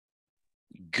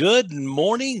Good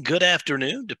morning, good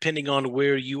afternoon, depending on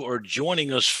where you are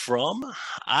joining us from.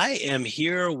 I am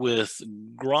here with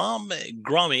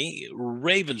Grommy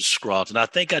Ravenscroft, and I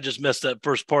think I just messed that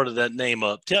first part of that name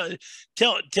up.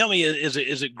 Tell me, is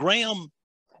it Graham?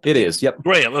 It is, yep.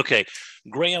 Graham, okay.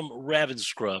 Graham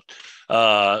Ravenscroft,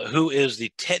 who is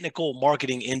the technical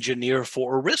marketing engineer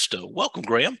for Arista. Welcome,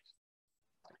 Graham.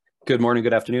 Good morning,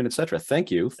 good afternoon, etc. Thank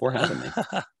you for having me.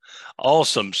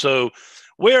 Awesome. So,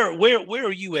 where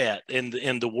are you at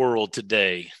in the world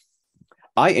today?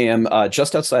 I am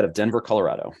just outside of Denver,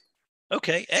 Colorado.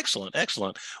 Okay, excellent.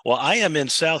 Well, I am in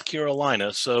South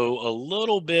Carolina, so a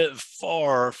little bit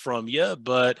far from you,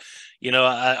 but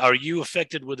are you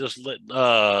affected with this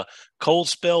cold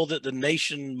spell that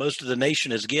most of the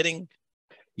nation is getting?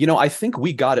 I think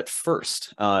we got it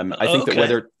first. I think that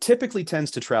weather typically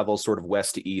tends to travel sort of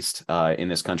west to east in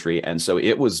this country, and so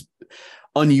it was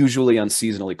unusually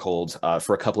unseasonally cold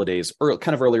for a couple of days,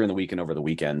 kind of earlier in the week and over the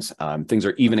weekend. Things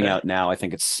are evening out now. I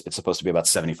think it's supposed to be about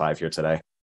 75 here today.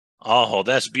 Oh,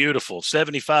 that's beautiful.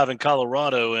 75 in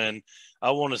Colorado, and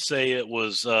I want to say it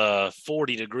was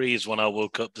 40 degrees when I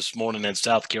woke up this morning in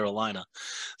South Carolina.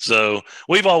 So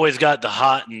we've always got the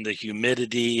hot and the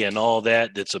humidity and all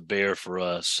that's a bear for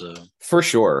us. So. For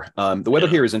sure. The weather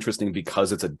here is interesting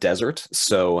because it's a desert.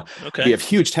 So we have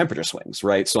huge temperature swings,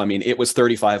 right? So, I mean, it was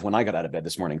 35 when I got out of bed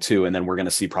this morning, too. And then we're going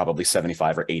to see probably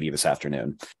 75 or 80 this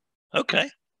afternoon. Okay.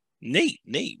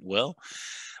 Neat. Well,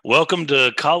 welcome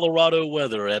to Colorado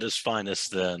weather at its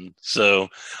finest then. So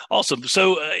awesome.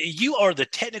 So you are the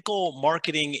technical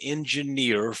marketing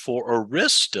engineer for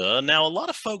Arista. Now, a lot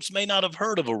of folks may not have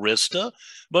heard of Arista,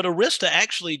 but Arista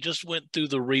actually just went through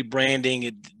the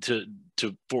rebranding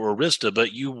for Arista,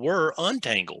 but you were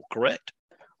Untangle, correct?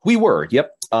 We were,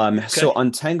 yep. So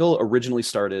Untangle originally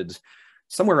started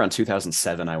somewhere around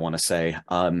 2007, I want to say.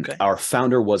 Our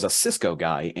founder was a Cisco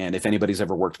guy, and if anybody's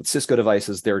ever worked with Cisco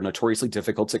devices, they're notoriously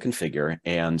difficult to configure.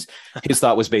 And his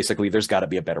thought was basically, there's got to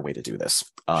be a better way to do this.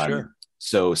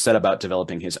 So set about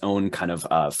developing his own kind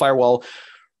of firewall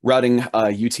routing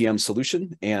UTM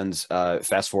solution. And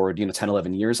fast forward, 10,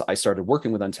 11 years, I started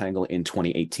working with Untangle in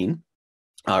 2018,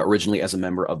 originally as a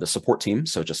member of the support team,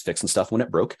 so just fixing stuff when it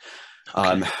broke.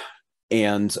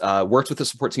 And worked with the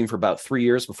support team for about 3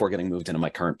 years before getting moved into my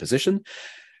current position.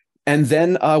 And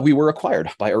then we were acquired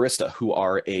by Arista, who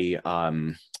are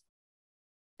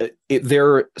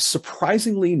they're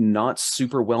surprisingly not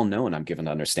super well known, I'm given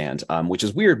to understand, which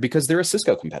is weird because they're a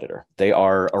Cisco competitor. We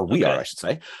are, I should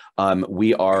say.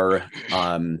 We are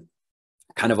kind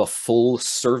of a full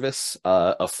service,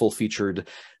 a full featured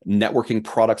networking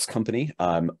products company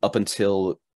up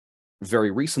until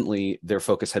very recently. Their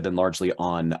focus had been largely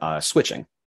on switching.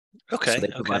 So they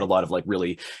provide a lot of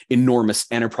really enormous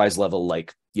enterprise level,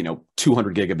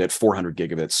 200 gigabit, 400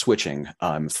 gigabit switching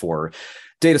for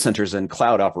data centers and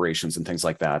cloud operations and things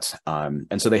like that.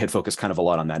 And so they had focused kind of a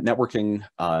lot on that networking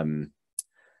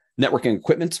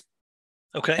equipment.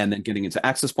 And then getting into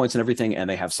access points and everything. And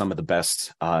they have some of the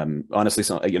best, honestly,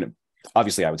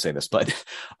 obviously I would say this, but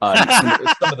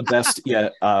some of the best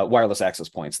wireless access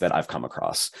points that I've come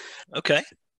across.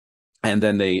 And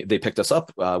then they picked us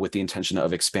up with the intention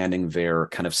of expanding their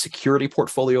kind of security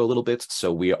portfolio a little bit.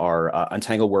 So we are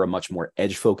Untangle, we're a much more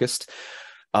edge focused.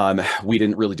 We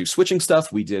didn't really do switching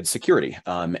stuff. We did security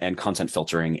and content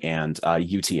filtering and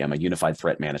UTM, a unified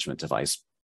threat management device.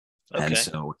 And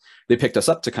so they picked us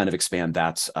up to kind of expand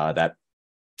that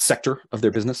sector of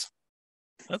their business.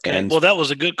 Well, that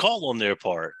was a good call on their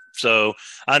part. So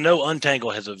I know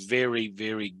Untangle has a very,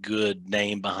 very good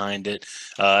name behind it.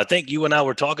 I think you and I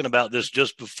were talking about this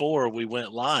just before we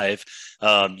went live.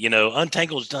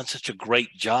 Untangle's done such a great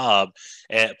job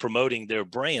at promoting their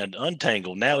brand,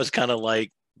 Untangle. Now it's kind of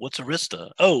like, what's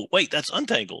Arista? Oh, wait, that's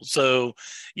Untangle. So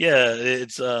yeah,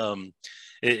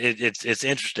 it's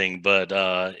interesting, but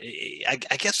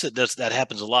I guess that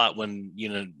happens a lot when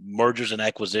mergers and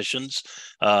acquisitions.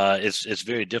 It's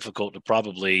very difficult to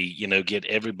probably get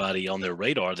everybody on their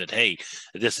radar that, hey,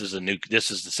 this is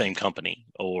the same company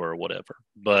or whatever.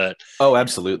 But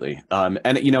absolutely. And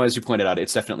as you pointed out,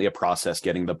 it's definitely a process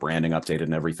getting the branding updated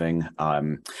and everything.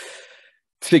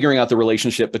 Figuring out the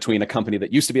relationship between a company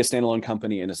that used to be a standalone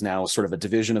company and is now sort of a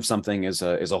division of something is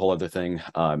a whole other thing.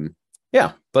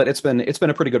 Yeah, but it's been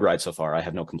a pretty good ride so far. I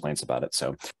have no complaints about it.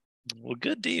 So, well,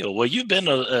 good deal. Well, you've been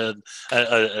an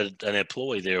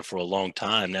employee there for a long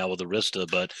time now with Arista,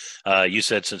 but you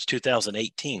said since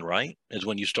 2018, right, is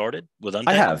when you started with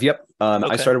Untangle? I have. Yep.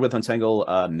 I started with Untangle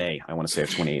May, I want to say, of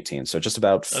 2018. So just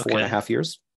about 4.5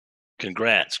 years.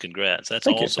 Congrats. That's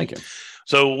awesome. Thank you.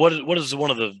 So what is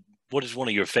one of the what is one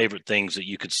of your favorite things that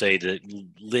you could say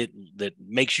that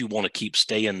makes you want to keep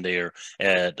staying there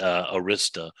at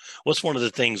Arista? What's one of the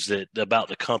things about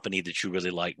the company that you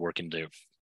really like working there?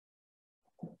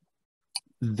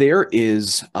 There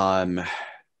is a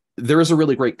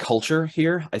really great culture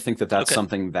here. I think that's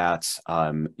something that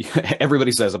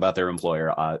everybody says about their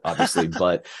employer, obviously,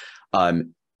 but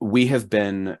we have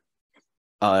been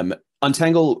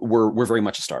Untangle. We're very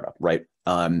much a startup, right?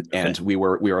 And we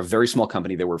were a very small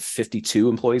company. There were 52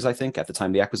 employees, I think, at the time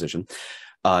of the acquisition.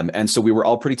 And so we were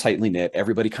all pretty tightly knit.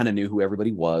 Everybody kind of knew who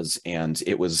everybody was, and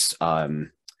it was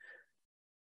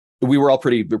we were all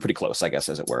pretty close, I guess,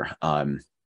 as it were.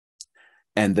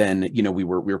 And then, we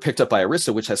were picked up by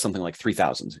Arista, which has something like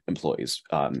 3,000 employees.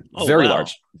 Very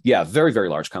large. Yeah, very, very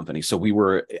large company. So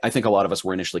I think a lot of us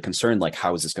were initially concerned, like,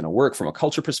 how is this going to work from a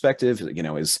culture perspective?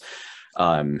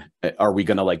 Are we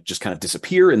going to like just kind of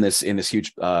disappear in this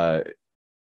huge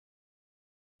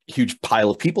huge pile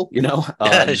of people,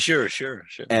 Sure.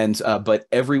 And but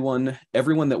everyone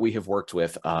that we have worked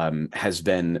with has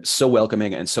been so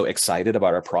welcoming and so excited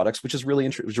about our products, which is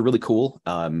really cool.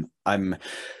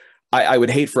 I would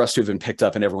hate for us to have been picked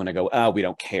up and everyone to go, oh, we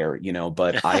don't care,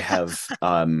 but I have,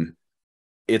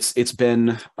 it's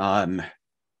been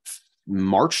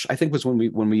March, I think, was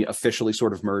when we officially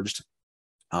sort of merged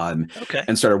and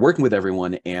started working with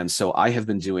everyone. And so I have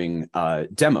been doing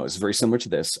demos very similar to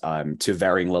this, to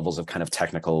varying levels of kind of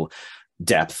technical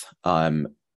depth,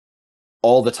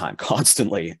 all the time,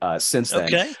 constantly, since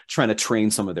then, trying to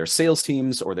train some of their sales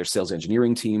teams or their sales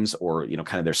engineering teams or,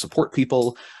 kind of their support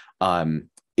people.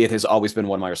 It has always been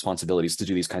one of my responsibilities to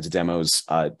do these kinds of demos,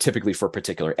 typically for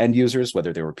particular end users,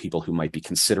 whether they were people who might be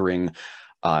considering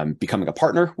becoming a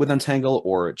partner with Untangle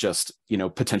or just,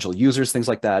 potential users, things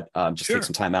like that. Take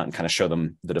some time out and kind of show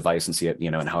them the device and see it,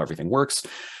 and how everything works.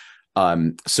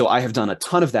 So I have done a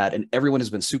ton of that, and everyone has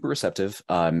been super receptive,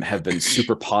 have been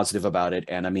super positive about it.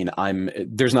 And I mean,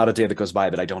 there's not a day that goes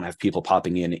by that I don't have people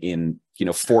popping in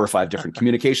 4 or 5 different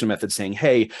communication methods saying,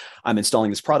 hey, I'm installing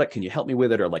this product. Can you help me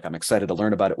with it? Or like, I'm excited to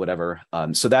learn about it, whatever.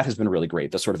 So that has been really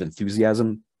great. The sort of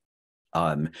enthusiasm.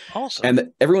 Awesome.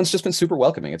 And everyone's just been super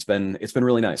welcoming. It's been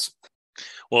really nice.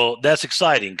 Well, that's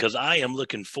exciting because I am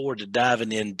looking forward to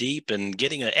diving in deep and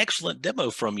getting an excellent demo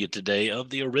from you today of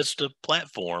the Arista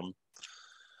platform.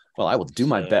 Well, I will do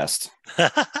my best.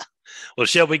 Well,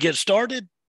 shall we get started?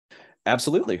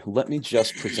 Absolutely. Let me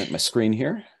just present my screen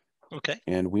here. Okay.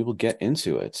 And we will get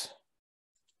into it.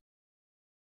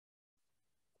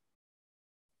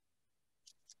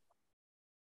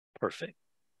 Perfect.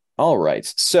 All right.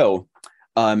 So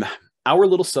our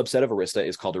little subset of Arista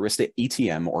is called Arista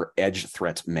ETM, or Edge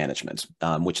Threat Management,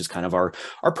 which is kind of our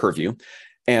purview.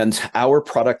 And our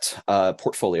product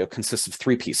portfolio consists of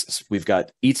 3 pieces. We've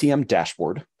got ETM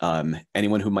Dashboard.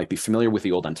 Anyone who might be familiar with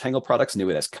the old Untangle products knew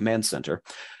it as Command Center.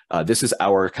 This is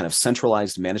our kind of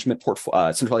centralized management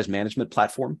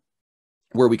platform,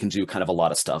 where we can do kind of a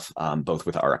lot of stuff, both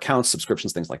with our accounts,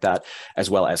 subscriptions, things like that, as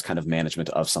well as kind of management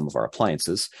of some of our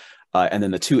appliances. And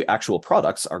then the 2 actual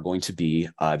products are going to be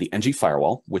the NG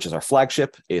Firewall, which is our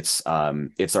flagship. It's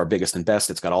our biggest and best.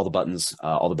 It's got all the buttons,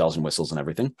 all the bells and whistles and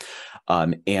everything.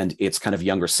 And its kind of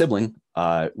younger sibling,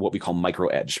 what we call Micro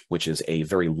Edge, which is a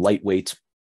very lightweight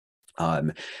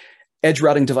edge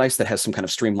routing device that has some kind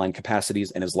of streamlined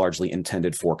capacities and is largely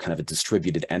intended for kind of a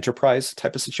distributed enterprise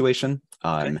type of situation.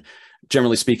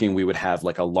 Generally speaking, we would have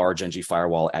like a large NG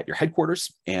firewall at your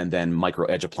headquarters and then micro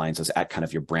edge appliances at kind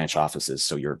of your branch offices.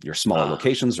 So your smaller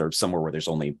locations or somewhere where there's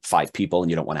only 5 people and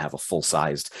you don't want to have a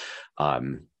full-sized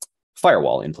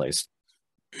firewall in place.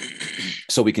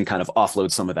 So we can kind of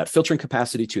offload some of that filtering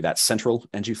capacity to that central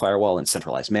NG firewall and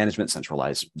centralized management,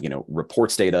 centralized,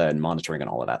 reports data and monitoring and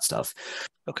all of that stuff.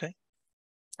 Okay.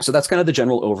 So that's kind of the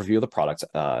general overview of the product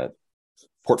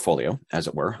portfolio, as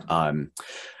it were.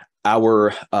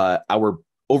 Our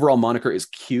overall moniker is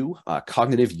Q,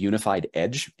 Cognitive Unified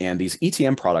Edge, and these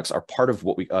ETM products are part of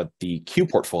what the Q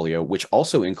portfolio, which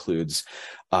also includes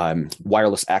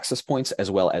wireless access points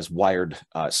as well as wired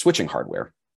switching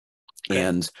hardware. Okay.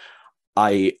 And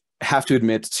I have to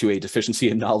admit to a deficiency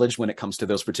in knowledge when it comes to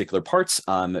those particular parts.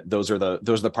 Those are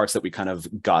the parts that we kind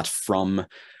of got from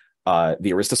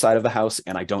the Arista side of the house,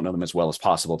 and I don't know them as well as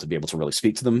possible to be able to really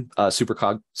speak to them super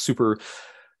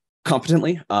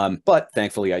competently. But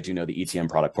thankfully, I do know the ETM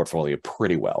product portfolio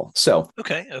pretty well. So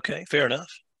okay, fair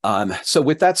enough. So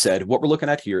with that said, what we're looking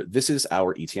at here, this is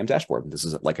our ETM dashboard. This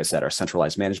is, like I said, our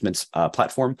centralized management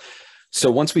platform. So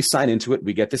once we sign into it,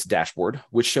 we get this dashboard,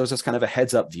 which shows us kind of a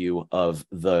heads up view of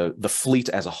the fleet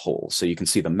as a whole. So you can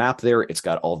see the map there. It's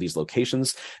got all these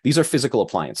locations. These are physical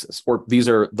appliances, or these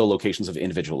are the locations of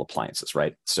individual appliances,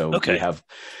 right? So we have,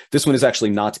 this one is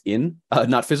actually not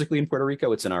physically in Puerto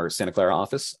Rico. It's in our Santa Clara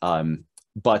office.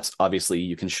 But obviously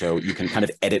you can kind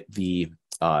of edit the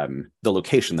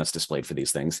location that's displayed for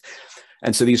these things.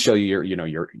 And so these show you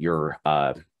your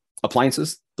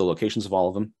appliances, the locations of all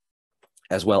of them,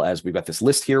 as well as we've got this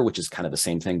list here, which is kind of the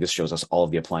same thing. This shows us all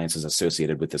of the appliances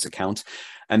associated with this account.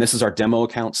 And this is our demo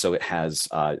account. So it has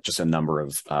just a number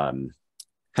of kind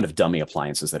of dummy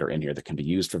appliances that are in here that can be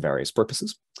used for various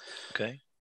purposes. Okay.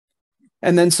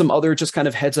 And then some other just kind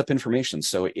of heads up information.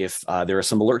 So if there are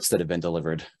some alerts that have been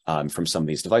delivered from some of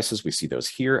these devices, we see those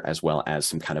here, as well as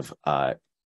some kind of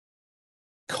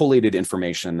collated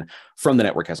information from the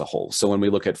network as a whole. So when we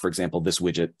look at, for example, this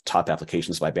widget, top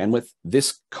applications by bandwidth,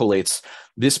 this collates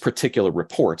this particular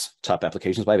report, top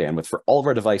applications by bandwidth, for all of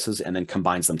our devices and then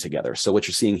combines them together. So what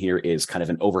you're seeing here is kind of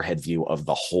an overhead view of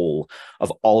the whole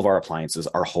of all of our appliances,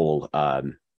 our whole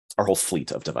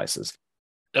fleet of devices.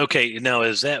 Okay, now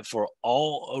is that for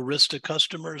all Arista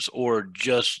customers or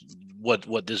just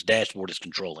what this dashboard is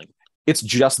controlling? It's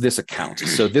just this account.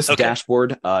 So this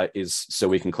dashboard is, so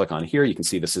we can click on here. You can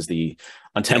see this is the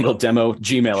Untangled Demo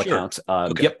Gmail account.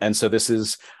 Yep. And so this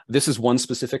is one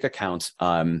specific account.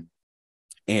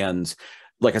 And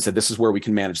like I said, this is where we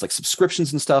can manage like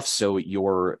subscriptions and stuff. So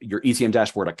your ETM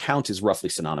dashboard account is roughly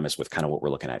synonymous with kind of what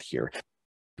we're looking at here.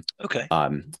 Okay.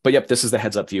 But yep, this is the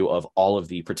heads up view of all of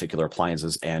the particular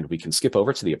appliances, and we can skip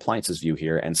over to the appliances view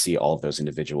here and see all of those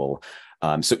individual.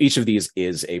 So each of these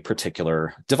is a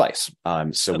particular device.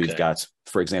 So we've got,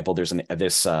 for example, there's this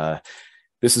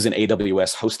is an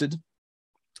AWS hosted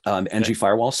NG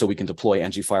Firewall. So we can deploy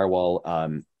NG Firewall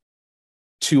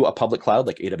to a public cloud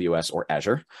like AWS or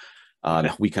Azure.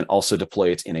 We can also deploy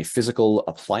it in a physical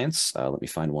appliance. Let me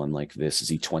find one like this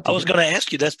Z20. I was going to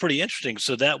ask you, that's pretty interesting.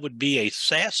 So that would be a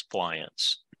SaaS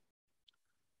appliance.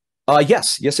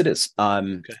 Yes, it is.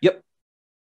 Yep.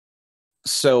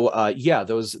 So yeah,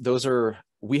 those are,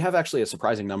 we have actually a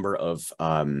surprising number of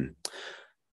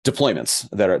deployments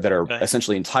that are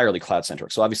essentially entirely cloud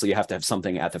centric. So obviously you have to have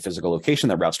something at the physical location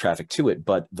that routes traffic to it,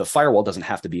 but the firewall doesn't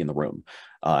have to be in the room.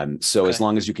 So as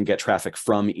long as you can get traffic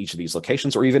from each of these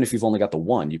locations, or even if you've only got the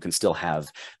one, you can still have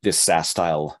this SaaS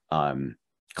style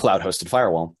cloud hosted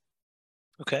firewall.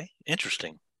 Okay,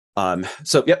 interesting.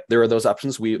 So yep, there are those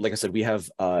options. Like I said, we have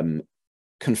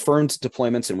confirmed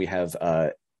deployments, and we have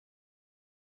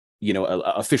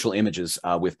official images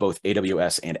with both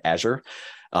AWS and Azure.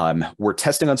 We're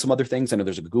testing on some other things. I know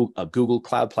there's a Google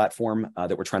Cloud platform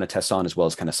that we're trying to test on, as well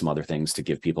as kind of some other things to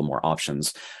give people more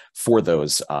options for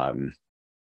those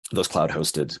cloud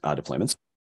hosted deployments.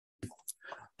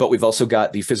 But we've also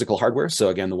got the physical hardware. So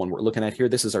again, the one we're looking at here,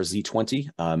 this is our Z20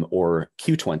 or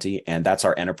Q20, and that's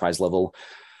our enterprise level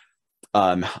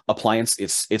appliance.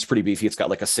 It's pretty beefy. It's got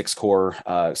like a 6-core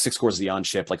Xeon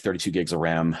chip, like 32 gigs of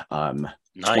RAM,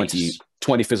 nice.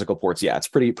 20 physical ports. Yeah, it's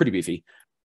pretty beefy.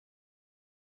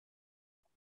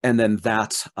 And then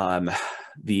that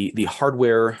the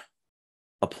hardware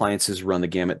appliances run the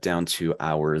gamut down to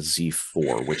our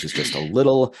Z4, which is just a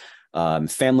little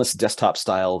fanless desktop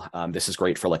style. This is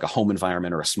great for like a home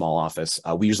environment or a small office.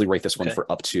 We usually rate this one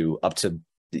for up to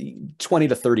 20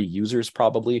 to 30 users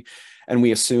probably, and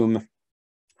we assume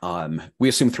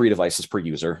 3 devices per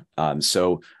user.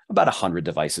 So about 100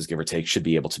 devices, give or take, should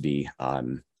be able to be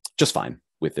just fine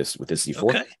with this Z4.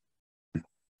 Okay.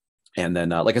 And then,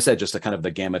 like I said, just a kind of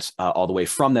the gamut all the way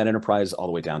from that enterprise all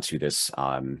the way down to this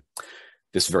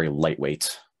this very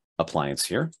lightweight appliance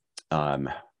here. So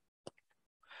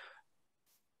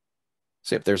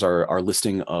yep, there's our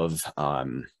listing of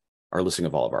all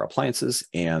of our appliances.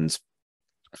 And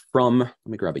let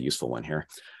me grab a useful one here.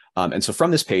 And so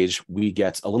from this page, we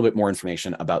get a little bit more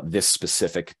information about this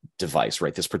specific device,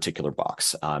 right? This particular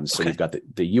box. So we've got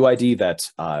the UID that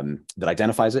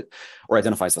identifies it, or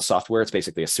identifies the software. It's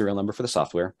basically a serial number for the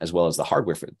software, as well as the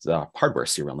hardware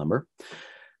serial number.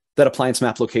 That appliance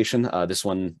map location. This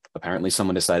one, apparently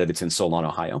someone decided it's in Solon,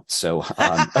 Ohio. So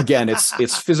again,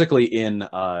 it's physically in,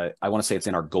 I want to say it's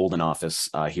in our Golden office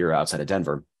here outside of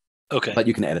Denver. Okay. But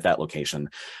you can edit that location.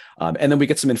 And then we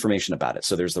get some information about it.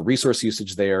 So there's the resource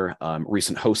usage there,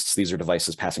 recent hosts. These are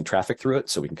devices passing traffic through it.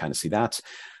 So we can kind of see that.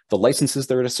 The licenses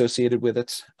that are associated with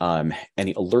it,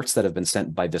 any alerts that have been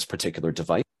sent by this particular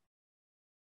device.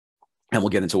 And we'll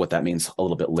get into what that means a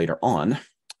little bit later on.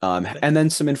 And then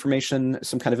some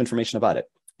kind of information about it.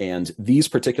 And these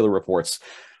particular reports,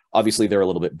 obviously they're a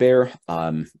little bit bare.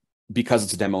 Because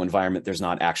it's a demo environment, there's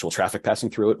not actual traffic passing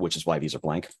through it, which is why these are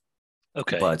blank.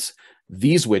 Okay. But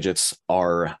these widgets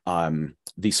are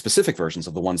the specific versions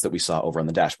of the ones that we saw over on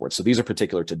the dashboard. So these are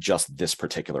particular to just this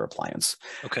particular appliance.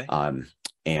 Okay.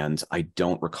 And I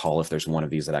don't recall if there's one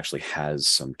of these that actually has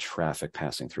some traffic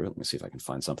passing through it. Let me see if I can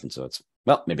find something. So it's,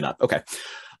 well, maybe not. Okay.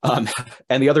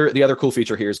 And the other cool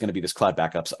feature here is going to be this cloud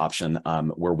backups option,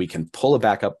 where we can pull a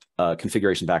backup,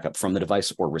 configuration backup from the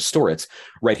device or restore it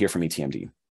right here from ETMD.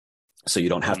 So you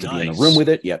don't have to be in a room with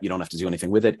it. Yep, you don't have to do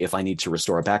anything with it. If I need to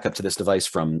restore a backup to this device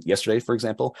from yesterday, for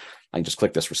example, I can just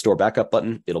click this restore backup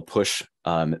button. It'll push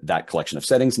that collection of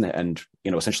settings and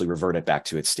essentially revert it back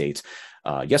to its state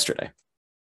yesterday.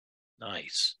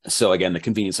 Nice. So again, the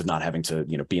convenience of not having to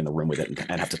be in the room with it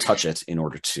and have to touch it in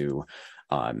order to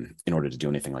do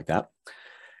anything like that.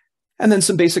 And then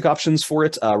some basic options for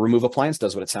it. Remove appliance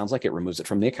does what it sounds like. It removes it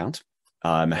from the account.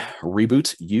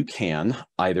 Reboot, you can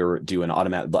either do an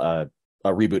automatic a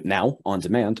reboot now on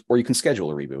demand, or you can schedule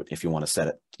a reboot if you want to set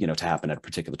it to happen at a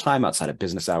particular time outside of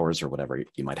business hours or whatever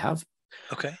you might have.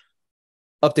 Okay.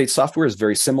 Update software is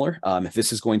very similar.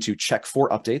 This is going to check for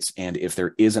updates, and if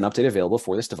there is an update available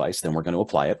for this device, then we're going to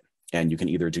apply it. And you can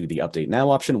either do the update now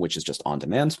option, which is just on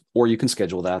demand, or you can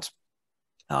schedule that.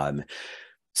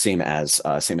 Same as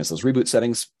those reboot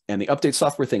settings. And the update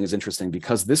software thing is interesting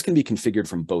because this can be configured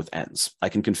from both ends. I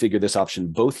can configure this option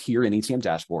both here in ETM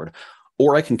Dashboard,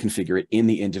 or I can configure it in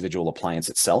the individual appliance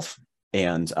itself.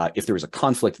 And if there is a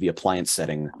conflict, the appliance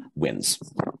setting wins.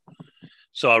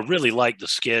 So I really like the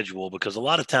schedule because a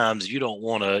lot of times you don't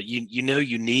want to,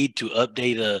 you need to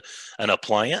update an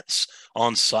appliance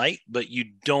on site, but you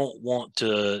don't want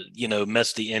to,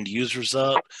 mess the end users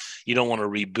up. You don't want to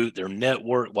reboot their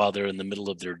network while they're in the middle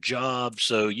of their job.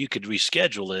 So you could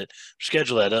schedule that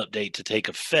update to take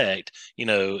effect,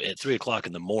 at 3 o'clock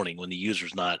in the morning when the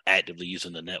user's not actively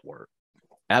using the network.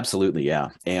 Absolutely. Yeah.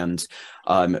 And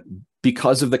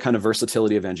because of the kind of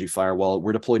versatility of NG Firewall,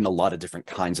 we're deployed in a lot of different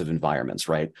kinds of environments,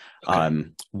 right? Okay.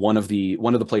 One of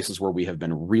the places where we have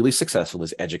been really successful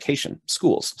is education.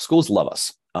 Schools love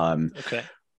us. Okay.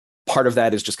 Part of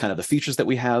that is just kind of the features that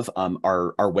we have.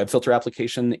 Our web filter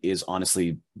application is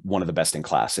honestly one of the best in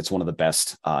class. It's one of the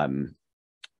best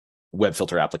web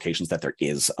filter applications that there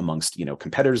is amongst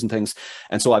competitors and things.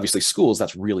 And so obviously schools,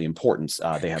 that's really important.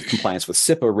 They have compliance with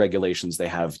SIPA regulations. They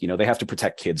have they have to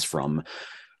protect kids from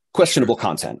questionable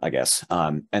content, I guess.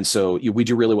 And so we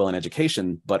do really well in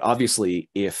education, but obviously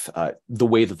if the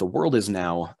way that the world is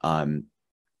now,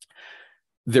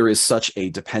 there is such a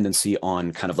dependency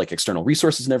on kind of like external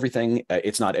resources and everything.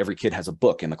 It's not every kid has a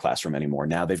book in the classroom anymore.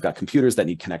 Now they've got computers that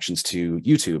need connections to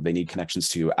YouTube. They need connections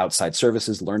to outside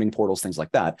services, learning portals, things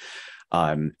like that.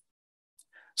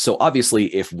 So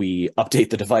obviously, if we update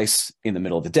the device in the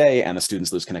middle of the day and the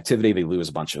students lose connectivity, they lose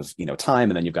a bunch of time,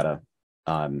 and then you've got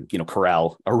to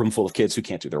corral a room full of kids who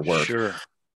can't do their work. Sure.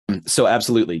 So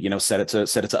absolutely, set it to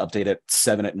update at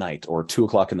 7 at night or 2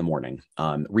 o'clock in the morning.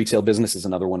 Retail business is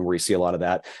another one where you see a lot of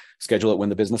that. Schedule it when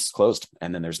the business is closed,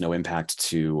 and then there's no impact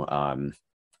to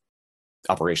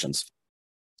operations.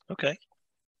 Okay.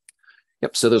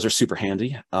 Yep. So those are super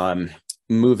handy.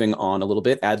 Moving on a little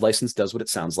bit, add license does what it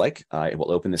sounds like. It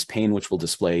will open this pane, which will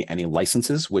display any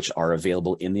licenses which are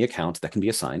available in the account that can be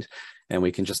assigned, and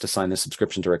we can just assign the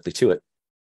subscription directly to it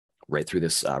right through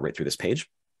this page.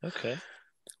 Okay.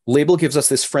 Label gives us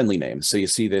this friendly name. So you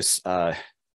see this,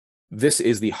 this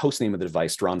is the host name of the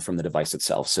device drawn from the device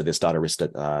itself. So this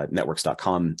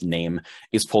 .arista.networks.com name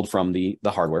is pulled from the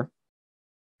hardware.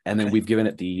 And then we've given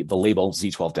it the label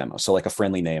Z12 demo. So like a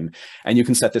friendly name, and you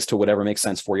can set this to whatever makes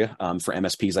sense for you. For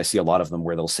MSPs, I see a lot of them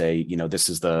where they'll say, this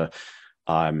is the,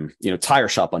 tire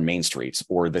shop on Main Street,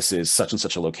 or this is such and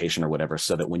such a location or whatever.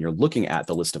 So that when you're looking at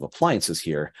the list of appliances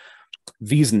here,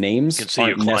 these names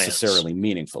aren't necessarily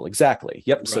meaningful. Exactly.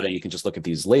 Yep. Right. So then you can just look at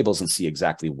these labels and see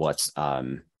exactly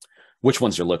which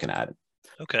ones you're looking at.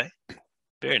 Okay.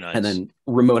 Very nice. And then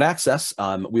remote access,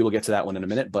 we will get to that one in a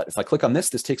minute. But if I click on this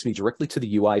takes me directly to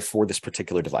the UI for this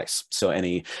particular device. So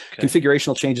any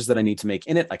configurational changes that I need to make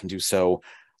in it, I can do so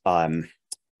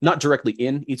not directly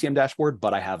in ETM Dashboard,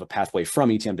 but I have a pathway from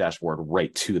ETM Dashboard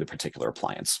right to the particular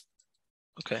appliance.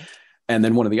 Okay. And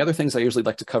then one of the other things I usually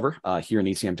like to cover here in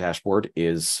ETM Dashboard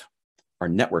is our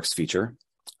networks feature.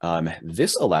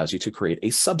 This allows you to create a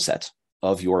subset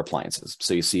of your appliances.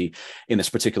 So you see in this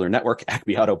particular network,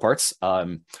 Acme Auto Parts,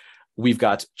 we've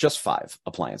got just 5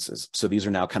 appliances. So these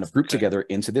are now kind of grouped together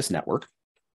into this network.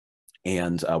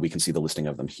 And we can see the listing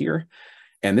of them here.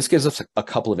 And this gives us a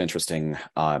couple of interesting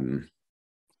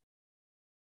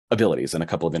abilities and a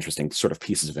couple of interesting sort of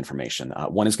pieces of information.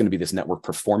 One is going to be this network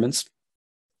performance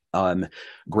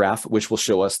graph, which will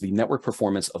show us the network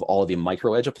performance of all of the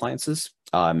micro edge appliances.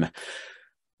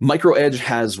 Micro Edge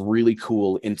has really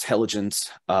cool,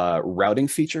 intelligent routing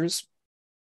features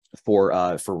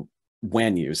for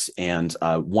WAN use. And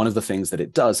one of the things that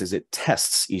it does is it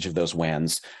tests each of those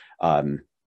WANs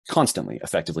constantly,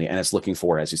 effectively. And it's looking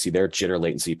for, as you see there, jitter,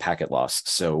 latency, packet loss.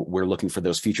 So we're looking for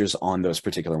those features on those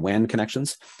particular WAN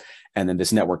connections. And then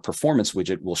this network performance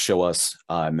widget will show us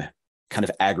kind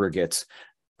of aggregate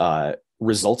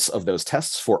results of those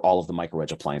tests for all of the micro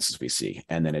edge appliances we see.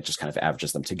 And then it just kind of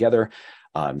averages them together.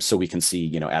 So we can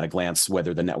see, at a glance,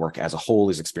 whether the network as a whole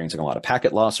is experiencing a lot of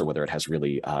packet loss or whether it has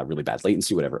really, really bad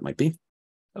latency, whatever it might be.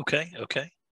 Okay.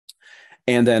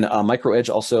 And then Micro Edge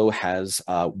also has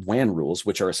WAN rules,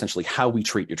 which are essentially how we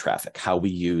treat your traffic, how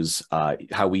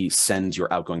we send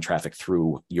your outgoing traffic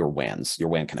through your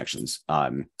WAN connections.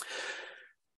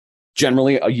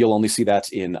 Generally, you'll only see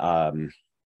that in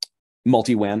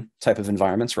multi-WAN type of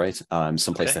environments, right?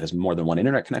 Someplace that has more than one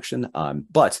internet connection.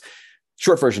 But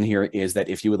short version here is that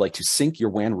if you would like to sync your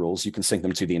WAN rules, you can sync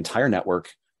them to the entire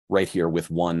network right here with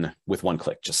one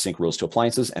click. Just sync rules to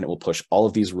appliances, and it will push all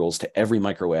of these rules to every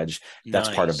micro edge that's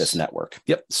part of this network.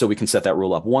 Yep. So we can set that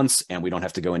rule up once, and we don't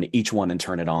have to go into each one and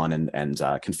turn it on and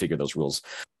configure those rules.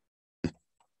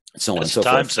 So on and so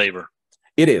forth. Time saver.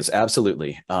 It is,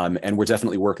 absolutely. And we're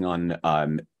definitely working on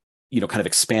kind of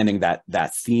expanding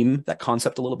that theme, that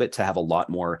concept a little bit to have a lot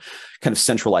more kind of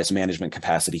centralized management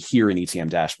capacity here in ETM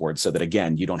Dashboard, so that,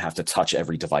 again, you don't have to touch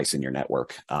every device in your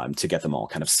network to get them all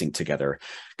kind of synced together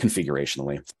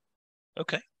configurationally.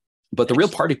 Okay. But the real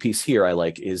party piece here I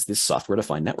like is this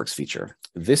software-defined networks feature.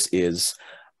 This is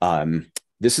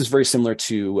very similar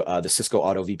to the Cisco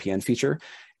Auto VPN feature,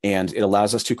 and it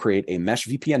allows us to create a mesh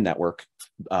VPN network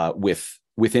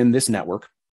within this network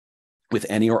with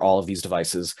any or all of these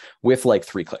devices with like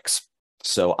 3 clicks.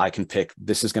 So I can pick,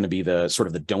 this is going to be the sort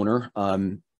of the donor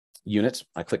unit.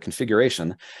 I click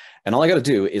configuration, and all I got to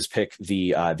do is pick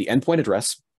the endpoint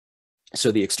address.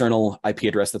 So the external IP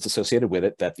address that's associated with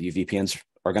it that the VPNs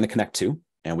are going to connect to.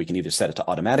 And we can either set it to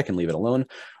automatic and leave it alone,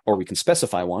 or we can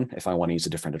specify one if I want to use a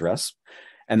different address.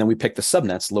 And then we pick the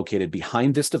subnets located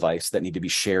behind this device that need to be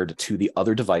shared to the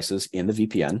other devices in the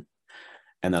VPN.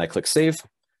 And then I click save.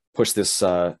 Push this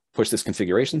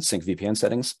configuration, sync VPN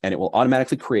settings, and it will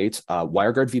automatically create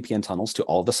WireGuard VPN tunnels to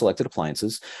all of the selected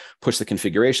appliances, push the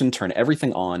configuration, turn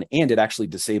everything on, and it actually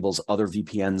disables other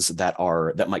VPNs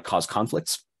that might cause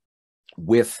conflicts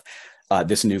with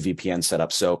this new VPN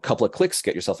setup. So a couple of clicks,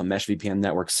 get yourself a mesh VPN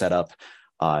network set up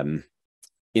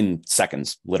in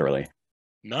seconds, literally.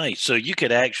 Nice. So you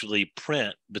could actually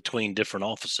print between different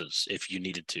offices if you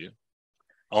needed to.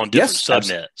 On different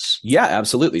subnets. Yeah,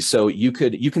 absolutely. So you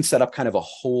can set up kind of a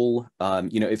whole,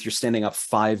 if you're standing up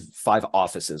five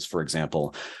offices, for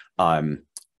example,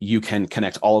 you can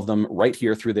connect all of them right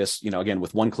here through this, again,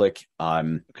 with one click.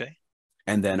 Okay.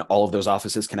 And then all of those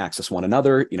offices can access one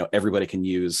another. Everybody can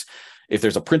use, if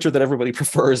there's a printer that everybody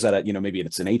prefers that, maybe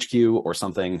it's an HQ or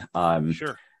something.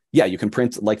 Sure. Yeah, you can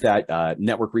print like that,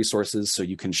 network resources. So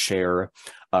you can share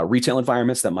retail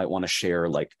environments that might want to share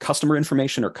like customer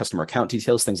information or customer account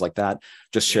details, things like that.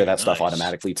 Just share that stuff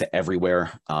automatically to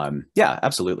everywhere. Yeah,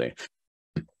 absolutely.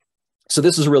 So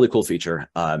this is a really cool feature,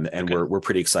 and we're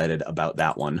pretty excited about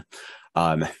that one.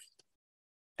 And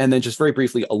then just very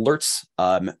briefly, alerts.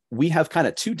 We have kind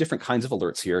of 2 different kinds of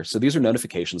alerts here. So these are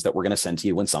notifications that we're going to send to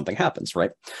you when something happens,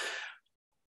 right?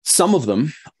 Some of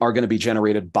them are going to be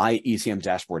generated by ETM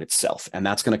Dashboard itself, and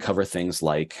that's going to cover things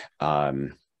like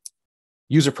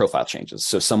user profile changes.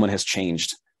 So someone has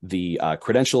changed the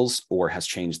credentials or has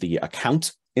changed the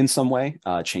account in some way,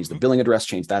 changed the billing address,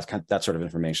 changed that sort of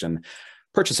information.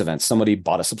 Purchase events, somebody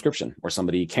bought a subscription or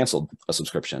somebody canceled a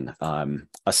subscription,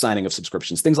 assigning of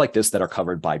subscriptions, things like this that are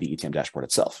covered by the ETM Dashboard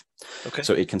itself. Okay.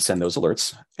 So it can send those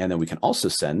alerts, and then we can also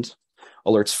send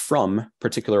alerts from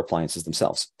particular appliances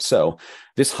themselves. So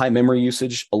this high memory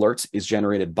usage alert is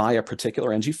generated by a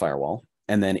particular NG Firewall,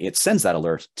 and then it sends that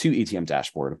alert to ETM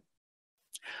Dashboard,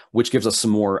 which gives us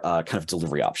some more kind of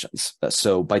delivery options.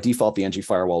 So by default, the NG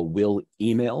Firewall will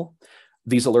email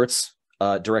these alerts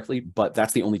directly, but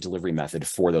that's the only delivery method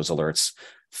for those alerts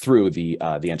through the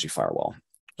NG Firewall.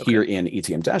 Okay. Here in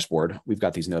ETM Dashboard, we've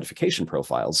got these notification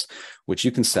profiles, which you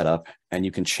can set up, and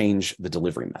you can change the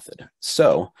delivery method.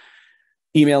 So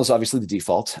email is obviously the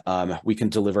default. We can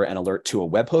deliver an alert to a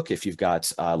webhook if you've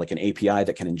got like an API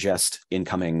that can ingest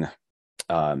incoming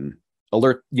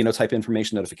alert, type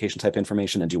information, notification type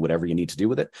information, and do whatever you need to do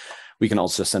with it. We can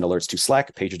also send alerts to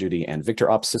Slack, PagerDuty, and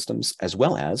VictorOps systems, as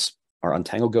well as our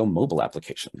Untangle Go mobile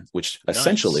application, which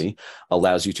essentially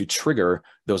allows you to trigger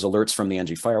those alerts from the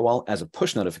NG Firewall as a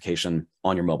push notification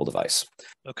on your mobile device.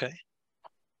 Okay.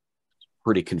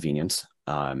 Pretty convenient.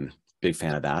 Big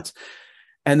fan of that.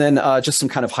 And then just some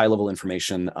kind of high-level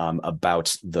information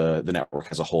about the network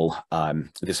as a whole.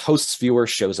 This hosts viewer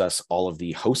shows us all of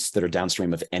the hosts that are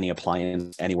downstream of any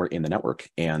appliance anywhere in the network.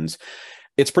 And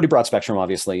it's pretty broad spectrum,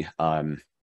 obviously.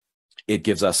 It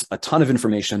gives us a ton of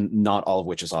information, not all of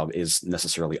which is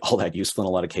necessarily all that useful in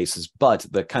a lot of cases. But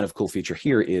the kind of cool feature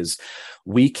here is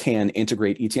we can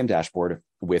integrate ETM Dashboard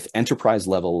with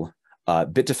enterprise-level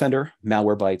Bitdefender,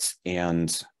 Malwarebytes, and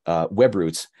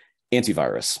Webroot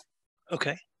antivirus.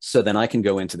 Okay. So then I can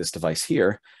go into this device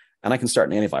here and I can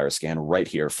start an antivirus scan right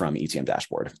here from ETM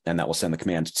Dashboard. And that will send the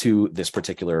command to this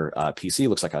particular PC. It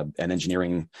looks like an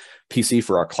engineering PC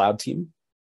for our cloud team.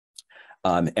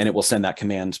 And it will send that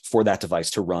command for that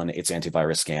device to run its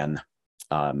antivirus scan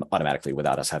automatically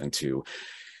without us having to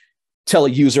tell a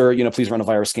user, please run a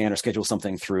virus scan or schedule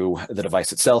something through the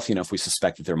device itself. If we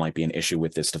suspect that there might be an issue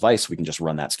with this device, we can just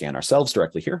run that scan ourselves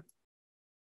directly here,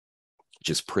 which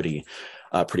is pretty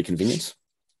convenient.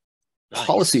 Nice.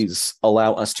 Policies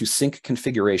allow us to sync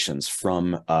configurations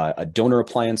from a donor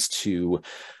appliance to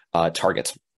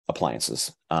target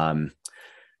appliances.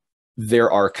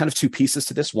 There are kind of two pieces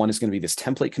to this. One is going to be this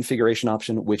template configuration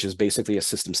option, which is basically a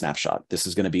system snapshot. This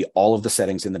is going to be all of the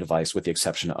settings in the device with the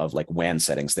exception of like WAN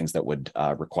settings, things that would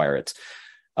require it,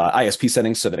 ISP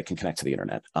settings so that it can connect to the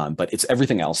internet. But it's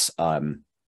everything else.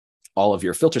 All of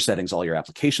your filter settings, all your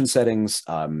application settings,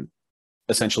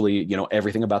 essentially,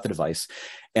 everything about the device.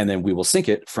 And then we will sync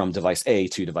it from device A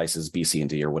to devices B, C, and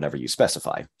D, or whatever you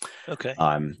specify. Okay.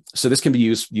 So this can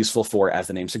be useful for, as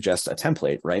the name suggests, a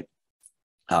template, right?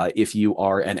 If you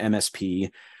are an MSP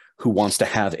who wants to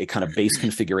have a kind of base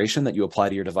configuration that you apply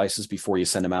to your devices before you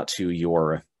send them out to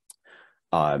your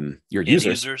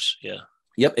users. Yeah.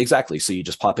 Yep, exactly. So you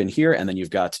just pop in here and then you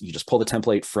just pull the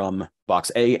template from box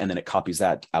A and then it copies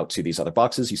that out to these other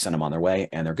boxes. You send them on their way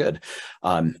and they're good.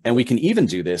 And we can even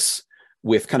do this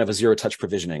with kind of a zero-touch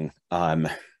provisioning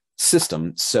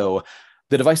system. So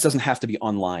the device doesn't have to be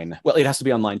online. Well, it has to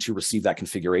be online to receive that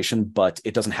configuration, but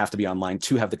it doesn't have to be online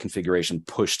to have the configuration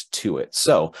pushed to it.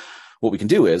 So what we can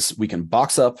do is we can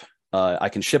box up, I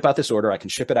can ship out this order, I can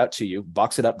ship it out to you,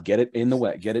 box it up, get it in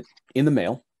the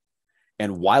mail.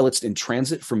 And while it's in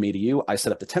transit from me to you, I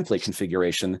set up the template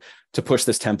configuration to push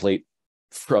this template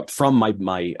from my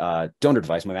donor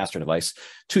device, my master device,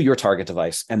 to your target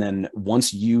device. And then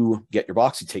once you get your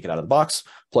box, you take it out of the box,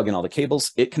 plug in all the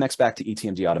cables, it connects back to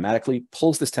ETMD automatically,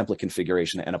 pulls this template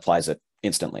configuration and applies it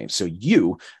instantly. So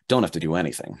you don't have to do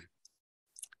anything.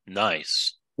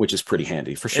 Nice. Which is pretty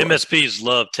handy for sure. MSPs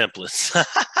love templates.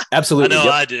 Absolutely. I know.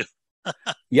 Yep. I do.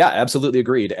 Yeah, absolutely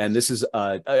agreed. And this is,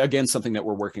 again, something that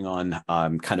we're working on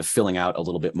kind of filling out a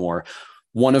little bit more.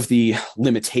 One of the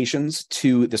limitations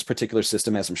to this particular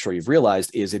system, as I'm sure you've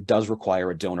realized, is it does require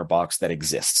a donor box that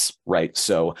exists, right?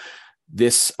 So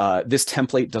this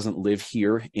template doesn't live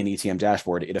here in ETM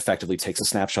Dashboard. It effectively takes a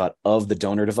snapshot of the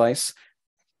donor device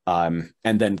and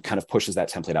then kind of pushes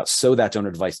that template out. So that donor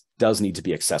device does need to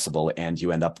be accessible, and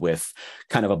you end up with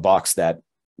kind of a box that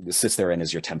sits there and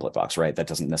is your template box, right? That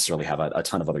doesn't necessarily have a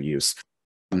ton of other use.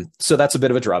 So that's a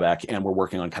bit of a drawback, and we're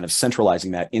working on kind of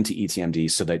centralizing that into ETMD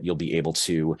so that you'll be able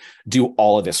to do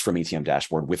all of this from ETM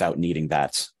Dashboard without needing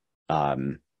that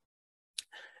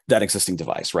existing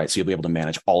device, right? So you'll be able to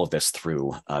manage all of this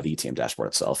through the ETM Dashboard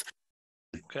itself.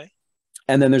 Okay.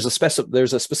 And then there's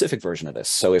a specific version of this.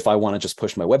 So if I want to just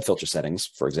push my web filter settings,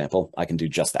 for example, I can do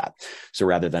just that. So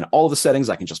rather than all of the settings,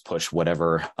 I can just push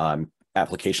whatever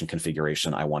application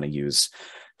configuration I want to use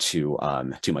to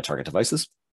my target devices.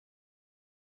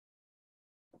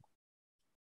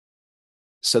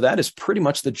 So that is pretty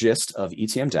much the gist of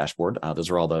ETM Dashboard. Those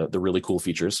are all the really cool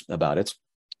features about it.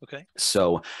 Okay.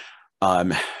 So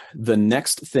the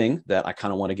next thing that I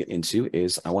kind of want to get into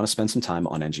is I want to spend some time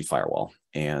on NG Firewall.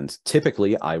 And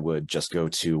typically I would just go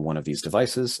to one of these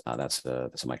devices. That's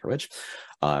a micro edge.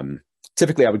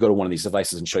 Typically I would go to one of these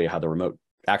devices and show you how the remote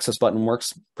access button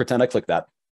works. Pretend I click that.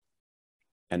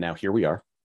 And now here we are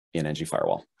in NG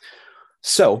Firewall.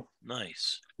 So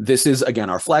nice. This is, again,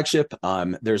 our flagship.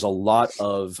 There's a lot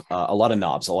of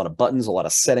knobs, a lot of buttons, a lot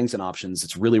of settings and options.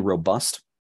 It's really robust.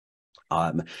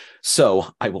 So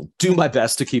I will do my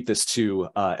best to keep this to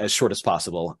as short as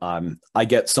possible. I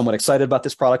get somewhat excited about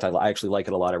this product. I actually like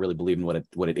it a lot. I really believe in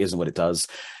what it is and what it does.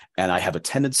 And I have a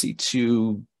tendency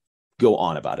to go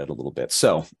on about it a little bit.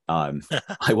 So I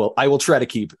will try to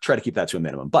keep that to a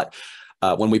minimum. But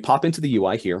when we pop into the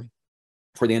UI here,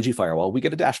 For the NG Firewall, we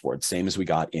get a dashboard, same as we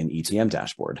got in ETM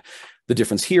Dashboard. The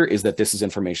difference here is that this is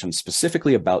information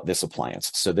specifically about this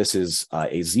appliance. So this is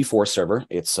a Z4 server.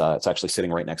 It's actually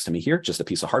sitting right next to me here, just a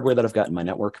piece of hardware that I've got in my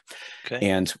network. Okay.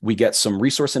 And we get some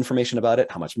resource information about it,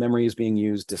 how much memory is being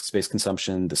used, disk space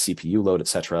consumption, the CPU load,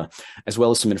 etc., as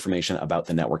well as some information about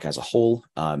the network as a whole.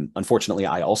 Unfortunately,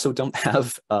 I also don't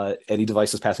have any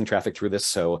devices passing traffic through this,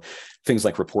 so things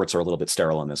like reports are a little bit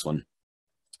sterile on this one.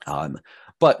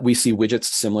 But we see widgets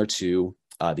similar to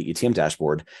the ETM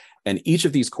dashboard, and each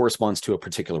of these corresponds to a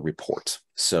particular report.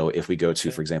 So if we go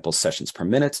to, for example, sessions per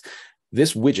minute,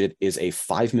 this widget is a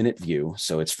 5-minute view.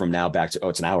 So it's from now back to,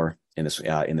 it's an hour in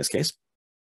this case.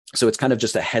 So it's kind of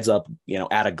just a heads up,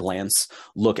 at a glance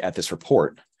look at this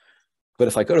report. But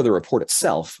if I go to the report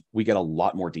itself, we get a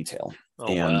lot more detail.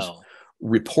 Oh, wow.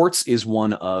 Reports is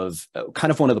one of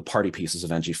the party pieces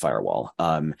of NG Firewall.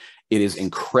 It is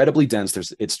incredibly dense.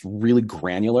 It's really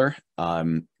granular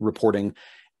reporting,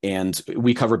 and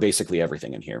we cover basically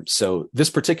everything in here. So this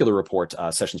particular report,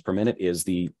 sessions per minute, is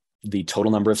the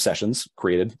total number of sessions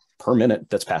created per minute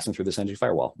that's passing through this NG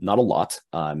Firewall. Not a lot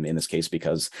in this case,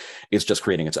 because it's just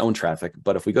creating its own traffic.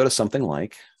 But if we go to something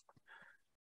like,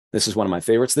 this is one of my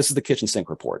favorites. This is the kitchen sink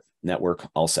report, network,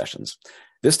 all sessions.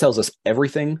 This tells us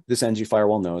everything this NG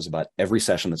Firewall knows about every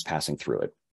session that's passing through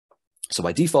it. So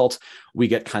by default, we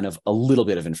get kind of a little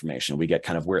bit of information. We get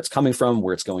kind of where it's coming from,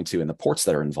 where it's going to, and the ports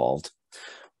that are involved.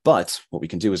 But what we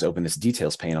can do is open this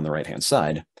details pane on the right-hand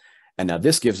side. And now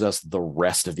this gives us the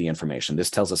rest of the information. This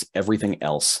tells us everything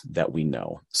else that we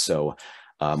know. So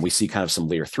we see kind of some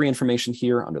layer 3 information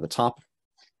here under the top.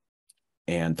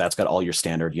 And that's got all your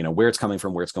standard, where it's coming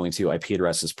from, where it's going to, IP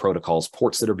addresses, protocols,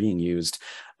 ports that are being used,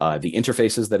 the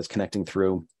interfaces that it's connecting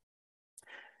through.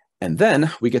 And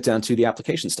then we get down to the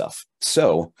application stuff.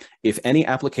 So if any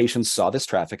application saw this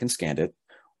traffic and scanned it,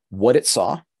 what it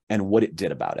saw and what it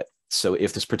did about it. So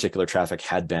if this particular traffic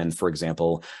had been, for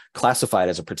example, classified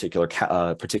as a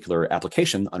particular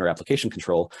application under application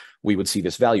control, we would see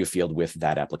this value field with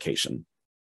that application.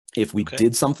 If we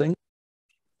did something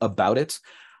about it,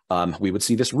 we would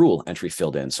see this rule entry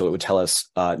filled in. So it would tell us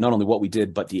not only what we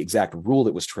did, but the exact rule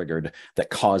that was triggered that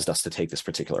caused us to take this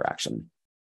particular action.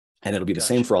 And it'll be the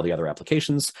same for all the other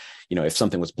applications. If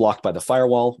something was blocked by the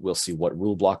firewall, we'll see what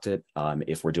rule blocked it.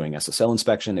 If we're doing SSL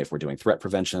inspection, if we're doing threat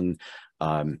prevention,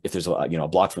 if there's a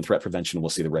block from threat prevention, we'll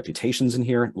see the reputations in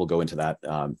here. We'll go into that,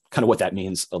 kind of what that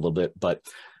means a little bit. But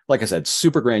like I said,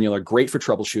 super granular, great for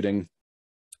troubleshooting,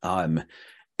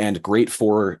 and great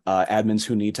for admins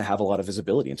who need to have a lot of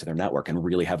visibility into their network and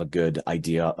really have a good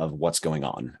idea of what's going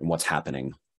on and what's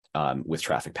happening with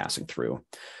traffic passing through.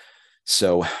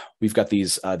 So we've got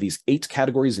these 8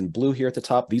 categories in blue here at the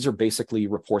top. These are basically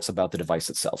reports about the device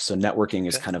itself. So networking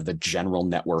is kind of the general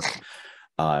network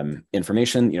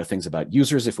information, things about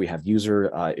users. If we have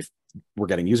if we're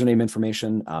getting username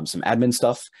information, some admin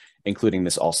stuff, including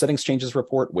this all settings changes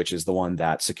report, which is the one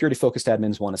that security focused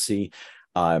admins want to see.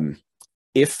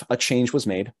 If a change was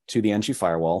made to the NG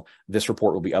Firewall, this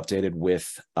report will be updated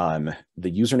with the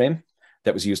username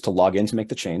that was used to log in to make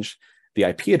the change, the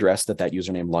IP address that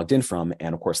username logged in from,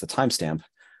 and of course the timestamp.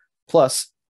 Plus,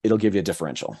 it'll give you a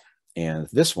differential. And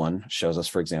this one shows us,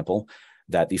 for example,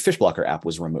 that the fish blocker app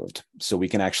was removed. So we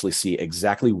can actually see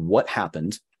exactly what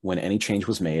happened when any change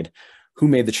was made, who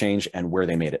made the change, and where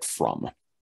they made it from.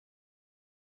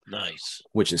 Nice.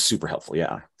 Which is super helpful,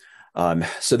 yeah.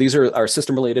 So these are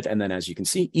system related. And then as you can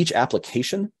see, each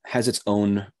application has its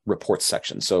own report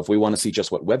section. So if we want to see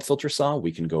just what web filter saw,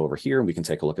 we can go over here and we can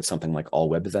take a look at something like all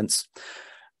web events.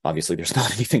 Obviously, there's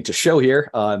not anything to show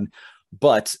here,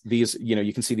 but these,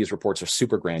 you can see these reports are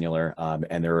super granular,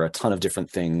 and there are a ton of different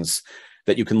things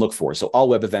that you can look for. So all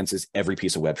web events is every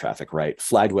piece of web traffic, right?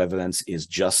 Flagged web events is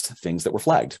just things that were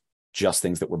flagged, just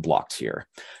things that were blocked here.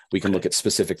 We can look at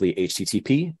specifically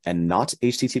HTTP and not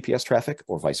HTTPS traffic,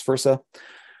 or vice versa.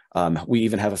 We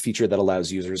even have a feature that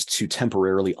allows users to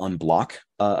temporarily unblock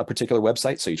a particular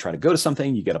website. So you try to go to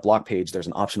something, you get a block page, there's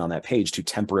an option on that page to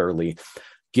temporarily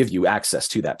give you access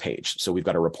to that page. So we've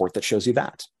got a report that shows you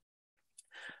that.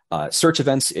 Search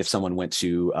events, if someone went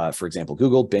to, for example,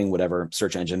 Google, Bing, whatever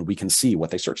search engine, we can see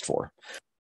what they searched for.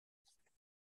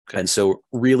 And so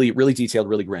really, really detailed,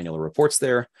 really granular reports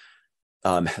there.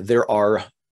 There are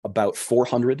about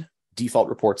 400 default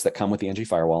reports that come with the NG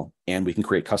Firewall, and we can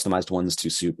create customized ones to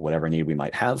suit whatever need we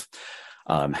might have.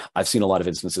 I've seen a lot of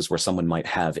instances where someone might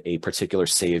have a particular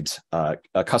saved, a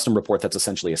custom report that's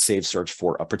essentially a saved search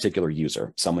for a particular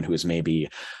user, someone who is maybe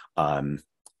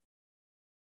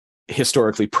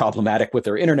historically problematic with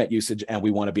their internet usage, and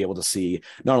we want to be able to see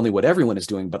not only what everyone is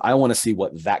doing, but I want to see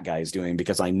what that guy is doing,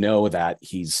 because I know that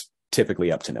he's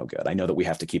typically up to no good. I know that we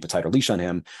have to keep a tighter leash on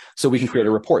him, so we can create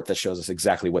a report that shows us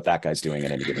exactly what that guy's doing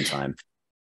at any given time.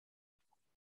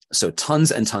 So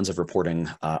tons and tons of reporting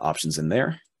options in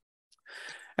there.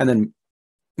 And then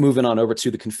moving on over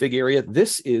to the config area,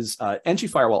 this is NG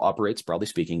Firewall operates, broadly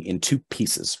speaking, in two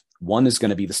pieces. One is going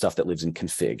to be the stuff that lives in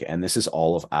config, and this is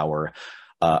all of our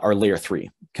layer 3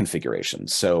 configuration.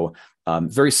 So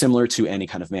very similar to any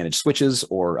kind of managed switches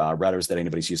or routers that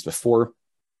anybody's used before.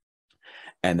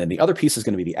 And then the other piece is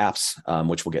going to be the apps,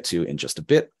 which we'll get to in just a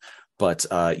bit. But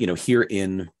here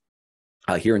in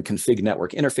config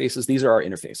network interfaces, these are our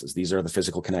interfaces. These are the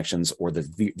physical connections or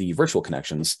the virtual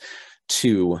connections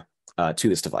to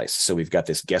this device. So we've got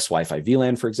this guest Wi-Fi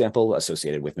VLAN, for example,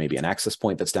 associated with maybe an access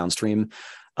point that's downstream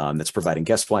that's providing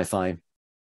guest Wi-Fi.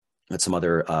 That's some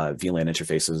other VLAN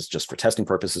interfaces just for testing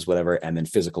purposes, whatever. And then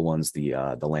physical ones, the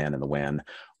LAN and the WAN,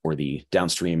 or the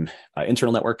downstream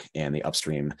internal network and the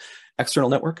upstream external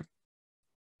network.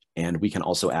 And we can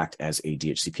also act as a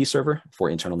DHCP server for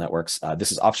internal networks.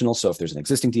 This is optional. So if there's an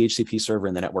existing DHCP server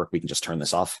in the network, we can just turn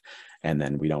this off and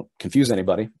then we don't confuse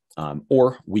anybody.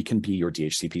 Or we can be your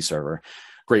DHCP server.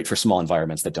 Great for small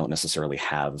environments that don't necessarily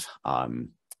have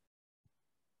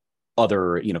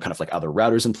other, kind of like other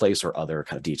routers in place or other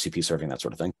kind of DHCP serving, that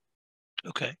sort of thing.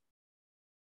 Okay.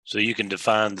 So you can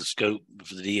define the scope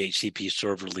for the DHCP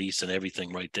server lease and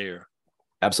everything right there.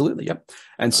 Absolutely, yep.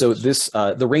 And so this,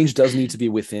 the range does need to be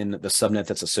within the subnet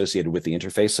that's associated with the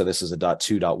interface. So this is a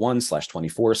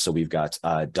 .2.1/24. So we've got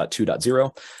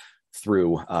 .2.0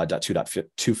 through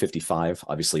 .2.255.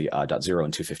 Obviously, .0 and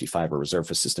 255 are reserved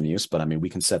for system use, but I mean, we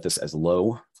can set this as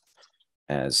low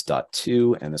as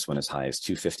 .2, and this one as high as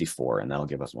 254, and that'll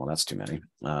give us, well, that's too many.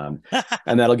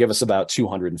 And that'll give us about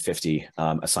 250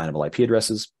 assignable IP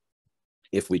addresses.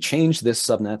 If we change this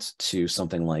subnet to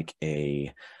something like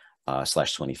a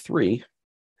 /23,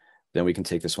 then we can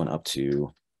take this one up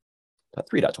to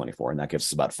 3.24, and that gives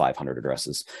us about 500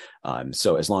 addresses.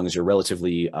 So as long as you're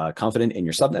relatively confident in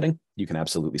your subnetting, you can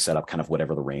absolutely set up kind of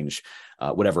whatever the range,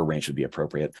 whatever range would be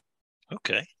appropriate.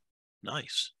 Okay,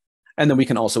 nice. And then we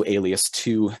can also alias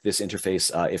to this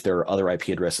interface if there are other IP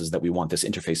addresses that we want this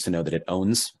interface to know that it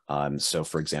owns. So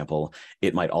for example,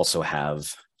 it might also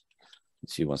have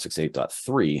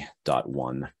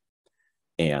 168.3.1.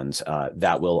 And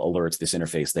that will alert this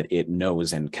interface that it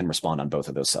knows and can respond on both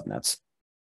of those subnets.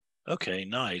 Okay,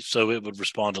 nice. So it would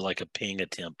respond to like a ping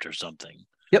attempt or something.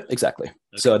 Yep, exactly.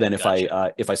 Okay, so then if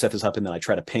I set this up and then I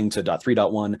try to ping to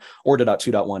 .3.1 or to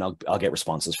 .2.1, I'll get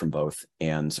responses from both.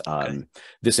 And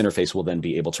this interface will then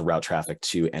be able to route traffic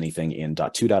to anything in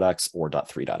 .2.x or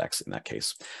 .3.x in that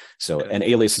case. So an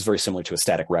alias is very similar to a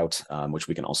static route, which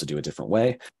we can also do a different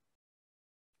way.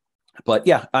 But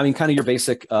yeah, I mean, kind of your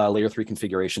basic layer 3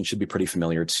 configuration should be pretty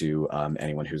familiar to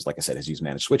anyone who's, like I said, has used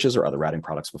managed switches or other routing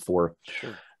products before.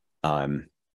 Sure.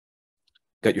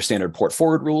 Got your standard port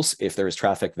forward rules. If there is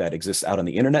traffic that exists out on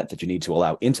the internet that you need to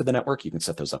allow into the network, you can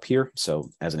set those up here.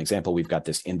 So as an example, we've got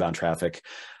this inbound traffic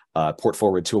port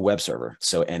forward to a web server.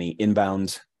 So any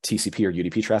inbound TCP or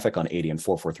UDP traffic on 80 and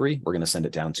 443, we're going to send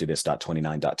it down to this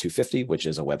 .29.250, which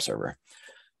is a web server.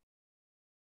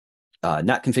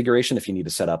 NAT configuration, if you need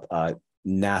to set up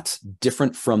NAT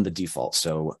different from the default.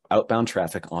 So outbound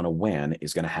traffic on a WAN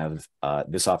is going to have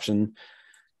this option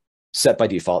set by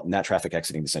default, NAT traffic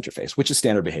exiting this interface, which is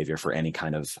standard behavior for any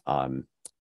kind of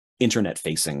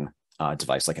internet-facing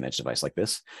device, like an edge device like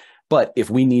this. But if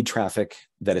we need traffic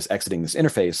that is exiting this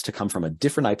interface to come from a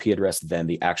different IP address than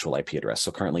the actual IP address,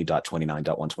 so currently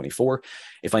 .29.124,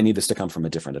 if I need this to come from a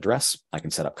different address, I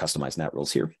can set up customized NAT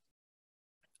rules here.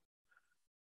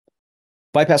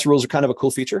 Bypass rules are kind of a cool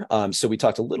feature. So we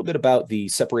talked a little bit about the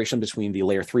separation between the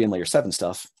layer 3 and layer 7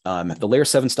 stuff. The layer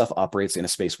 7 stuff operates in a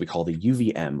space we call the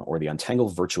UVM, or the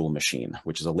Untangled Virtual Machine,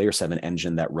 which is a layer 7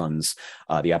 engine that runs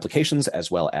the applications as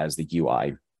well as the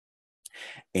UI.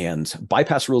 And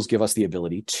bypass rules give us the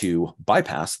ability to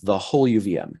bypass the whole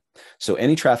UVM. So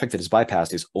any traffic that is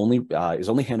bypassed is only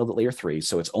handled at layer 3.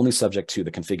 So it's only subject to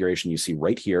the configuration you see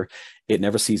right here. It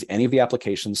never sees any of the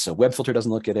applications. So WebFilter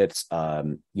doesn't look at it.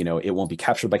 It won't be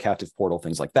captured by captive portal,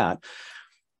 things like that.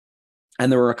 And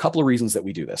there are a couple of reasons that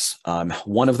we do this.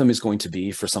 One of them is going to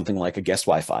be for something like a guest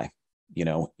Wi-Fi.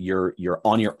 You're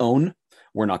on your own.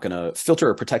 We're not going to filter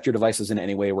or protect your devices in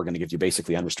any way. We're going to give you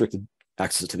basically unrestricted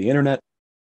access to the internet.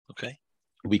 Okay.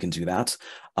 We can do that.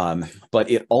 But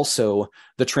it also,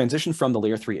 the transition from the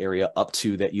layer 3 area up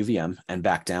to that UVM and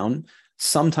back down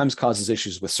sometimes causes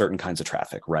issues with certain kinds of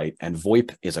traffic, right? And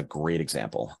VoIP is a great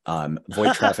example.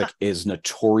 VoIP traffic is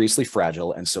notoriously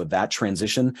fragile. And so that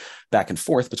transition back and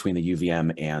forth between the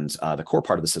UVM and the core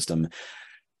part of the system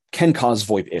can cause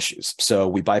VoIP issues. So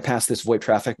we bypass this VoIP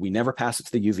traffic. We never pass it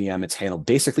to the UVM. It's handled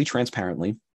basically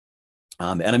transparently.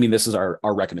 And I mean, this is our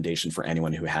recommendation for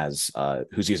anyone who has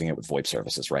who's using it with VoIP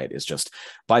services, right? Is just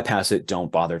bypass it.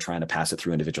 Don't bother trying to pass it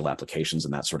through individual applications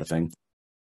and that sort of thing.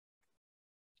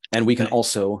 And we can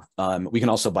also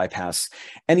bypass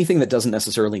anything that doesn't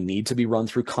necessarily need to be run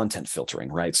through content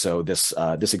filtering, right? So this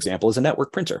example is a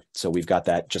network printer. So we've got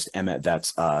that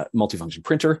that's multifunction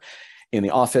printer in the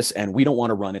office, and we don't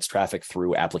want to run its traffic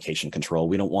through application control.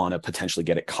 We don't want to potentially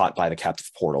get it caught by the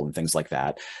captive portal and things like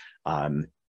that.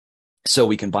 So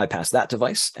we can bypass that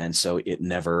device, and so it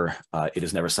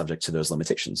is never subject to those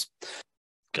limitations.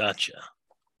 Gotcha.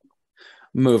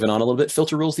 Moving on a little bit,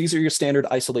 filter rules. These are your standard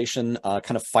isolation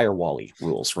kind of firewall-y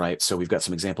rules, right? So we've got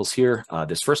some examples here.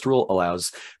 This first rule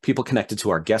allows people connected to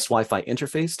our guest Wi-Fi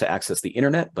interface to access the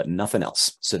internet, but nothing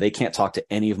else. So they can't talk to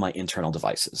any of my internal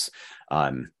devices.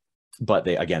 But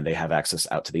they have access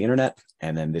out to the internet.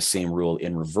 And then this same rule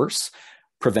in reverse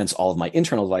prevents all of my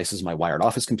internal devices, my wired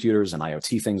office computers and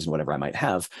IoT things and whatever I might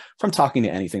have, from talking to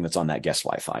anything that's on that guest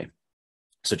Wi-Fi.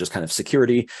 So just kind of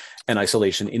security and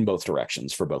isolation in both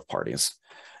directions for both parties.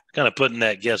 Kind of putting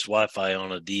that guest Wi-Fi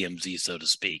on a DMZ, so to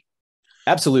speak.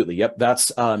 Absolutely. Yep.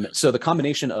 That's so the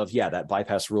combination of, that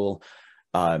bypass rule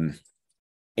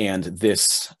and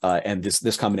this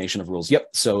combination of rules. Yep.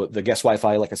 So the guest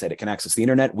Wi-Fi, like I said, it can access the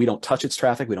internet. We don't touch its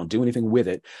traffic. We don't do anything with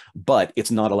it, but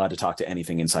it's not allowed to talk to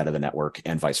anything inside of the network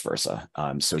and vice versa.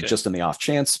 Just in the off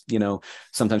chance,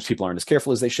 sometimes people aren't as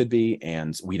careful as they should be,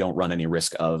 and we don't run any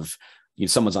risk of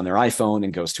someone's on their iPhone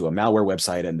and goes to a malware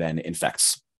website and then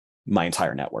infects my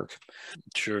entire network.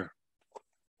 Sure.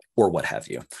 Or what have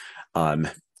you. And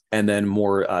then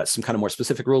some kind of more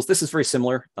specific rules. This is very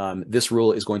similar. This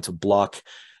rule is going to block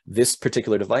this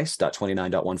particular device,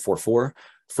 .29.144,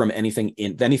 from anything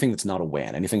that's not a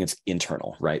WAN, anything that's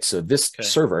internal, right? So this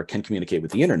server can communicate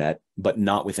with the internet, but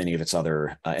not with any of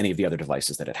the other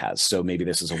devices that it has. So maybe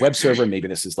this is a web server, maybe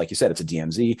this is, like you said, it's a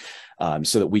DMZ,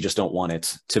 so that we just don't want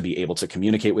it to be able to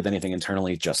communicate with anything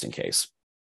internally, just in case.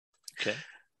 Okay.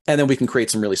 And then we can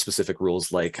create some really specific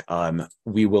rules, like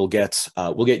we'll get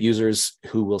users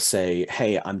who will say,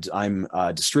 "Hey, I'm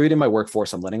distributing my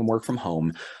workforce. I'm letting them work from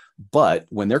home, but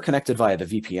when they're connected via the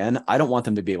VPN, I don't want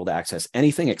them to be able to access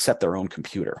anything except their own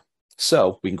computer."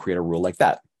 So we can create a rule like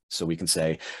that. So we can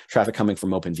say traffic coming from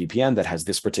OpenVPN that has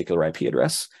this particular IP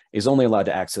address is only allowed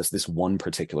to access this one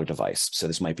particular device. So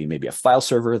this might be maybe a file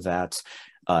server that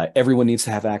everyone needs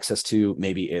to have access to.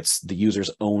 Maybe it's the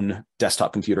user's own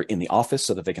desktop computer in the office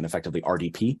so that they can effectively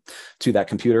RDP to that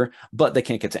computer, but they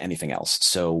can't get to anything else.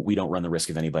 So we don't run the risk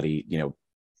of anybody,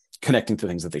 connecting to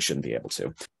things that they shouldn't be able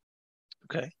to.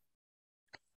 Okay.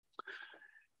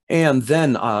 And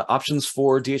then options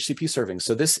for DHCP serving.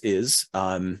 So this is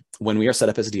when we are set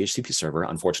up as a DHCP server.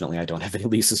 Unfortunately, I don't have any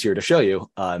leases here to show you,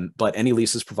 but any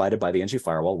leases provided by the NG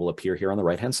Firewall will appear here on the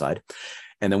right-hand side.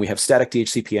 And then we have static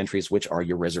DHCP entries, which are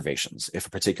your reservations. If a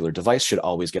particular device should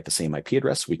always get the same IP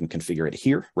address, we can configure it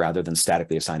here rather than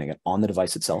statically assigning it on the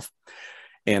device itself.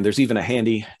 And there's even a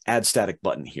handy add static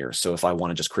button here. So if I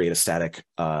want to just create a static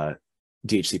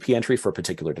DHCP entry for a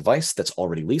particular device that's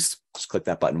already leased, just click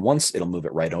that button once, it'll move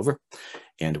it right over.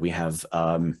 And we have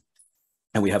a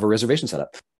reservation set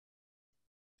up.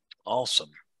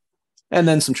 Awesome. And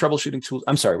then some troubleshooting tools.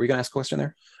 I'm sorry, were you going to ask a question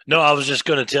there? No, I was just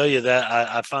going to tell you that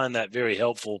I find that very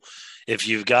helpful. If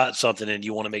you've got something and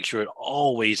you want to make sure it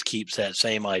always keeps that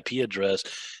same IP address,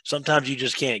 sometimes you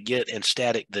just can't get in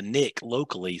static the NIC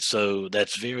locally. So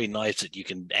that's very nice that you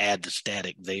can add the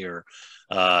static there,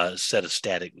 set a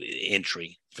static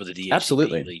entry for the DHCP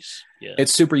Absolutely. lease. Yeah.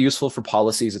 It's super useful for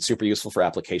policies. It's super useful for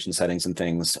application settings and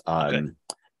things.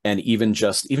 And even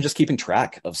just keeping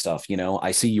track of stuff.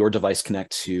 I see your device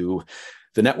connect to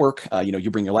the network. You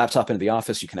bring your laptop into the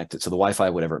office, you connect it to the Wi-Fi,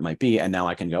 whatever it might be, and now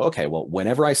I can go, okay, well,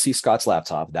 whenever I see Scott's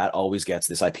laptop, that always gets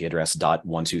this IP address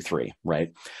 .123,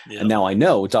 right? Yep. And now I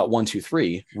know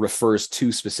 .123 refers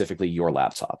to specifically your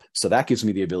laptop. So that gives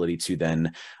me the ability to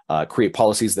then create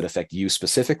policies that affect you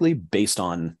specifically based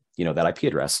on that IP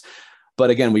address.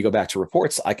 But again, we go back to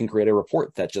reports. I can create a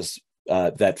report that just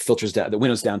that filters down, that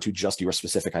windows down to just your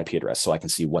specific IP address, so I can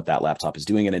see what that laptop is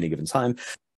doing at any given time.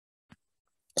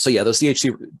 So yeah, those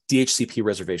DHCP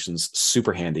reservations,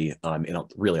 super handy in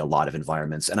really a lot of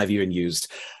environments. And I've even used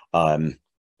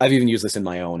this in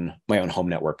my own home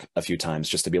network a few times,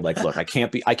 just to be like, look, I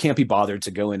can't be bothered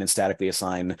to go in and statically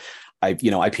assign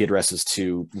IP addresses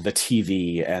to the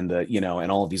TV and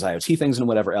and all of these IoT things and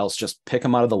whatever else. Just pick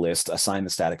them out of the list, assign the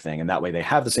static thing, and that way they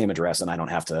have the same address, and I don't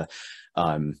have to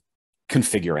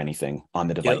configure anything on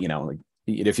the device. Yep.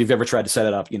 if you've ever tried to set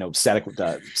it up,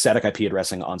 static IP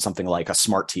addressing on something like a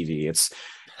smart TV, it's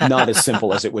not as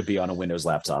simple as it would be on a Windows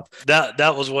laptop.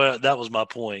 That was my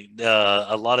point.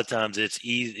 A lot of times it's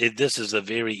easy. This is a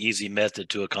very easy method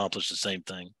to accomplish the same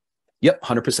thing. Yep,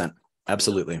 100%.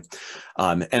 Absolutely.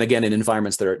 And again, in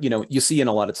environments that are, you see in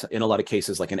a lot of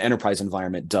cases, like an enterprise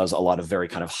environment does a lot of very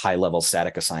kind of high level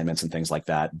static assignments and things like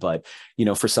that. But,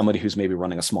 for somebody who's maybe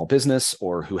running a small business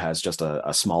or who has just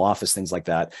a small office, things like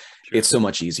that, sure, it's so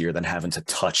much easier than having to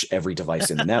touch every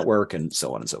device in the network and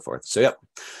so on and so forth. So, yep.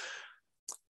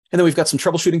 And then we've got some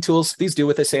troubleshooting tools. These do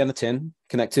what they say on the tin.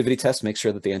 Connectivity test, make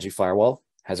sure that the NG Firewall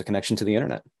has a connection to the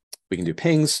internet. We can do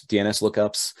pings, DNS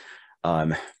lookups.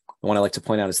 The one I like to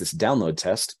point out is this download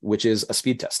test, which is a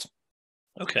speed test.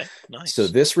 Okay, nice. So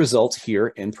this result here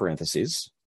in parentheses,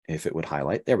 if it would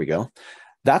highlight, there we go.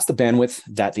 That's the bandwidth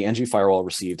that the NG Firewall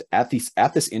received at this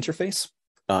interface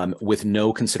with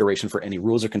no consideration for any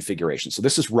rules or configuration. So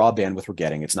this is raw bandwidth we're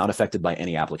getting. It's not affected by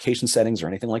any application settings or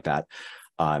anything like that.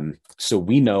 So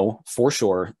we know for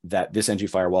sure that this NG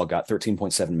Firewall got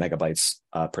 13.7 megabytes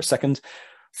per second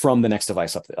from the next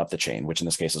device up the chain, which in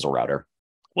this case is a router.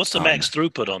 What's the max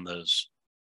throughput on those?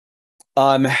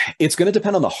 It's going to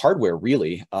depend on the hardware,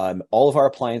 really. All of our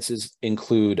appliances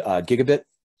include gigabit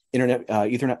internet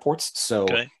Ethernet ports. So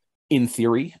in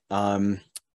theory,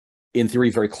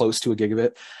 very close to a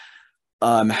gigabit.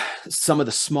 Some of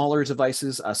the smaller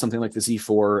devices, something like the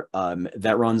Z4,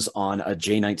 that runs on a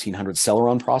J1900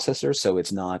 Celeron processor, so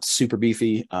it's not super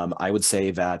beefy. I would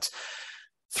say that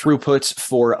throughput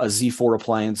for a Z4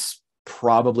 appliance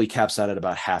probably caps out at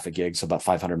about half a gig, so about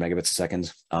 500 megabits a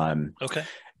second.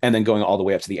 And then going all the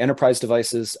way up to the enterprise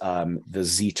devices, the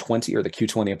Z20 or the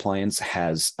Q20 appliance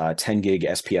has 10 gig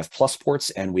SPF plus ports,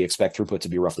 and we expect throughput to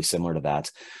be roughly similar to that.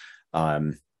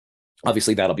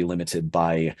 Obviously, that'll be limited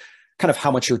by kind of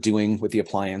how much you're doing with the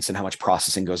appliance and how much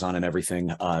processing goes on and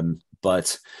everything.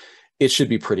 But it should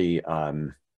be pretty,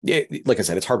 like I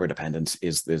said, it's hardware dependent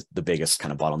is the biggest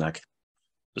kind of bottleneck.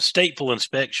 The stateful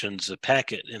inspections, the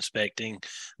packet inspecting,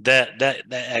 that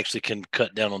actually can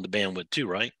cut down on the bandwidth too,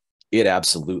 right? It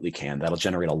absolutely can. That'll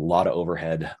generate a lot of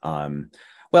overhead.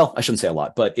 Well, I shouldn't say a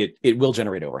lot, but it will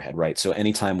generate overhead, right? So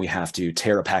anytime we have to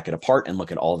tear a packet apart and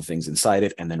look at all the things inside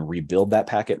it and then rebuild that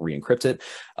packet, re-encrypt it,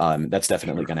 that's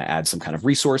definitely going to add some kind of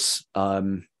resource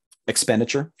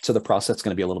expenditure to the process. It's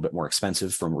going to be a little bit more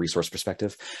expensive from a resource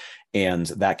perspective. And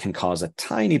that can cause a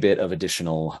tiny bit of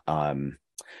additional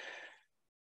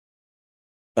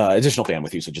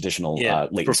bandwidth usage, additional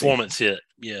latency. Performance hit.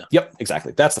 Yeah. Yep,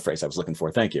 exactly. That's the phrase I was looking for.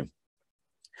 Thank you.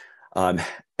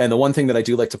 And the one thing that I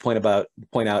do like to point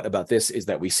out about this is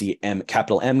that we see M,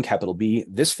 capital B.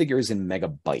 This figure is in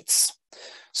megabytes.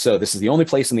 So this is the only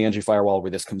place in the NG Firewall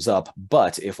where this comes up.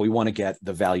 But if we want to get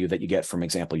the value that you get from,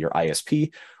 example, your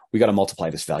ISP, we got to multiply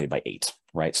this value by 8,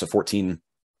 right? So 14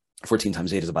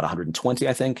 times 8 is about 120,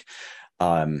 I think.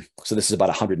 So this is about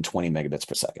 120 megabits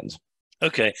per second.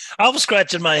 Okay, I was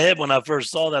scratching my head when I first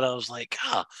saw that. I was like,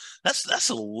 that's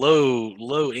a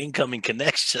low incoming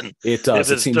connection. It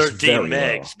does. If it's it seems 13 very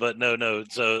megs, low. but no.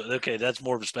 So okay, that's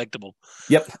more respectable.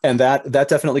 Yep, and that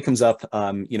definitely comes up.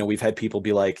 We've had people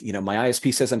be like, my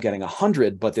ISP says I'm getting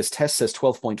 100, but this test says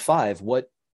 12.5. What,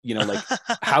 like,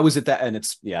 how is it that? And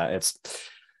it's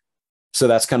so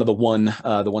that's kind of the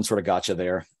one sort of gotcha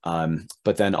there.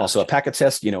 But then also a packet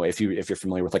test. If you're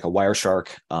familiar with like a Wireshark,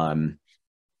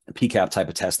 PCAP type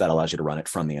of test, that allows you to run it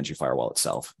from the NG Firewall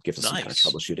itself. Gives us some kind of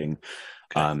troubleshooting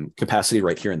capacity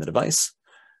right here in the device.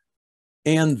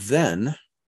 And then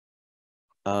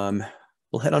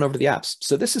we'll head on over to the apps.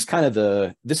 So this is kind of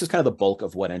the bulk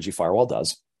of what NG Firewall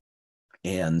does.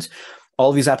 And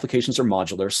all of these applications are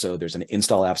modular. So there's an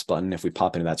install apps button. If we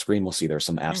pop into that screen, we'll see there's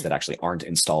some apps that actually aren't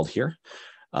installed here.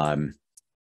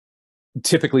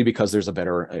 Typically because there's a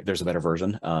better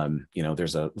version.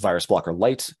 There's a Virus Blocker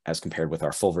Lite as compared with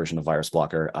our full version of Virus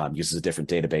Blocker, uses a different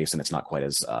database and it's not quite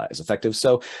as effective.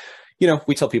 So,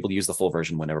 we tell people to use the full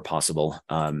version whenever possible.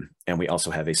 And we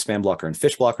also have a Spam Blocker and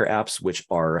Phish Blocker apps, which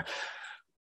are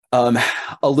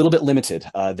a little bit limited.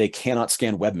 They cannot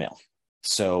scan webmail.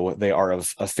 So they are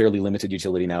of a fairly limited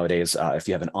utility nowadays. If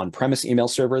you have an on-premise email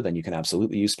server, then you can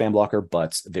absolutely use Spam Blocker,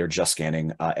 but they're just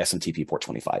scanning SMTP port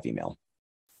 25 email.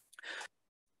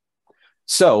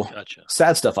 So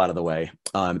sad stuff out of the way.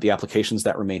 The applications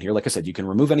that remain here, like I said, you can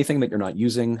remove anything that you're not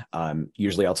using.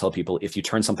 Usually I'll tell people if you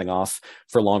turn something off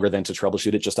for longer than to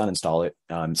troubleshoot it, just uninstall it.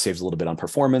 Saves a little bit on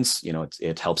performance.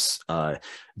 It helps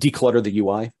declutter the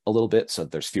UI a little bit. So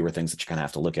there's fewer things that you kind of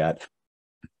have to look at.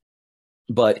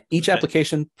 But each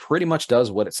application pretty much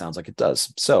does what it sounds like it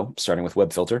does. So starting with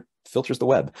Web Filter, filters the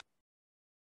web.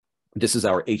 This is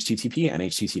our HTTP and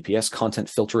HTTPS content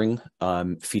filtering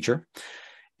feature.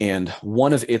 And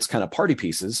one of its kind of party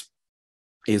pieces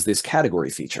is this category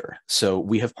feature. So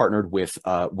we have partnered with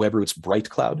Webroot's Bright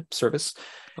Cloud service.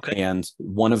 Okay. And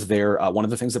one of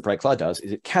the things that Bright Cloud does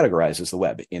is it categorizes the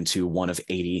web into one of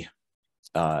 80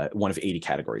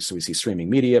 categories. So we see streaming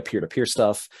media, peer-to-peer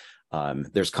stuff.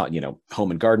 There's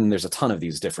home and garden. There's a ton of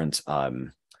these different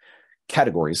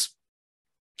categories.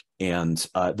 And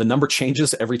the number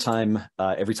changes every time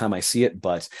I see it,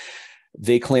 but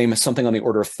they claim something on the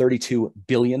order of 32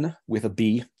 billion with a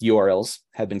B URLs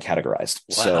have been categorized.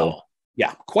 Wow. So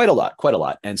yeah, quite a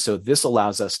lot. And so this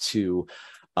allows us to,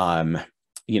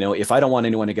 if I don't want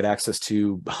anyone to get access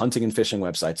to hunting and fishing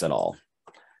websites at all,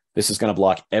 this is going to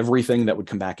block everything that would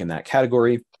come back in that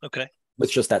category. Okay.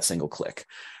 With just that single click.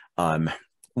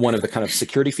 One of the kind of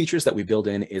security features that we build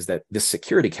in is that this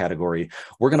security category,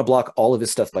 we're going to block all of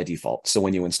this stuff by default. So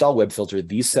when you install WebFilter,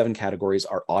 these 7 categories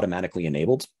are automatically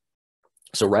enabled.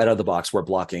 So right out of the box, we're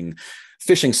blocking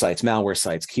phishing sites, malware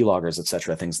sites, keyloggers, et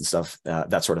cetera, things and stuff,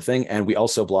 that sort of thing. And we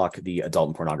also block the adult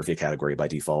and pornography category by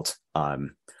default.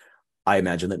 I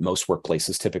imagine that most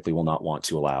workplaces typically will not want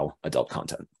to allow adult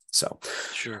content. So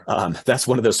sure. That's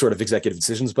one of those sort of executive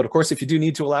decisions. But of course, if you do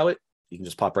need to allow it, you can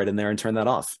just pop right in there and turn that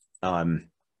off.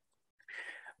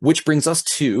 Which brings us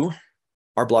to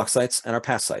our block sites and our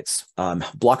pass sites.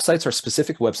 Block sites are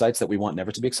specific websites that we want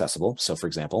never to be accessible. So for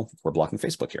example, we're blocking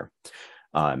Facebook here.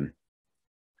 And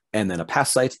then a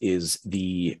pass site is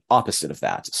the opposite of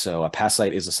that. So a pass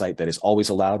site is a site that is always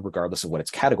allowed regardless of what its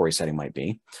category setting might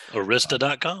be.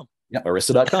 Arista.com. Yeah,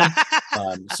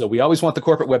 Arista.com. So we always want the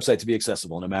corporate website to be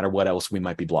accessible no matter what else we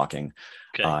might be blocking.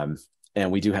 Okay.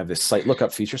 And we do have this site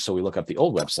lookup feature. So we look up the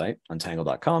old website,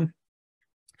 untangle.com.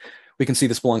 We can see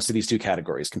this belongs to these 2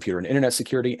 categories, computer and internet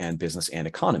security and business and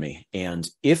economy. And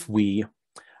if we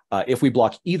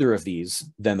block either of these,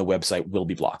 then the website will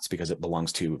be blocked because it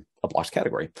belongs to a blocked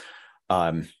category.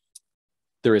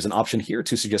 There is an option here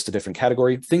to suggest a different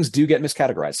category. Things do get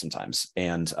miscategorized sometimes.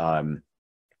 And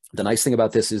the nice thing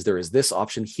about this is there is this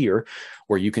option here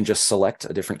where you can just select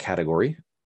a different category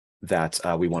that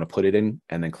we want to put it in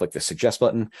and then click the suggest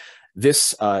button.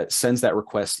 This sends that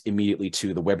request immediately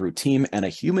to the Webroot team, and a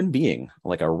human being,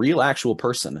 like a real actual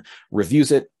person,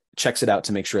 reviews it, checks it out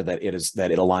to make sure that it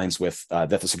aligns with that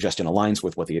the suggestion aligns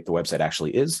with what the website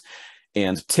actually is.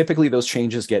 And typically those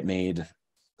changes get made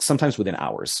sometimes within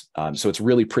hours. So it's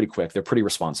really pretty quick. They're pretty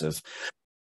responsive.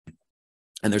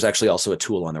 And there's actually also a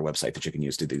tool on their website that you can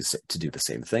use to do the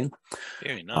same thing.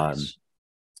 Very nice.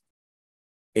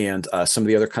 And some of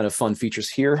the other kind of fun features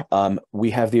here, we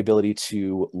have the ability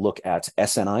to look at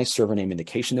SNI, server name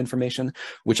indication information,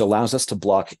 which allows us to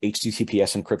block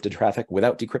HTTPS encrypted traffic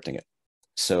without decrypting it.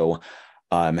 So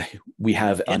we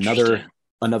have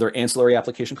another ancillary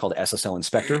application called SSL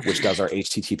Inspector, which does our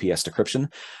HTTPS decryption.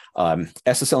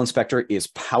 SSL Inspector is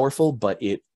powerful, but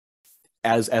it,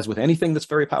 as with anything that's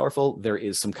very powerful, there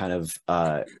is some kind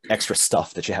of extra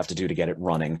stuff that you have to do to get it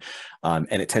running, and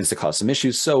it tends to cause some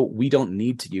issues. So we don't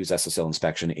need to use SSL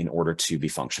inspection in order to be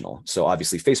functional. So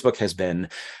obviously Facebook has been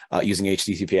using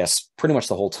HTTPS pretty much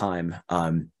the whole time.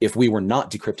 If we were not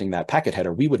decrypting that packet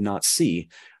header, we would not see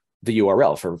the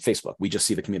URL for Facebook. We just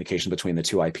see the communication between the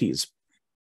 2 IPs,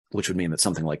 which would mean that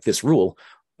something like this rule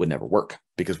would never work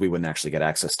because we wouldn't actually get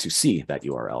access to see that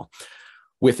URL.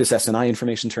 With this SNI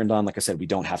information turned on, like I said, we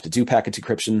don't have to do packet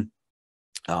decryption.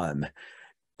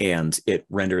 And it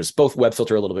renders both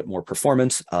WebFilter a little bit more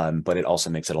performant, but it also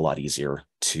makes it a lot easier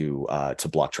to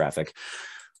block traffic.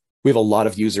 We have a lot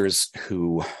of users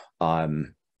who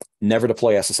never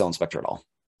deploy SSL Inspector at all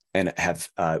and have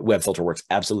WebFilter works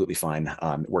absolutely fine.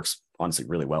 It works honestly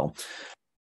really well.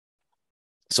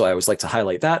 So I always like to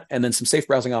highlight that. And then some safe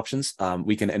browsing options.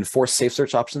 We can enforce safe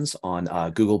search options on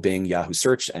Google, Bing, Yahoo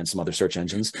Search, and some other search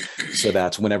engines so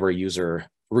that whenever a user,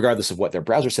 regardless of what their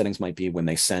browser settings might be, when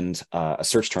they send a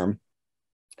search term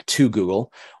to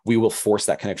Google, we will force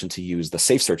that connection to use the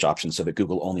safe search option so that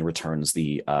Google only returns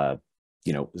the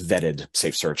vetted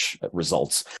safe search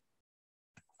results,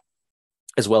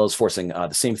 as well as forcing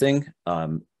the same thing,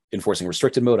 enforcing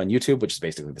restricted mode on YouTube, which is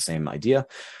basically the same idea.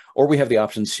 Or we have the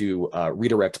option to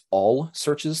redirect all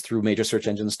searches through major search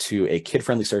engines to a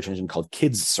kid-friendly search engine called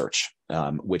Kids Search,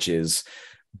 which is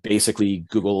basically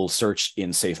Google search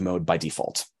in safe mode by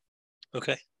default.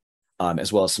 Okay.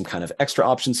 As well as some kind of extra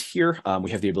options here.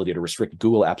 We have the ability to restrict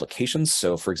Google applications.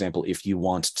 So for example, if you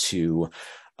want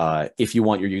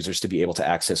your users to be able to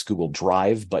access Google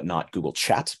Drive, but not Google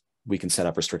Chat, we can set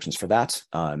up restrictions for that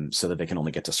so that they can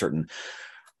only get to certain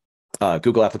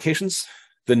Google applications.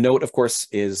 The note, of course,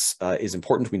 is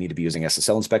important. We need to be using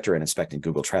SSL Inspector and inspecting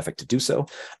Google traffic to do so,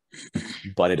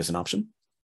 but it is an option.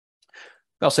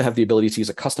 We also have the ability to use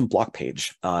a custom block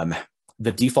page.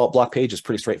 The default block page is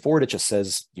pretty straightforward. It just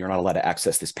says you're not allowed to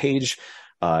access this page.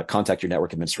 Contact your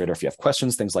network administrator if you have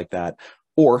questions, things like that.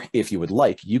 Or if you would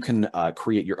like, you can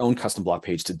create your own custom block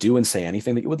page to do and say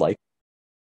anything that you would like.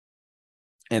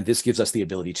 And this gives us the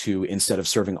ability to, instead of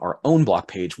serving our own block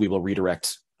page, we will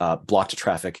redirect blocked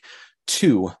traffic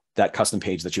to that custom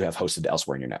page that you have hosted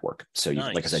elsewhere in your network. So you,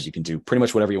 like I said, you can do pretty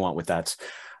much whatever you want with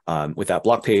that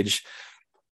block page.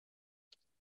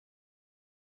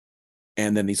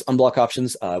 And then these unblock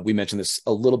options, we mentioned this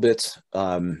a little bit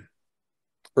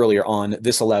earlier on.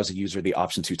 This allows a user the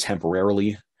option to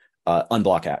temporarily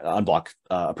unblock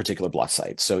a particular block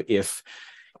site. So if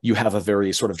you have a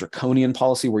very sort of draconian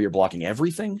policy where you're blocking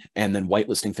everything and then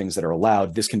whitelisting things that are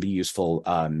allowed, this can be useful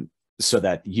so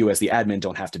that you as the admin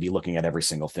don't have to be looking at every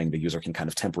single thing. The user can kind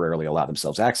of temporarily allow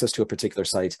themselves access to a particular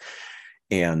site.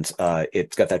 And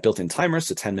it's got that built-in timer,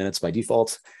 so 10 minutes by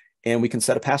default. And we can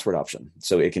set a password option.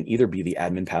 So it can either be the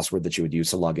admin password that you would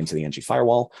use to log into the NG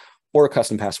Firewall or a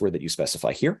custom password that you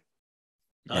specify here.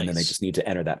 Nice. And then they just need to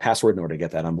enter that password in order to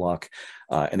get that unblock.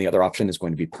 And the other option is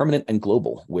going to be permanent and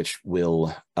global, which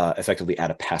will effectively add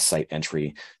a pass site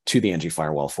entry to the NG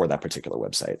Firewall for that particular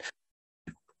website.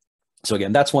 So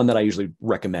again, that's one that I usually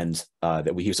recommend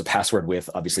that we use a password with.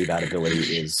 Obviously, that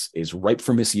ability is ripe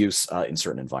for misuse in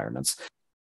certain environments.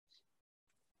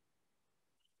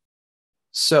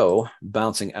 So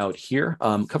bouncing out here,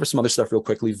 cover some other stuff real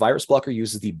quickly. Virus Blocker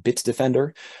uses the Bit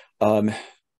Defender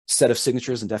set of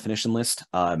signatures and definition list.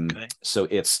 So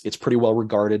it's pretty well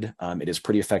regarded. It is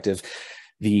pretty effective.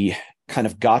 The kind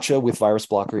of gotcha with Virus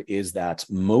Blocker is that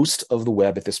most of the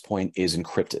web at this point is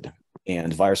encrypted,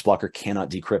 and Virus Blocker cannot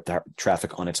decrypt that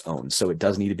traffic on its own. So it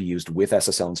does need to be used with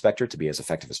SSL Inspector to be as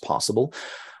effective as possible.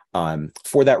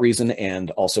 For that reason,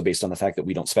 and also based on the fact that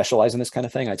we don't specialize in this kind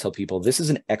of thing, I tell people this is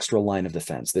an extra line of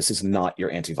defense. This is not your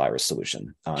antivirus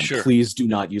solution. Please do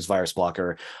not use Virus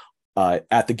Blocker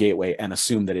at the gateway and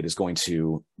assume that it is going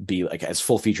to be like as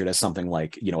full featured as something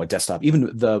like, you know, a desktop.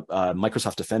 Even the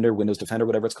Microsoft Defender, Windows Defender,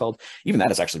 whatever it's called, even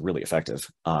that is actually really effective.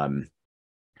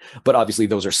 But obviously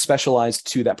those are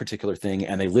specialized to that particular thing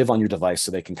and they live on your device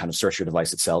so they can kind of search your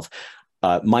device itself.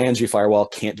 My NG Firewall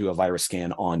can't do a virus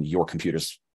scan on your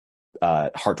computer's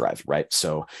hard drive, right?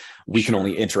 So we can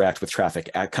only interact with traffic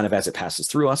kind of as it passes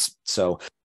through us. So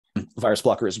Virus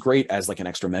Blocker is great as like an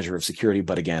extra measure of security,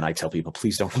 but again, I tell people,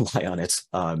 please don't rely on it.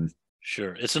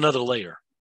 Sure, it's another layer.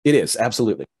 It is,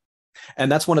 absolutely.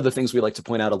 And that's one of the things we like to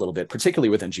point out a little bit, particularly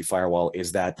with NG Firewall,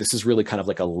 is that this is really kind of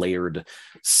like a layered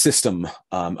system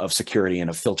of security and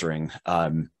of filtering.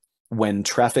 When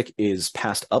traffic is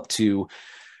passed up to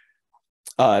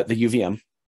the UVM,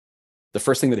 the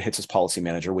first thing that it hits is Policy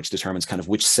Manager, which determines kind of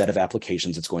which set of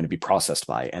applications it's going to be processed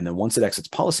by. And then once it exits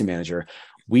Policy Manager,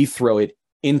 we throw it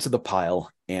into the pile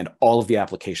and all of the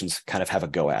applications kind of have a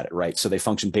go at it, right? So they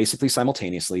function basically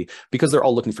simultaneously because they're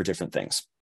all looking for different things.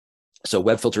 So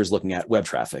Web Filter is looking at web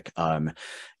traffic.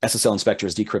 SSL Inspector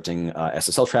is decrypting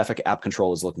SSL traffic. App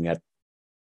Control is looking at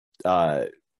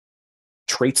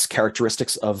traits,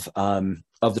 characteristics of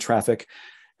the traffic,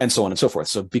 and so on and so forth.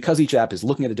 So because each app is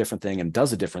looking at a different thing and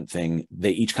does a different thing, they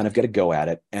each kind of get a go at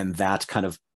it. And that kind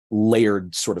of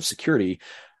layered sort of security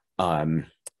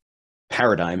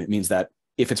paradigm, it means that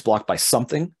if it's blocked by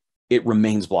something, it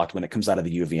remains blocked when it comes out of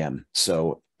the UVM.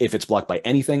 So if it's blocked by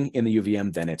anything in the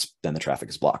UVM, then the traffic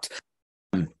is blocked.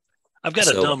 I've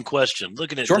got a dumb question.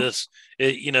 Looking at this,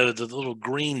 you know, the little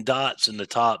green dots in the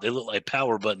top, they look like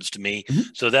power buttons to me.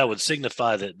 So that would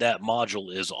signify that that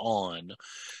module is on.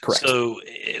 Correct. So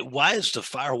why is the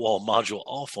firewall module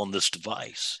off on this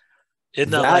device?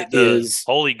 Isn't that like the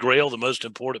holy grail, the most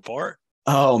important part?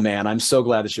 Oh man, I'm so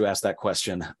glad that you asked that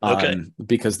question.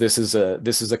 Because this is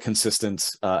a consistent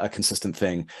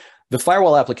thing. The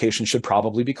firewall application should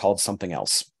probably be called something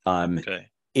else.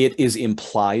 It is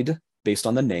implied based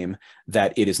on the name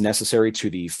that it is necessary to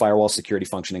the firewall security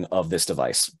functioning of this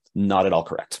device. Not at all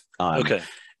correct.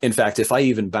 In fact, if I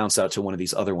even bounce out to one of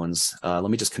these other ones, let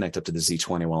me just connect up to the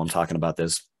Z20 while I'm talking about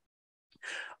this.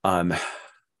 And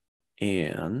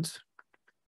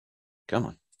come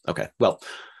on. Okay. Well,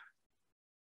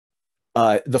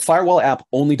 the firewall app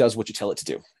only does what you tell it to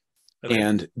do.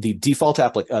 And the default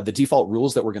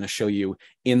rules that we're going to show you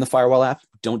in the firewall app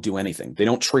don't do anything. They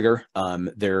don't trigger.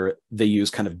 They use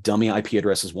kind of dummy IP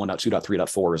addresses.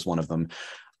 1.2.3.4 is one of them.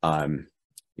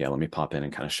 Yeah, let me pop in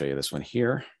and kind of show you this one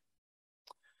here.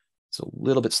 It's a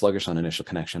little bit sluggish on initial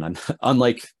connection.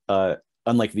 Unlike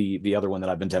the other one that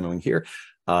I've been demoing here,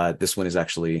 this one is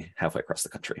actually halfway across the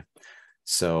country.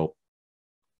 So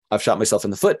I've shot myself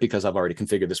in the foot because I've already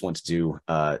configured this one to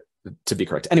be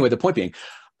correct. Anyway, the point being,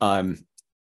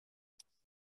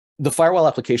 the firewall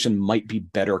application might be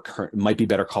better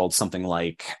called something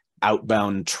like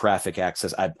outbound traffic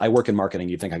access. I work in marketing.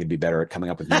 You'd think I could be better at coming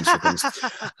up with names for things.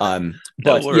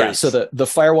 But yeah, so the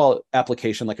firewall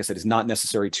application, like I said, is not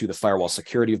necessary to the firewall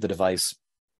security of the device.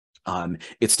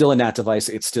 It's still a NAT device.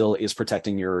 It still is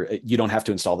protecting you don't have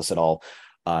to install this at all.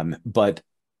 But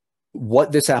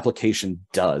what this application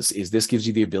does is this gives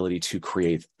you the ability to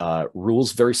create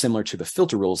rules very similar to the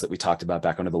filter rules that we talked about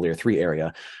back under the layer 3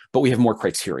 area, but we have more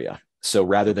criteria. So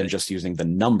rather than just using the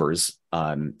numbers,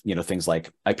 things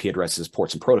like IP addresses,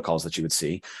 ports, and protocols that you would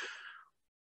see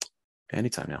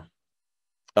anytime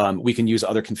now, we can use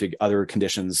other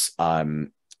conditions,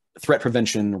 threat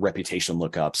prevention, reputation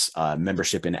lookups,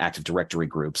 membership in Active Directory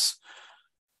groups.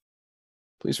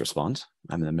 Please respond.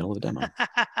 I'm in the middle of the demo.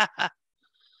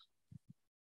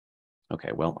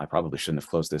 Okay, well, I probably shouldn't have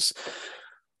closed this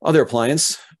other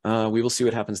appliance. We will see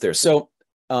what happens there. So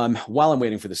while I'm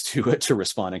waiting for this to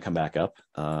respond and come back up,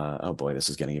 oh boy, this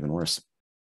is getting even worse.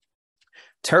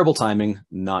 Terrible timing,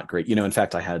 not great. In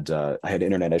fact, I had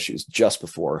internet issues just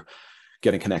before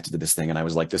getting connected to this thing, and I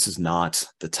was like, this is not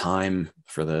the time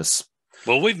for this.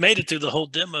 Well, we've made it through the whole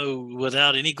demo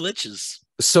without any glitches.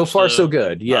 So far, so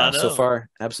good. Yeah, so far,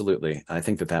 absolutely. I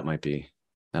think that might be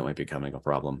becoming a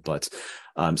problem. But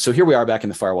so here we are back in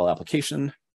the firewall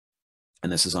application,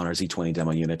 and this is on our Z20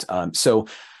 demo unit. So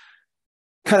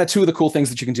kind of two of the cool things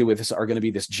that you can do with this are going to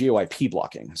be this GeoIP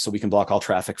blocking. So we can block all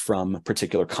traffic from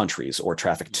particular countries or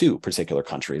traffic to particular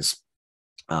countries.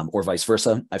 Or vice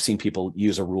versa. I've seen people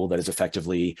use a rule that is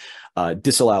effectively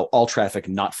disallow all traffic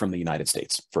not from the United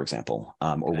States, for example,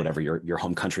 or whatever your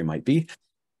home country might be.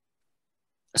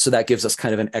 So that gives us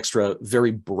kind of an extra,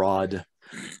 very broad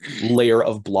layer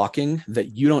of blocking that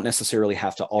you don't necessarily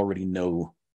have to already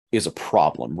know is a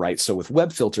problem, right? So with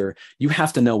web filter, you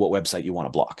have to know what website you want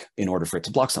to block in order for it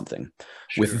to block something.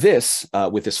 Sure. With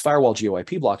this firewall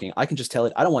GeoIP blocking, I can just tell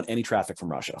it, I don't want any traffic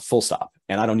from Russia, full stop.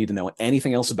 And I don't need to know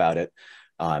anything else about it.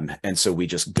 And so we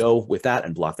just go with that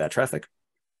and block that traffic.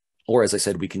 Or as I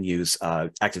said, we can use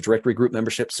Active Directory group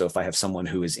membership. So if I have someone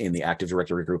who is in the Active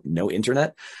Directory group, no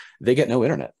internet, they get no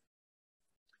internet.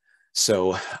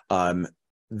 So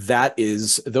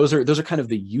those are kind of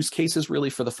the use cases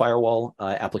really for the firewall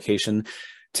application.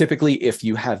 Typically, if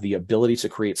you have the ability to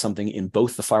create something in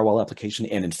both the firewall application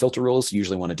and in filter rules, you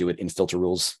usually want to do it in filter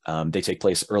rules. They take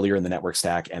place earlier in the network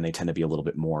stack, and they tend to be a little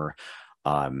bit more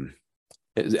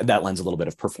that lends a little bit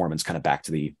of performance kind of back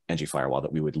to the NG Firewall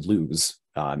that we would lose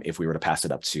if we were to pass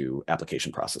it up to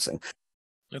application processing.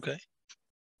 Okay.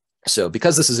 So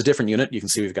because this is a different unit, you can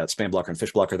see we've got spam blocker and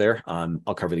fish blocker there.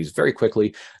 I'll cover these very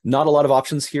quickly. Not a lot of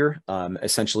options here.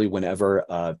 Essentially, whenever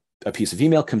a piece of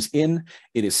email comes in,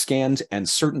 it is scanned, and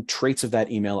certain traits of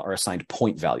that email are assigned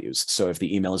point values. So if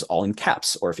the email is all in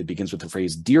caps, or if it begins with the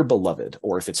phrase "Dear Beloved,"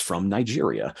 or if it's from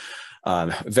Nigeria,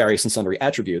 various and sundry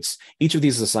attributes, each of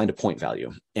these is assigned a point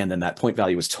value. And then that point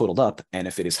value is totaled up. And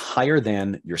if it is higher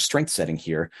than your strength setting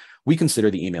here, we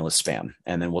consider the email as spam.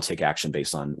 And then we'll take action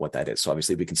based on what that is. So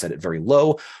obviously we can set it very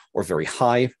low or very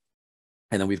high.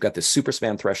 And then we've got this super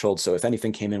spam threshold. So if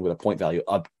anything came in with a point value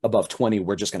up above 20,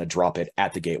 we're just going to drop it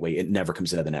at the gateway. It never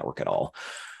comes into the network at all.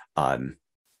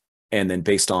 And then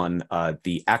based on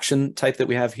the action type that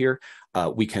we have here,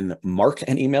 we can mark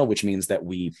an email, which means that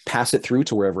we pass it through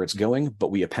to wherever it's going, but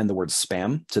we append the word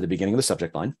spam to the beginning of the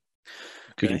subject line.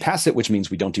 Okay. We can pass it, which means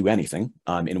we don't do anything,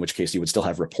 in which case you would still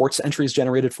have reports entries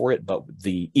generated for it, but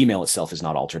the email itself is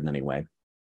not altered in any way.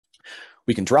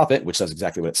 We can drop it, which does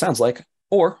exactly what it sounds like,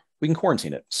 or we can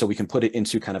quarantine it. So we can put it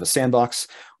into kind of a sandbox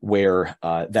where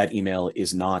that email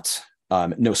is not,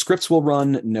 no scripts will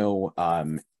run,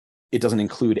 it doesn't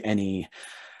include any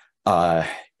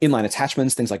inline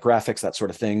attachments, things like graphics, that sort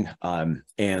of thing.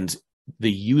 And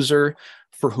the user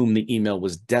for whom the email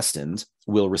was destined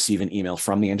will receive an email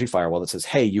from the NG Firewall that says,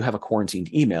 hey, you have a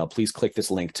quarantined email. Please click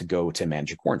this link to go to manage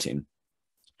your quarantine.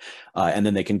 And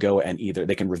then they can go and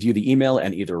they can review the email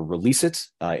and either release it,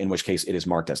 in which case it is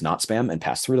marked as not spam and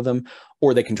pass through to them,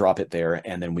 or they can drop it there.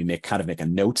 And then we make a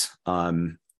note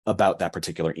about that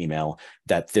particular email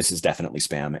that this is definitely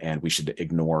spam and we should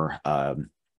ignore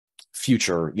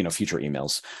future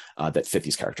emails that fit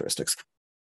these characteristics.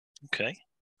 Okay.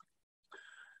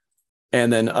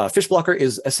 And then Fish Blocker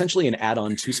is essentially an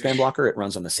add-on to Spam Blocker. It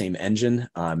runs on the same engine,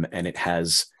 and it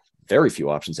has very few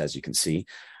options, as you can see.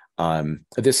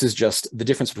 This is just the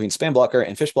difference between Spam Blocker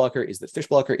and Fish Blocker is that Fish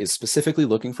Blocker is specifically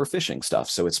looking for phishing stuff.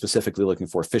 So it's specifically looking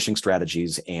for phishing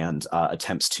strategies and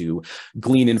attempts to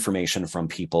glean information from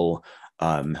people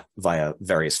via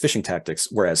various phishing tactics,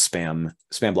 whereas spam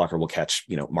blocker will catch,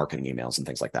 marketing emails and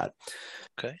things like that.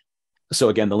 Okay. So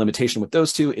again, the limitation with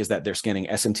those two is that they're scanning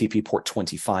SMTP port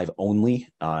 25 only.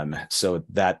 So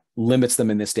that limits them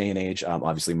in this day and age.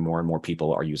 Obviously, more and more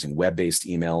people are using web-based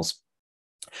emails,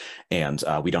 and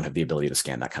we don't have the ability to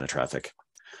scan that kind of traffic.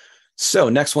 So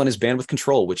next one is bandwidth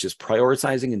control, which is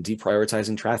prioritizing and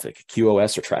deprioritizing traffic,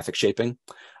 QoS or traffic shaping.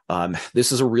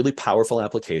 This is a really powerful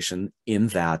application in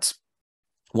that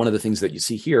one of the things that you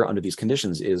see here under these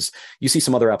conditions is you see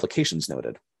some other applications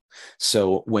noted.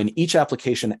 So when each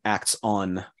application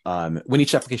when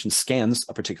each application scans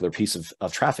a particular piece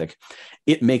of traffic,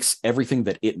 it makes everything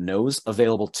that it knows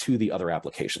available to the other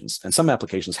applications. And some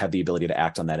applications have the ability to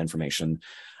act on that information.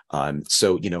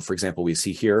 So, for example, we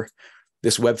see here,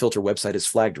 this web filter website is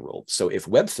flagged rule. So if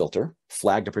web filter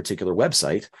flagged a particular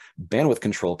website, bandwidth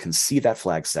control can see that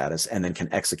flag status and then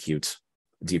can execute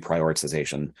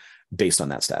deprioritization based on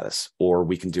that status. Or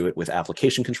we can do it with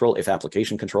application control. If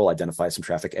application control identifies some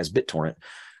traffic as BitTorrent,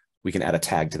 we can add a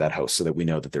tag to that host so that we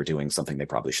know that they're doing something they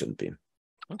probably shouldn't be.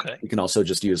 Okay. You can also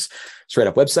just use straight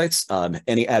up websites.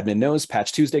 Any admin knows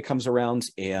Patch Tuesday comes around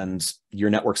and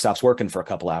your network stops working for a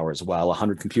couple hours while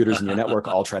 100 computers in your network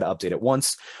all try to update at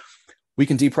once. We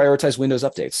can deprioritize Windows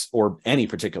updates or any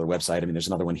particular website. I mean, there's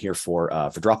another one here for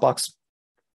Dropbox,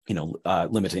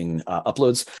 limiting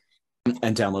uploads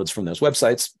and downloads from those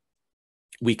websites.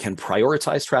 We can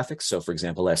prioritize traffic. So for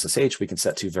example, SSH, we can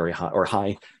set to very high or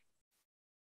high,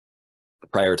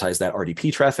 prioritize that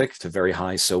RDP traffic to very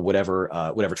high. So whatever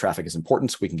traffic is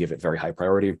important, we can give it very high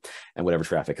priority, and whatever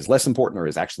traffic is less important or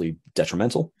is actually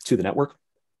detrimental to the network,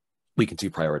 we can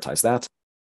deprioritize that.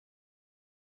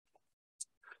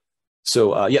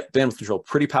 So bandwidth control,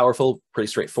 pretty powerful, pretty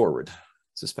straightforward.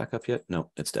 Is this back up yet?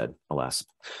 No, it's dead, alas.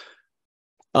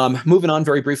 Moving on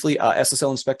very briefly,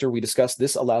 SSL Inspector, we discussed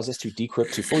this allows us to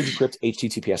fully decrypt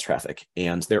HTTPS traffic.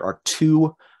 And there are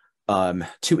two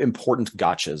important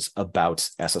gotchas about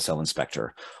SSL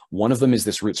Inspector. One of them is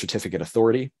this root certificate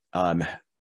authority.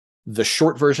 The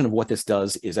short version of what this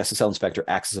does is SSL Inspector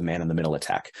acts as a man-in-the-middle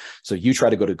attack. So you try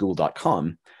to go to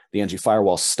google.com, the NG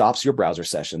Firewall stops your browser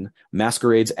session,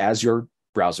 masquerades as your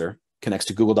browser, connects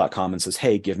to google.com and says,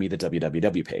 hey, give me the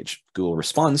www page. Google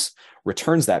responds,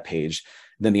 returns that page,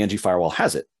 then the NG Firewall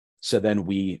has it. So then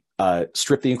we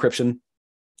strip the encryption,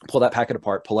 pull that packet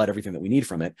apart, pull out everything that we need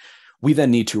from it. We then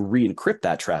need to re-encrypt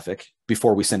that traffic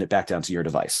before we send it back down to your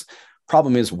device.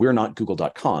 Problem is, we're not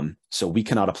google.com, so we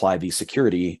cannot apply the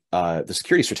security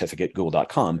certificate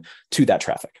google.com to that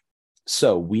traffic.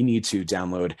 So we need to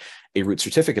download a root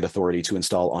certificate authority to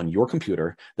install on your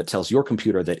computer that tells your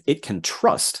computer that it can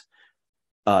trust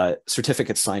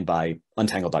certificates signed by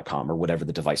untangled.com or whatever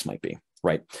the device might be,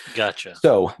 right? Gotcha.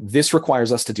 So this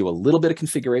requires us to do a little bit of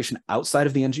configuration outside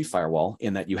of the NG Firewall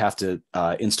in that you have to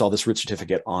install this root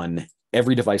certificate on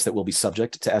every device that will be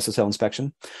subject to SSL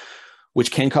inspection,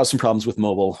 which can cause some problems with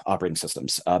mobile operating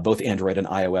systems. Both Android and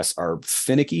iOS are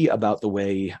finicky about the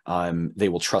way they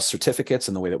will trust certificates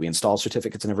and the way that we install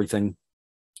certificates and everything.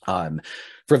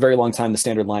 For a very long time, the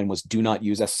standard line was do not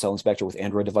use SSL Inspector with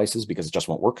Android devices because it just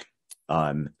won't work.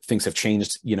 Things have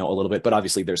changed, a little bit, but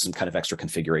obviously there's some kind of extra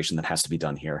configuration that has to be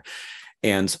done here.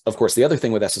 And of course, the other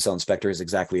thing with SSL Inspector is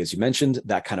exactly as you mentioned,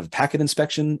 that kind of packet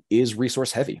inspection is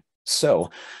resource heavy. So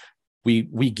we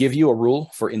give you a rule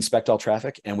for inspect all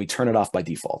traffic and we turn it off by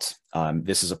default.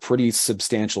 This is a pretty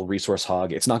substantial resource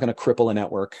hog. It's not going to cripple a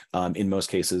network in most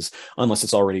cases, unless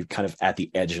it's already kind of at the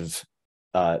edge of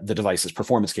the device's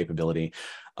performance capability.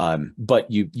 But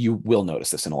you will notice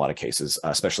this in a lot of cases,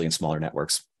 especially in smaller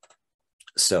networks.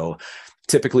 So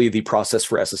typically the process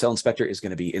for SSL Inspector is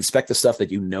going to be inspect the stuff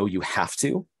that you have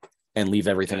to and leave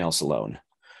everything else alone.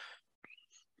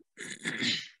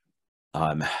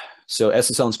 So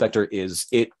SSL Inspector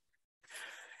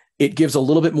it gives a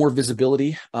little bit more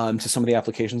visibility to some of the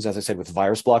applications. As I said, with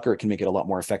Virus Blocker, it can make it a lot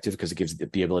more effective because it gives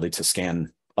the ability to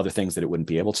scan other things that it wouldn't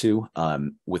be able to.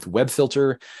 With Web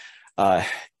Filter,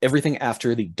 everything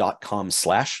after the .com/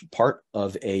 part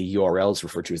of a URL is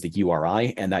referred to as the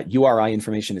URI, and that URI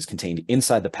information is contained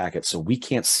inside the packet, so we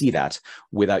can't see that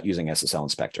without using SSL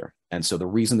Inspector. And so the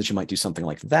reason that you might do something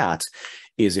like that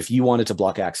is if you wanted to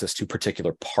block access to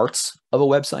particular parts of a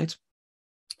website.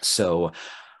 So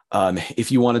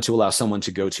if you wanted to allow someone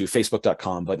to go to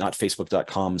facebook.com, but not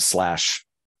facebook.com/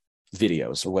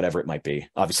 videos or whatever it might be.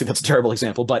 Obviously, that's a terrible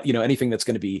example, but anything that's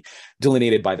going to be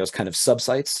delineated by those kind of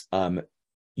subsites,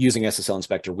 using SSL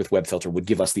Inspector with Web Filter would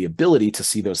give us the ability to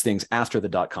see those things after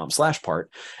the .com/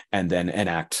 part and then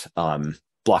enact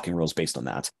blocking rules based on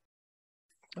that.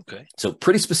 Okay. So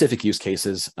pretty specific use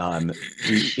cases.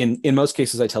 In most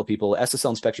cases, I tell people SSL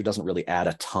Inspector doesn't really add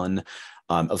a ton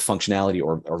of functionality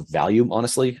or value,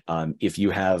 honestly. If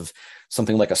you have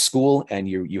something like a school and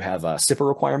you have SIPR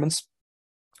requirements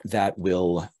that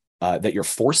will that you're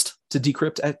forced to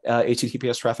decrypt at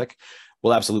HTTPS traffic,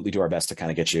 we'll absolutely do our best to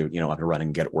kind of get you, up and running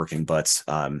and get it working. But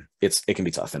it can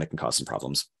be tough and it can cause some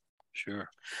problems. Sure.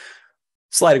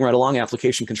 Sliding right along,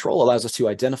 application control allows us to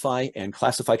identify and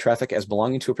classify traffic as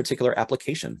belonging to a particular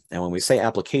application. And when we say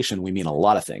application, we mean a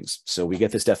lot of things. So we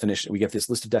get this definition, we get this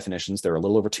list of definitions. There are a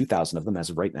little over 2,000 of them as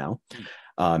of right now.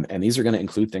 And these are going to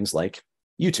include things like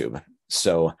YouTube.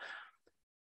 So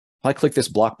if I click this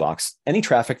block box, any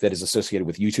traffic that is associated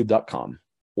with youtube.com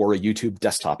or a YouTube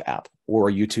desktop app or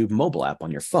a YouTube mobile app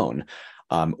on your phone,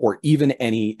 or even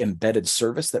any embedded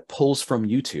service that pulls from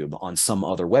YouTube on some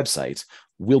other website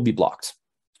will be blocked.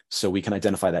 So we can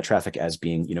identify that traffic as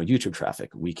being, YouTube traffic.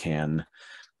 We can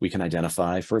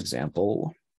identify, for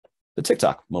example, the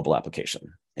TikTok mobile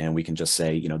application, and we can just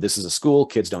say, this is a school,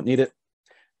 kids don't need it.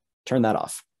 Turn that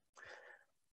off.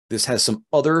 This has some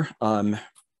other kind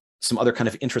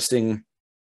of interesting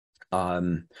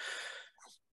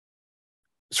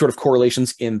sort of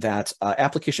correlations in that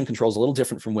application control is a little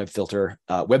different from WebFilter.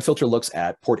 WebFilter looks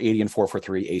at port 80 and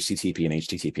 443 HTTP and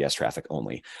HTTPS traffic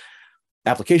only.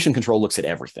 Application control looks at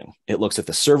everything. It looks at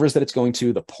the servers that it's going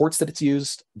to, the ports that it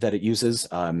uses.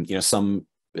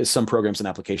 Some programs and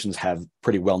applications have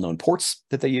pretty well-known ports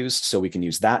that they use, so we can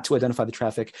use that to identify the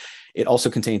traffic. It also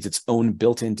contains its own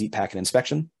built-in deep packet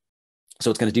inspection.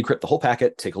 So it's going to decrypt the whole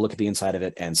packet, take a look at the inside of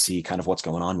it, and see kind of what's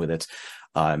going on with it.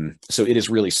 So it is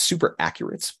really super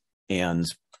accurate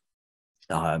and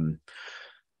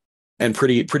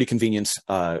pretty convenient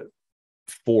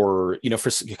for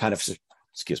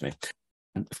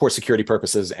security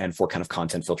purposes and for kind of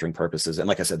content filtering purposes. And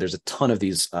like I said, there's a ton of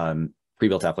these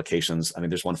pre-built applications. I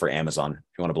mean, there's one for Amazon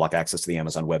if you want to block access to the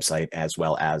Amazon website, as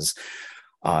well as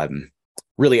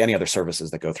really any other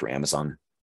services that go through Amazon.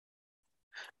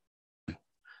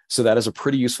 So that is a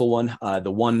pretty useful one.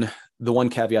 The one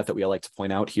caveat that we like to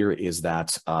point out here is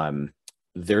that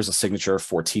there's a signature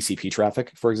for TCP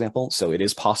traffic, for example. So it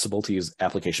is possible to use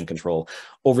application control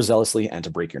overzealously and to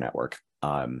break your network.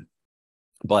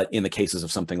 But in the cases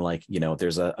of something like,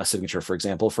 there's a signature, for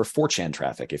example, for 4chan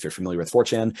traffic. If you're familiar with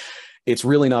 4chan, it's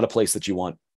really not a place that you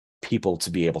want people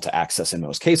to be able to access in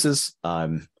most cases.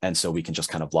 And so we can just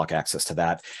kind of block access to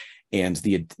that. And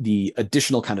the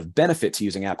additional kind of benefit to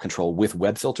using app control with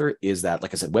WebFilter is that,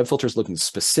 like I said, WebFilter is looking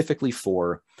specifically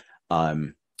for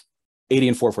 80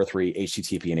 and 443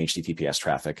 HTTP and HTTPS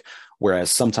traffic, whereas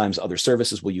sometimes other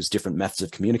services will use different methods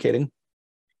of communicating.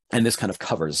 And this kind of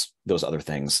covers those other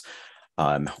things.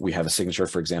 We have a signature,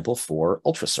 for example, for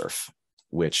UltraSurf,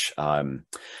 which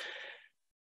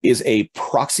is a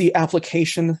proxy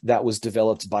application that was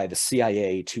developed by the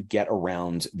CIA to get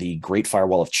around the Great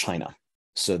Firewall of China.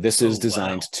 So this is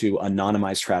designed to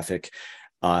anonymize traffic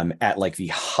at like the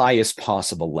highest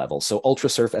possible level. So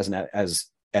UltraSurf as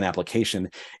an application,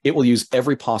 it will use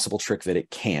every possible trick that it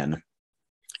can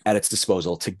at its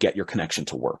disposal to get your connection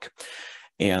to work.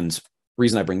 And the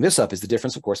reason I bring this up is the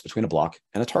difference, of course, between a block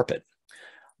and a tar pit.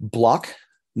 Block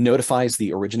notifies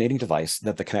the originating device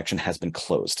that the connection has been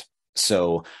closed.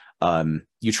 So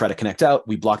you try to connect out,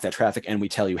 we block that traffic, and we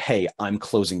tell you, hey, I'm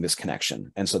closing this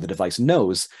connection. And so the device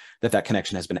knows that that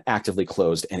connection has been actively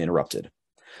closed and interrupted.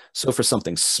 So for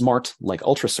something smart like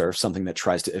UltraSurf, something that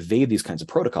tries to evade these kinds of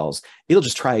protocols, it'll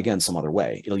just try again some other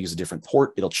way. It'll use a different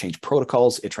port, it'll change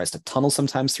protocols, it tries to tunnel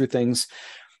sometimes through things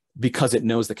because it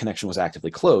knows the connection was actively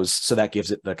closed. So that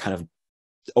gives it the kind of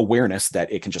awareness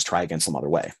that it can just try again some other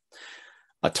way.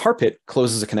 A tar pit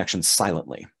closes a connection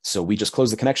silently. So we just close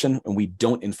the connection and we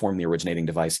don't inform the originating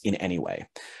device in any way.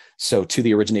 So to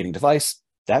the originating device,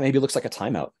 that maybe looks like a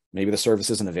timeout. Maybe the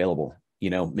service isn't available.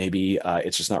 Maybe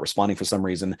it's just not responding for some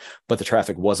reason, but the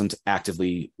traffic wasn't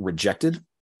actively rejected.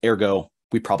 Ergo,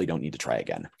 we probably don't need to try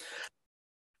again.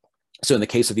 So in the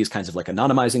case of these kinds of like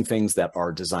anonymizing things that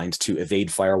are designed to evade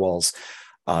firewalls,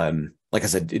 like I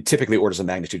said, it typically orders of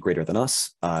magnitude greater than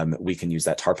us. We can use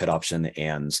that tar pit option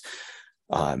and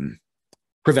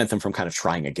prevent them from kind of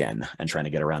trying again and trying to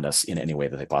get around us in any way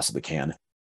that they possibly can.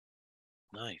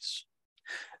 Nice.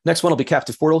 Next one will be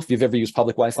captive portal. If you've ever used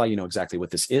public Wi-Fi, you know exactly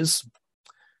what this is.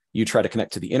 You try to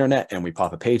connect to the internet and we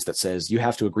pop a page that says you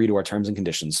have to agree to our terms and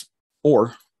conditions.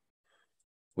 Or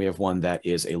we have one that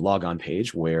is a logon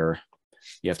page where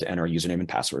you have to enter a username and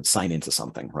password, sign into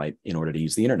something, right, in order to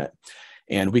use the internet.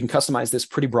 And we can customize this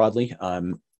pretty broadly.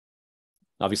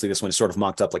 Obviously, this one is sort of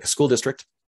mocked up like a school district.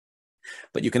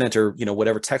 But you can enter,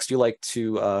 whatever text you like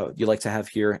to have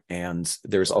here. And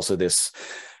there's also this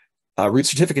root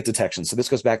certificate detection. So this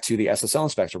goes back to the SSL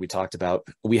inspector we talked about.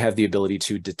 We have the ability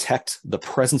to detect the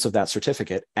presence of that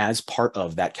certificate as part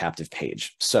of that captive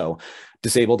page. So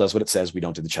disable does what it says. We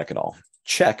don't do the check at all.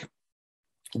 Check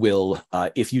will,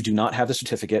 if you do not have the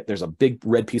certificate, there's a big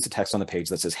red piece of text on the page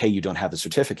that says, hey, you don't have the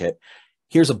certificate.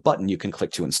 Here's a button you can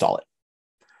click to install it.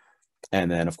 And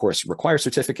then, of course, require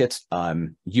certificate.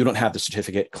 You don't have the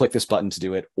certificate. Click this button to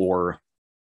do it, or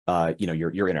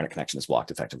your internet connection is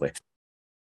blocked effectively.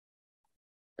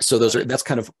 So that's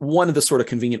kind of one of the sort of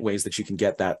convenient ways that you can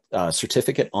get that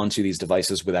certificate onto these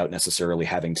devices without necessarily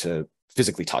having to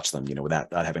physically touch them,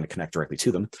 without having to connect directly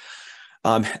to them.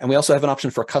 And we also have an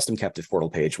option for a custom captive portal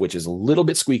page, which is a little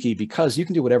bit squeaky because you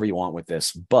can do whatever you want with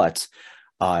this. But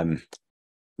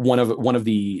one of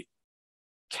the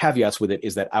caveats with it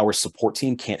is that our support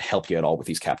team can't help you at all with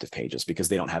these captive pages because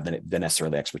they don't have the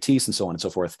necessarily expertise and so on and so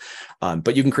forth.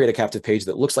 But you can create a captive page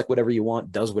that looks like whatever you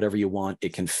want, does whatever you want.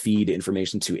 It can feed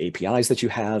information to APIs that you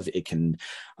have. It can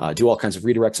do all kinds of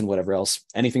redirects and whatever else.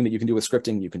 Anything that you can do with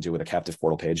scripting, you can do with a captive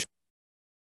portal page.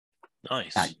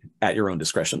 Nice. At your own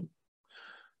discretion.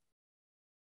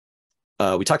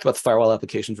 We talked about the firewall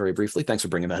application very briefly. Thanks for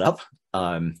bringing that up.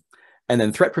 And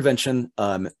then threat prevention.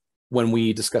 When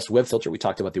we discussed WebFilter, we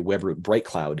talked about the WebRoot Bright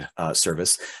Cloud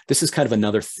service. This is kind of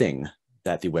another thing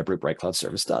that the WebRoot Bright Cloud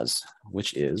service does,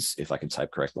 which is, if I can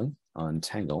type correctly, on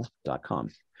tangle.com.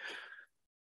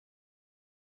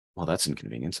 Well, that's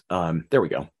inconvenient. There we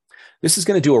go. This is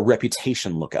going to do a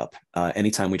reputation lookup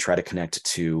anytime we try to connect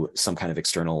to some kind of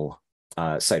external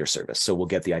site or service. So we'll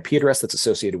get the IP address that's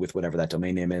associated with whatever that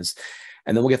domain name is,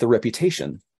 and then we'll get the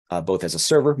reputation, both as a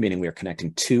server, meaning we are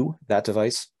connecting to that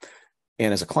device,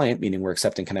 and as a client, meaning we're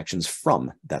accepting connections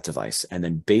from that device. And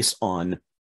then based on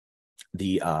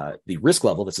the risk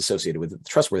level that's associated with it, the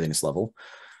trustworthiness level,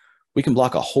 we can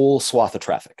block a whole swath of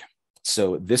traffic.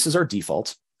 So this is our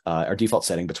default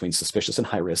setting between suspicious and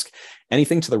high risk.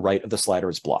 Anything to the right of the slider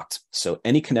is blocked. So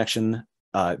any connection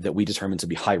that we determine to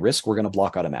be high risk, we're going to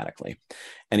block automatically.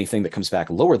 Anything that comes back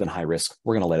lower than high risk,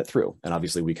 we're going to let it through. And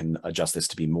obviously we can adjust this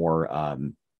to be more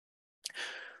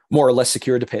or less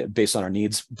secure based on our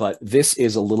needs, but this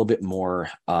is a little bit more,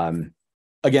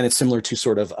 again, it's similar to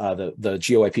sort of the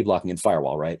GeoIP blocking in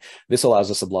firewall, right? This allows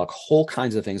us to block whole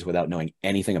kinds of things without knowing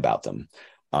anything about them.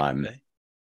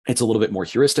 It's a little bit more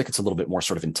heuristic. It's a little bit more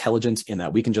sort of intelligent in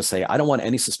that we can just say, I don't want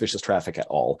any suspicious traffic at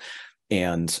all.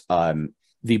 And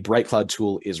the Bright Cloud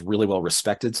tool is really well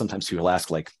respected. Sometimes people ask,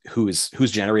 like, who's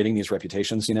generating these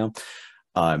reputations,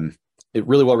 It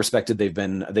really well respected. They've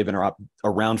been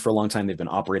around for a long time. They've been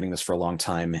operating this for a long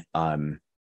time.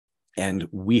 And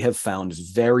we have found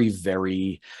very,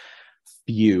 very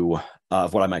few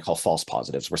of what I might call false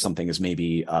positives, where something is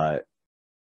maybe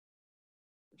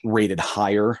rated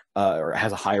higher or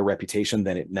has a higher reputation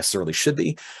than it necessarily should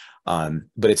be.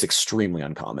 But it's extremely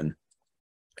uncommon.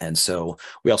 And so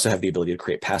we also have the ability to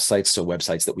create pass sites, so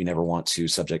websites that we never want to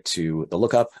subject to the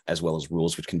lookup, as well as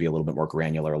rules which can be a little bit more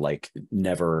granular, like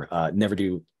never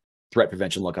do threat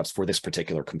prevention lookups for this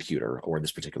particular computer or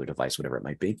this particular device, whatever it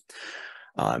might be.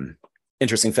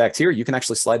 Interesting fact here, you can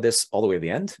actually slide this all the way to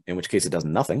the end, in which case it does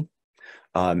nothing.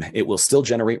 It will still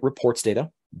generate reports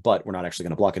data, but we're not actually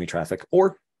going to block any traffic,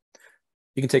 or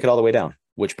you can take it all the way down,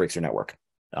 which breaks your network.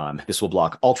 This will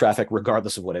block all traffic,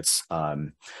 regardless of what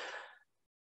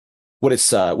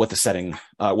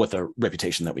the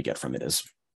reputation that we get from it is.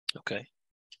 Okay.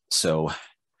 So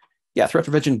yeah, threat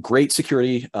prevention, great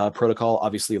security protocol,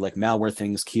 obviously, like malware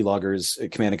things, keyloggers,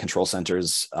 command and control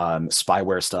centers,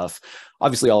 spyware stuff.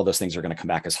 Obviously, all of those things are going to come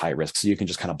back as high risk. So you can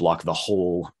just kind of block the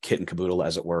whole kit and caboodle,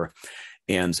 as it were.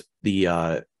 And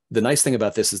the nice thing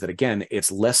about this is that, again,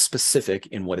 it's less specific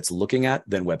in what it's looking at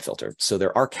than WebFilter. So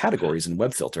there are categories in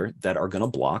WebFilter that are going to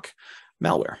block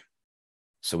malware.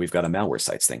 So we've got a malware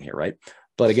sites thing here, right?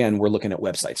 But again, we're looking at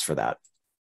websites for that.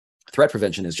 Threat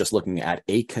prevention is just looking at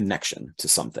a connection to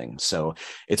something. So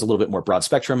it's a little bit more broad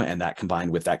spectrum, and that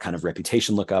combined with that kind of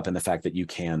reputation lookup and the fact that you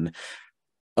can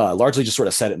largely just sort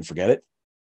of set it and forget it,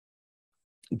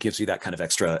 gives you that kind of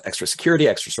extra security,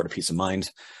 extra sort of peace of mind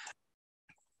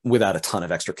without a ton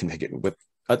of extra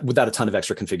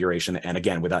configuration. And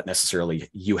again, without necessarily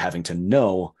you having to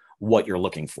know what you're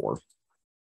looking for.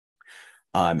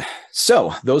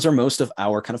 So those are most of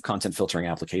our kind of content filtering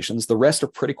applications. The rest are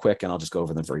pretty quick, and I'll just go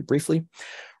over them very briefly.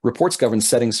 Reports govern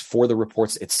settings for the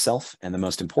reports itself, and the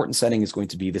most important setting is going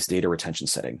to be this data retention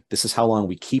setting. This is how long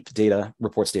we keep data,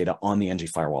 reports data on the NG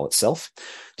Firewall itself.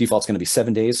 Default's going to be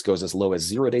 7 days, goes as low as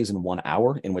 0 days and 1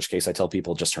 hour, in which case I tell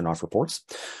people just turn off reports,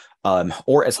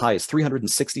 or as high as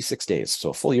 366 days,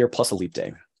 so a full year plus a leap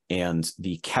day. And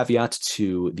the caveat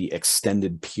to the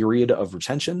extended period of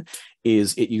retention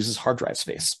is it uses hard drive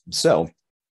space. So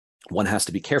one has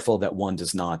to be careful that one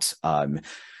does not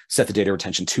set the data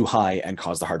retention too high and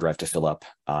cause the hard drive to fill up,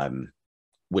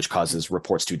 which causes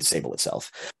reports to disable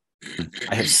itself.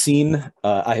 I have seen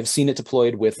it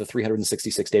deployed with the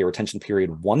 366-day retention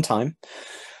period one time.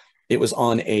 It was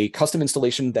on a custom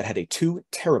installation that had a 2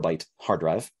 terabyte hard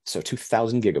drive, so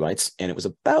 2,000 gigabytes, and it was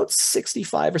about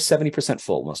 65 or 70%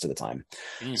 full most of the time.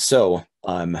 So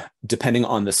depending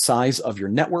on the size of your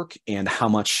network and how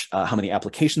many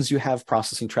applications you have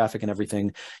processing traffic and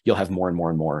everything, you'll have more and more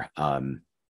and more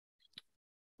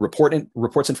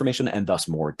reports information, and thus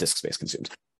more disk space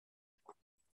consumed.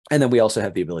 And then we also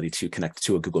have the ability to connect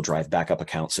to a Google Drive backup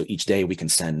account. So each day we can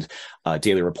send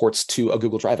daily reports to a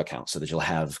Google Drive account so that you'll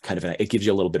have kind of it gives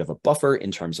you a little bit of a buffer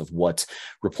in terms of what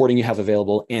reporting you have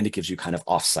available, and it gives you kind of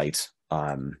offsite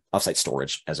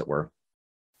storage, as it were.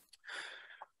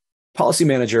 Policy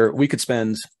Manager, we could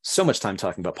spend so much time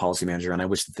talking about Policy Manager, and I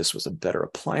wish that this was a better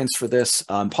appliance for this.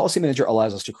 Policy Manager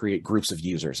allows us to create groups of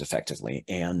users effectively,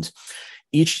 and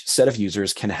each set of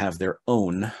users can have their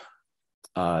own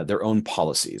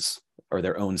policies or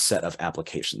their own set of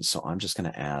applications. So I'm just going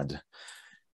to add,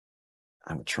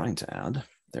 I'm trying to add,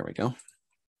 there we go.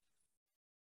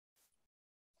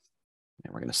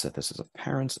 And we're going to set this as a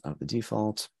parent of the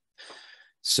default.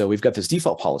 So we've got this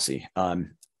default policy.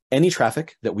 Any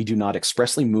traffic that we do not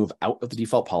expressly move out of the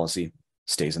default policy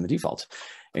stays in the default.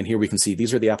 And here we can see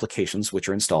these are the applications which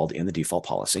are installed in the default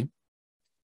policy.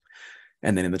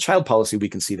 And then in the child policy, we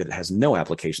can see that it has no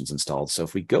applications installed. So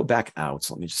if we go back out,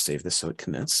 so let me just save this so it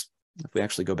commits. If we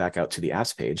actually go back out to the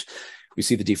apps page, we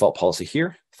see the default policy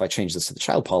here. If I change this to the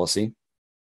child policy,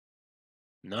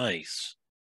 nice.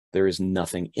 There is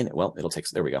nothing in it. Well,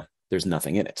 there we go. There's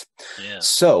nothing in it. Yeah.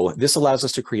 So this allows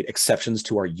us to create exceptions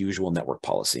to our usual network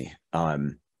policy.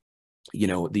 You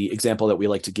know, the example that we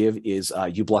like to give is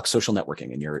you block social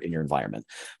networking in your environment,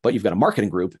 but you've got a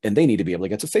marketing group and they need to be able to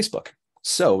get to Facebook.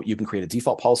 So you can create a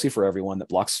default policy for everyone that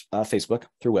blocks Facebook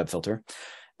through WebFilter,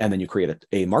 and then you create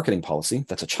a marketing policy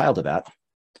that's a child of that,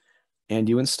 and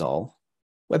you install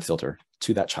WebFilter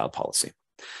to that child policy.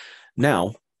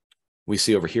 Now, we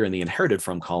see over here in the inherited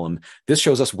from column, this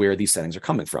shows us where these settings are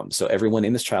coming from. So everyone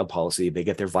in this child policy, they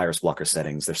get their virus blocker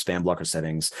settings, their spam blocker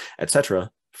settings,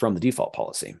 etc., from the default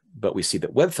policy. But we see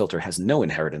that WebFilter has no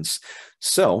inheritance.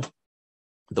 So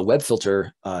the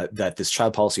WebFilter that this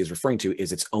child policy is referring to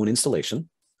is its own installation.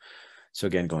 So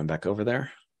again, going back over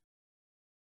there,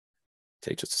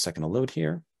 take just a second to load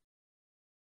here.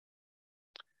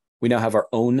 We now have our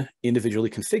own individually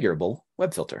configurable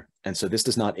WebFilter. And so this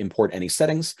does not import any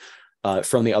settings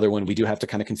from the other one. We do have to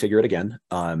kind of configure it again.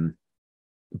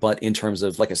 But in terms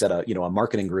of, like I said, a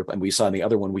marketing group, and we saw in the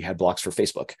other one, we had blocks for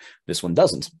Facebook. This one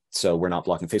doesn't. So we're not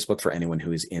blocking Facebook for anyone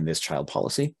who is in this child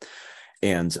policy.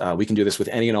 And we can do this with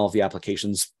any and all of the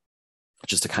applications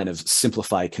just to kind of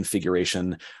simplify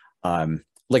configuration.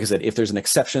 Like I said, if there's an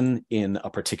exception in a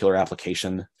particular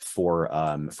application for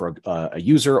a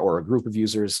user or a group of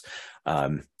users,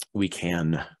 we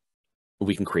can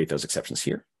create those exceptions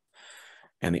here.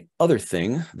 And the other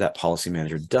thing that Policy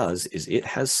Manager does is it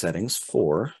has settings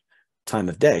for time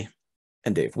of day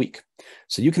and day of week.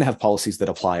 So you can have policies that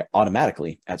apply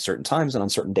automatically at certain times and on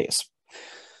certain days.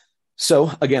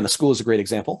 So again, the school is a great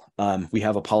example. We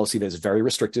have a policy that is very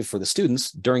restrictive for the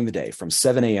students during the day from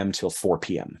 7 a.m. till 4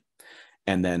 p.m.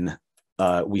 And then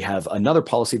we have another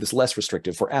policy that's less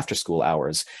restrictive for after school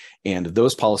hours. And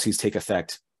those policies take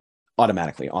effect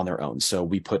automatically on their own. So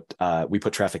we put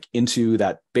traffic into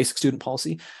that basic student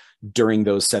policy during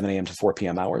those 7 a.m. to 4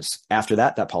 p.m. hours. After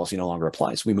that, that policy no longer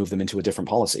applies. We move them into a different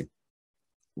policy.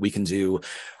 We can do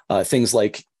things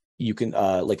like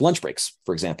like lunch breaks,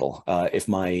 for example. If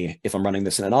I'm running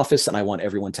this in an office and I want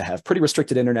everyone to have pretty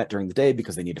restricted internet during the day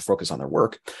because they need to focus on their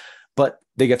work, but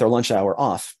they get their lunch hour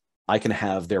off, I can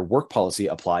have their work policy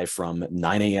apply from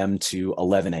 9 a.m. to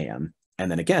 11 a.m. and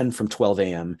then again from 12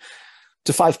 a.m.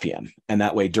 to 5 p.m. And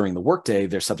that way during the workday,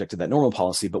 they're subject to that normal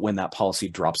policy. But when that policy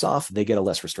drops off, they get a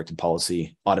less restricted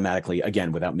policy automatically,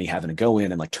 again, without me having to go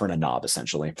in and like turn a knob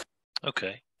essentially.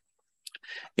 Okay.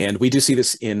 And we do see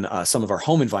this in some of our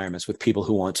home environments with people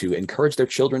who want to encourage their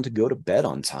children to go to bed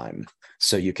on time.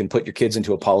 So you can put your kids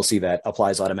into a policy that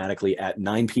applies automatically at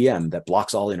 9 p.m. that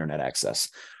blocks all internet access.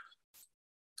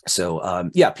 So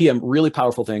yeah, PM, really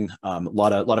powerful thing. A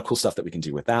lot of cool stuff that we can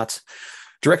do with that.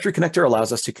 Directory connector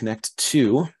allows us to connect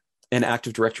to an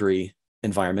Active Directory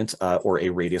environment or a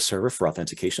Radius server for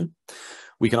authentication.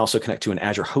 We can also connect to an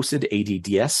Azure hosted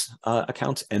ADDS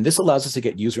account, and this allows us to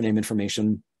get username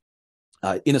information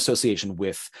in association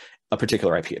with a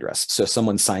particular IP address. So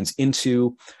someone signs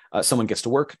into, someone gets to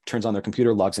work, turns on their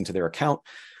computer, logs into their account.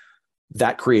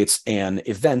 That creates an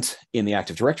event in the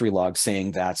Active Directory log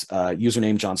saying that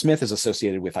username John Smith is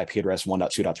associated with IP address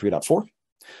 1.2.3.4.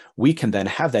 We can then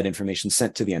have that information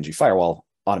sent to the NG Firewall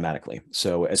automatically.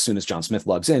 So as soon as John Smith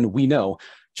logs in, we know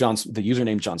the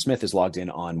username John Smith is logged in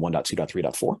on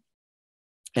 1.2.3.4.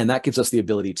 And that gives us the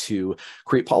ability to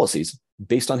create policies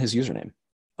based on his username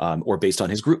or based on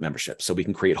his group membership. So we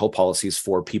can create whole policies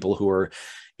for people who are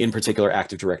in particular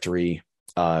Active Directory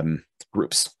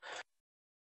groups.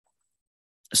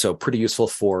 So pretty useful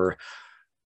for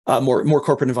more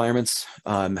corporate environments,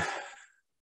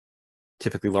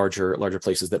 typically larger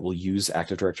places that will use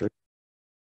Active Directory.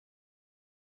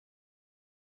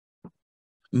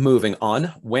 Moving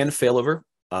on, WAN failover.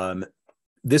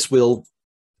 This will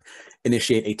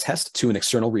initiate a test to an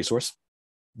external resource.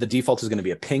 The default is going to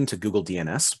be a ping to Google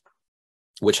DNS,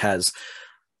 which has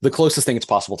the closest thing it's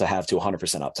possible to have to 100%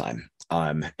 uptime.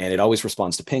 And it always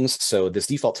responds to pings. So this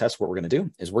default test, what we're going to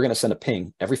do is we're going to send a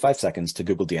ping every 5 seconds to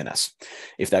Google DNS.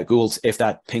 If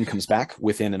that ping comes back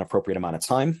within an appropriate amount of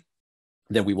time,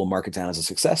 then we will mark it down as a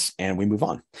success and we move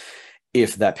on.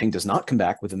 If that ping does not come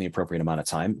back within the appropriate amount of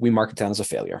time, we mark it down as a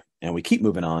failure and we keep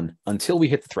moving on until we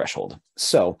hit the threshold.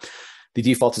 So the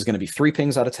default is going to be 3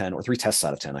 pings out of 10, or 3 tests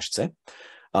out of 10, I should say.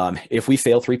 If we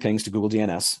fail 3 pings to Google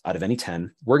DNS out of any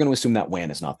 10, we're going to assume that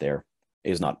WAN is not there,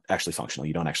 is not actually functional.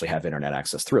 You don't actually have internet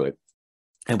access through it.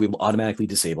 And we will automatically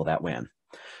disable that WAN.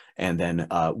 And then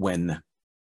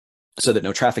so that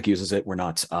no traffic uses it, we're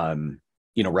not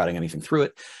routing anything through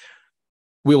it.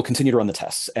 We will continue to run the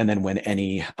tests. And then when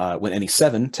any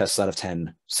 7 tests out of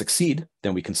 10 succeed,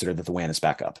 then we consider that the WAN is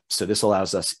back up. So this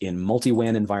allows us in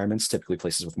multi-WAN environments, typically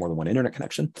places with more than one internet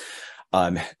connection,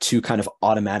 to kind of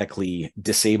automatically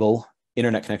disable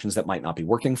internet connections that might not be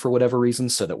working for whatever reason,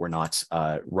 so that we're not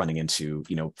running into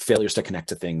failures to connect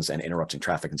to things and interrupting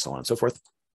traffic and so on and so forth.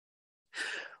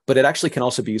 But it actually can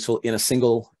also be useful in a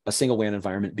single WAN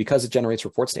environment because it generates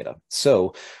reports data.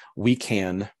 So we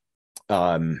can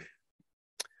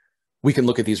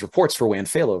look at these reports for WAN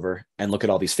failover and look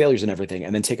at all these failures and everything,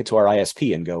 and then take it to our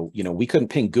ISP and go, we couldn't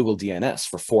ping Google DNS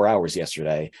for 4 hours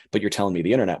yesterday, but you're telling me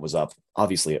the internet was up.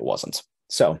 Obviously it wasn't.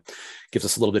 So gives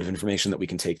us a little bit of information that we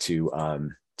can take to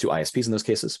ISPs in those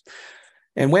cases.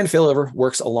 And WAN failover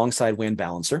works alongside WAN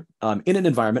balancer in an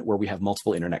environment where we have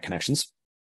multiple internet connections.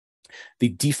 The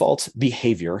default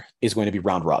behavior is going to be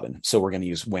round robin. So we're going to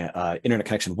use internet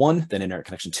connection 1, then internet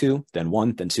connection 2, then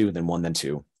 1, then 2, then 1, then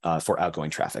 2 for outgoing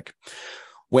traffic.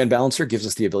 WAN balancer gives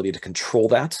us the ability to control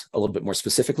that a little bit more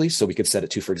specifically. So we could set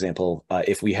it to, for example,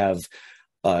 if we have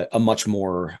a much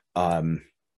more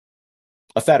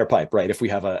a fatter pipe, right? If we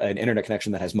have an internet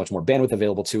connection that has much more bandwidth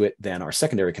available to it than our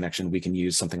secondary connection, we can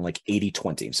use something like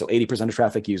 80-20. So 80% of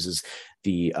traffic uses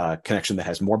the connection that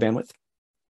has more bandwidth.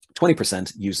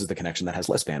 20% uses the connection that has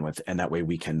less bandwidth, and that way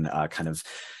we can kind of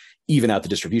even out the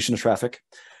distribution of traffic.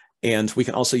 And we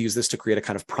can also use this to create a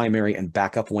kind of primary and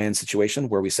backup WAN situation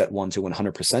where we set 1 to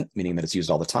 100%, meaning that it's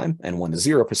used all the time, and 1 to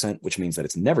 0%, which means that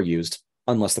it's never used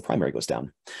unless the primary goes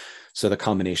down. So the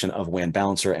combination of WAN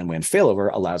balancer and WAN failover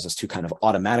allows us to kind of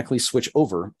automatically switch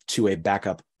over to a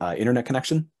backup internet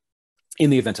connection in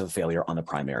the event of a failure on the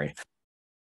primary.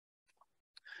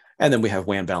 And then we have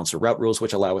WAN balancer route rules,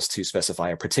 which allow us to specify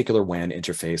a particular WAN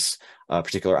interface, a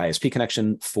particular ISP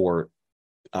connection for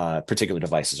particular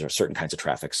devices or certain kinds of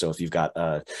traffic. So if you've got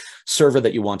a server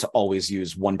that you want to always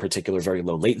use one particular very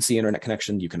low latency internet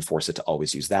connection, you can force it to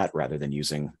always use that rather than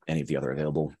using any of the other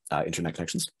available internet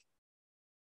connections.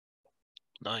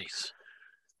 Nice.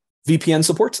 VPN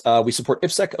support. We support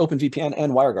IPsec, OpenVPN,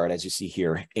 and WireGuard, as you see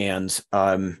here. And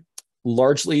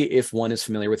largely, if one is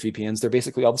familiar with VPNs, they're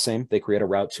basically all the same. They create a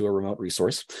route to a remote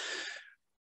resource.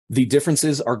 The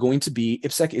differences are going to be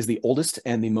IPsec is the oldest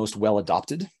and the most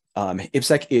well-adopted.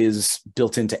 IPsec is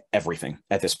built into everything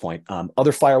at this point.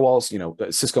 Other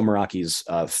firewalls, Cisco Meraki's,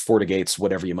 FortiGates,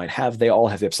 whatever you might have, they all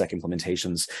have IPsec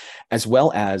implementations, as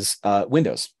well as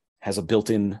Windows has a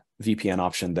built-in VPN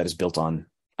option that is built on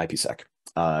IPsec.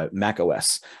 Mac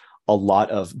OS, a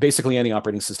lot of basically any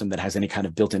operating system that has any kind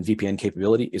of built-in VPN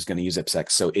capability is going to use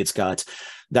IPsec. So it's got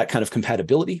that kind of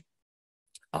compatibility.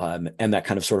 and that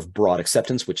kind of sort of broad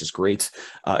acceptance, which is great.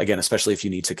 Again, especially if you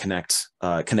need to connect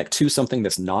to something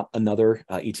that's not another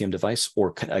ETM device,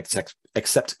 or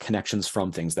accept connections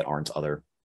from things that aren't other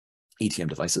ETM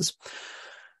devices.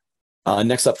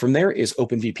 Next up from there is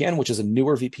OpenVPN, which is a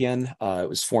newer VPN. It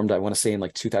was formed, I want to say, in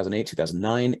like 2008,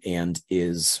 2009, and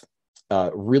is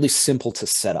really simple to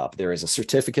set up. There is a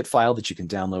certificate file that you can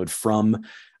download from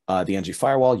the NG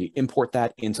Firewall. You import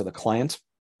that into the client,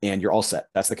 and you're all set.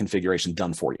 That's the configuration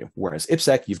done for you. Whereas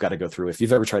IPsec, you've got to go through. If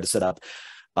you've ever tried to set up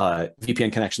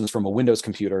VPN connections from a Windows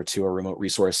computer to a remote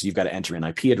resource, you've got to enter in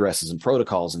IP addresses and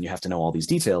protocols, and you have to know all these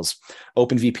details.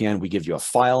 OpenVPN, we give you a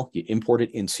file, you import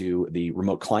it into the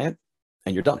remote client,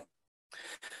 and you're done.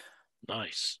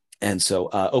 Nice. And so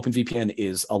OpenVPN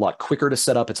is a lot quicker to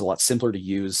set up. It's a lot simpler to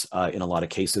use in a lot of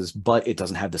cases, but it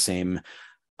doesn't have the same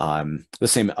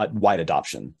wide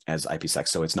adoption as IPsec.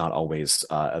 So it's not always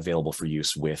available for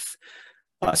use with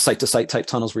site-to-site type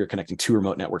tunnels where you're connecting two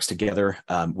remote networks together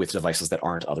with devices that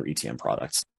aren't other ETM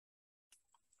products.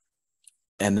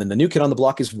 And then the new kid on the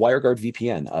block is WireGuard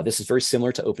VPN. This is very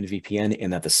similar to OpenVPN in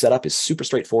that the setup is super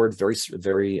straightforward,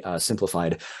 very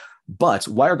simplified. But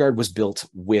WireGuard was built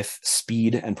with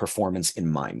speed and performance in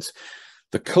mind.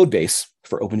 The code base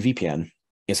for OpenVPN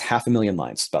is 500,000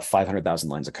 lines, about 500,000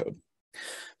 lines of code.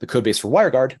 The code base for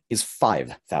WireGuard is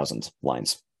 5,000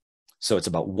 lines. So it's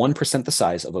about 1% the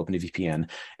size of OpenVPN.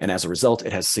 And as a result,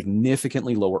 it has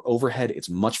significantly lower overhead. It's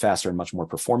much faster and much more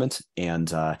performant.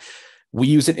 And we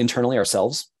use it internally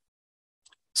ourselves.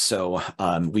 So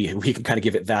we can kind of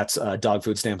give it that dog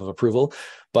food stamp of approval.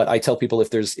 But I tell people if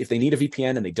they need a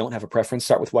VPN and they don't have a preference,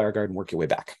 start with WireGuard and work your way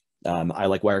back. I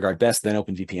like WireGuard best, then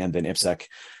OpenVPN, then IPsec,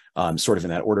 sort of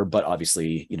in that order. But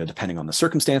obviously, depending on the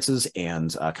circumstances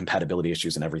and compatibility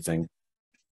issues and everything,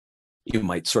 you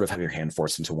might sort of have your hand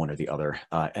forced into one or the other.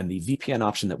 And the VPN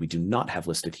option that we do not have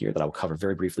listed here that I will cover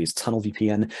very briefly is Tunnel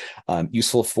VPN,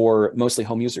 useful for mostly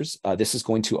home users. This is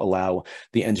going to allow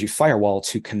the NG Firewall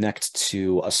to connect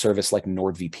to a service like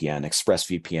NordVPN,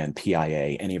 ExpressVPN,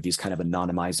 PIA, any of these kind of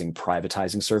anonymizing,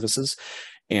 privatizing services.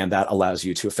 And that allows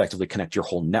you to effectively connect your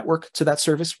whole network to that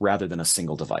service rather than a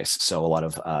single device. So a lot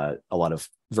of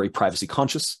very privacy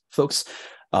conscious folks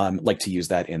like to use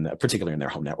that particularly in their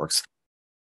home networks.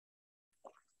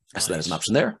 Nice. So that is an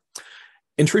option there.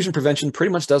 Intrusion prevention pretty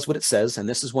much does what it says. And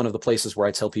this is one of the places where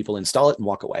I tell people install it and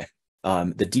walk away.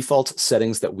 The default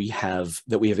settings that we have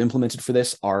implemented for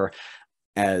this are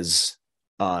as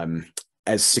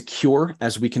secure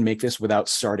as we can make this without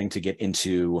starting to get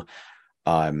into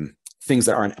things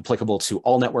that aren't applicable to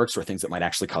all networks or things that might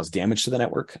actually cause damage to the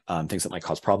network, things that might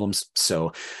cause problems.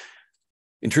 So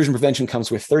intrusion prevention comes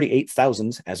with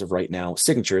 38,000, as of right now,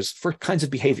 signatures for kinds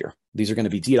of behavior. These are going to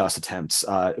be DDoS attempts,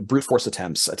 brute force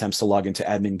attempts to log into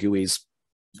admin GUIs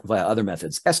via other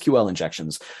methods, SQL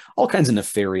injections, all kinds of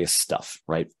nefarious stuff,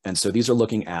 right? And so these are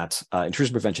looking at,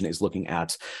 intrusion prevention is looking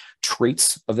at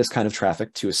traits of this kind of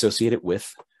traffic to associate it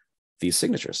with these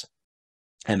signatures.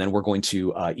 And then we're going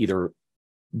to either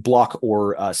block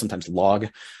or sometimes log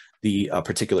the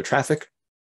particular traffic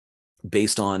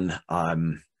based on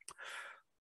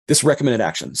this recommended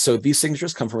action. So these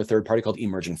signatures come from a third party called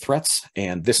Emerging Threats,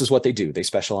 and this is what they do. They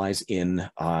specialize in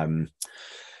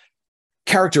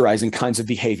characterizing kinds of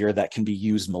behavior that can be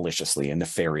used maliciously and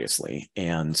nefariously.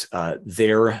 And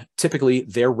their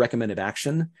recommended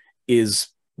action is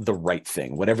the right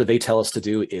thing. Whatever they tell us to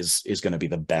do is going to be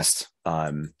the best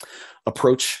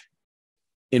approach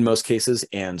in most cases.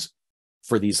 And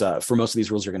for most of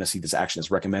these rules, you're going to see this action is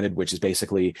recommended, which is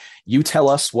basically you tell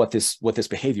us what this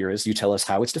behavior is, you tell us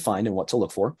how it's defined and what to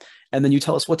look for, and then you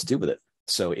tell us what to do with it.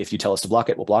 So if you tell us to block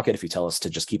it, we'll block it. If you tell us to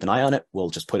just keep an eye on it, we'll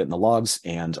just put it in the logs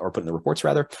or put it in the reports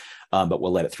rather, but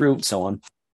we'll let it through, so on.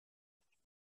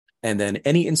 And then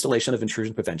any installation of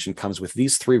intrusion prevention comes with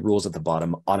these three rules at the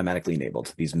bottom automatically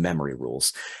enabled, these memory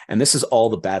rules. And this is all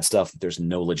the bad stuff that there's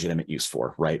no legitimate use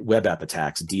for, right? Web app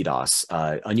attacks,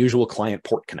 DDoS, unusual client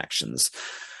port connections,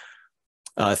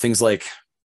 things like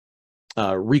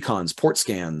recons, port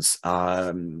scans,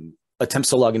 attempts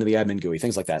to log into the admin GUI,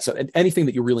 things like that. So anything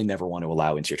that you really never want to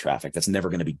allow into your traffic, that's never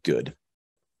going to be good.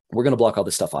 We're going to block all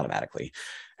this stuff automatically.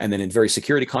 And then in very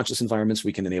security conscious environments,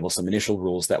 we can enable some initial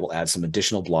rules that will add some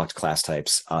additional blocked class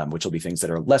types, which will be things that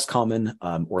are less common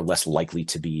or less likely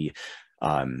to be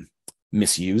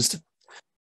misused.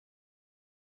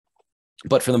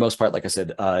 But for the most part, like I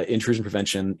said, intrusion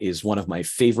prevention is one of my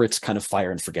favorite kind of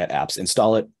fire and forget apps.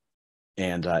 Install it,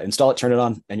 turn it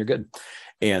on, and you're good.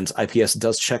 And IPS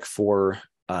does check for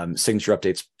signature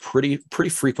updates pretty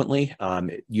frequently,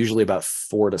 usually about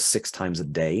 4 to 6 times a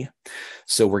day.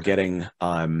 So we're getting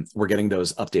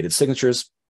those updated signatures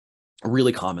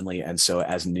really commonly. And so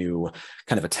as new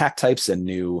kind of attack types and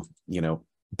new,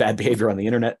 bad behavior on the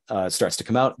internet starts to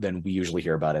come out, then we usually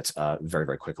hear about it very,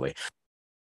 very quickly.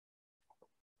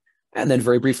 And then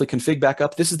very briefly, config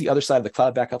backup. This is the other side of the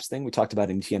cloud backups thing we talked about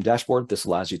in ETM dashboard. This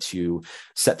allows you to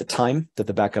set the time that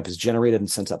the backup is generated and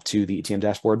sent up to the ETM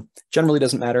dashboard. Generally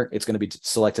doesn't matter. It's going to be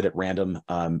selected at random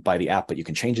by the app, but you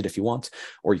can change it if you want,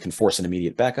 or you can force an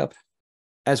immediate backup,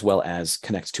 as well as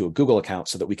connect to a Google account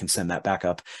so that we can send that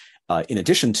backup. In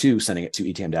addition to sending it to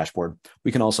ETM dashboard,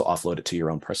 we can also offload it to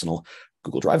your own personal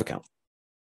Google Drive account.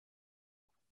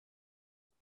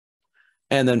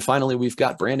 And then finally, we've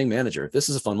got Branding Manager. This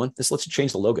is a fun one. This lets you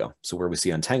change the logo. So where we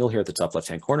see Untangle here at the top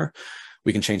left-hand corner,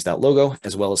 we can change that logo,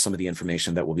 as well as some of the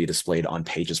information that will be displayed on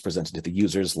pages presented to the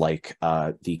users, like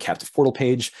the captive portal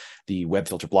page, the web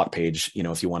filter block page.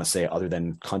 If you want to say, other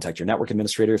than contact your network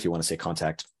administrator, if you want to say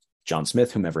contact John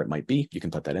Smith, whomever it might be, you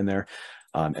can put that in there,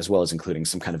 as well as including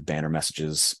some kind of banner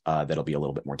messages that'll be a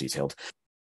little bit more detailed.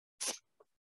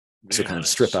 So kind of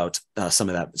strip out some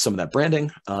of that branding.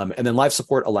 And then live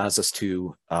support allows us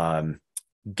to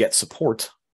get support.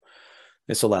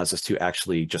 This allows us to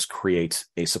actually just create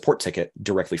a support ticket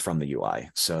directly from the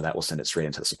UI. So that will send it straight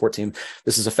into the support team.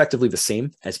 This is effectively the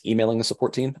same as emailing the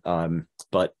support team.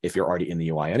 But if you're already in the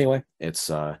UI anyway, it's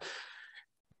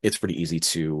pretty easy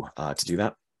to do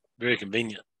that. Very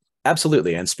convenient.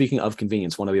 Absolutely. And speaking of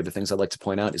convenience, one of the other things I'd like to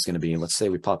point out is going to be, let's say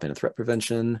we pop in a threat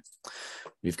prevention.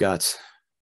 We've got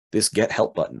this get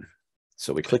help button.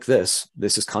 So we click this.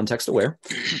 This is context aware,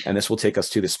 and this will take us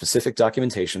to the specific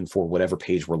documentation for whatever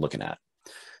page we're looking at.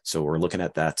 So we're looking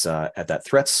at that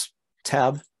threats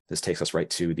tab. This takes us right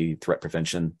to the threat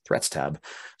prevention threats tab,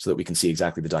 so that we can see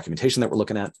exactly the documentation that we're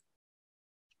looking at,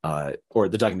 or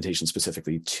the documentation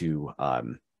specifically to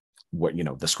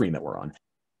the screen that we're on.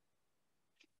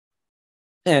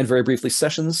 And very briefly,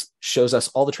 sessions shows us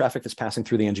all the traffic that's passing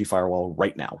through the NG Firewall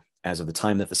right now, as of the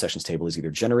time that the sessions table is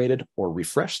either generated or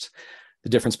refreshed. The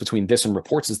difference between this and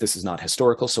reports is this is not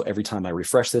historical. So every time I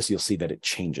refresh this, you'll see that it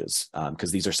changes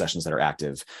because these are sessions that are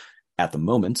active at the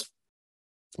moment,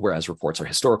 whereas reports are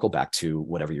historical back to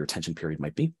whatever your retention period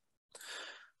might be.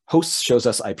 Hosts shows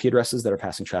us IP addresses that are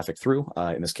passing traffic through.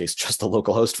 In this case, just the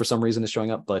local host for some reason is showing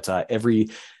up, but every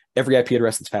IP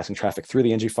address that's passing traffic through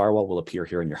the NG Firewall will appear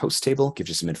here in your host table, gives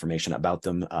you some information about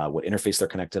them, what interface they're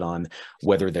connected on,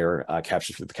 whether they're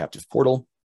captured through the captive portal,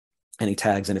 any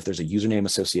tags, and if there's a username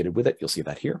associated with it, you'll see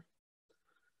that here.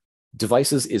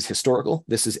 Devices is historical.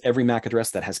 This is every MAC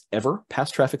address that has ever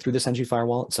passed traffic through this NG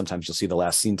Firewall. Sometimes you'll see the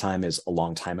last seen time is a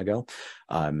long time ago.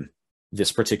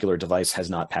 This particular device has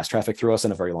not passed traffic through us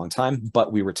in a very long time,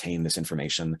 but we retain this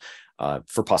information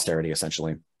for posterity,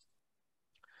 essentially.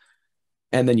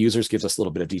 And then users gives us a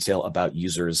little bit of detail about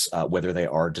users, whether they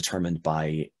are determined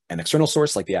by an external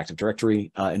source like the Active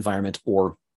Directory environment,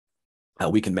 or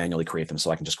we can manually create them.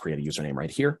 So I can just create a username right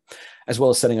here, as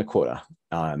well as setting a quota.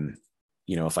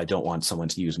 If I don't want someone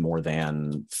to use more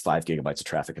than 5 GB of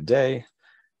traffic a day,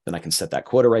 then I can set that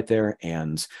quota right there.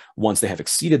 And once they have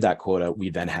exceeded that quota, we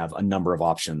then have a number of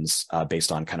options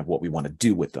based on kind of what we want to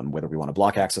do with them, whether we want to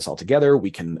block access altogether,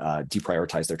 we can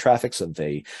deprioritize their traffic so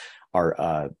they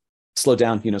are slow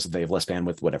down, so they have less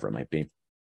bandwidth, whatever it might be.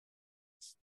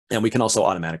 And we can also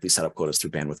automatically set up quotas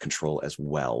through bandwidth control as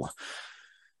well.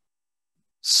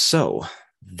 So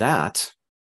that's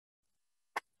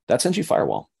NG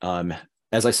Firewall.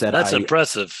 As I said, that's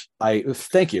impressive.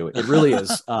 Thank you. It really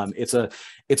is. It's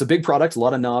a big product, a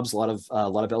lot of knobs, a lot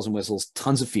of bells and whistles,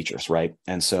 tons of features, right?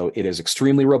 And so it is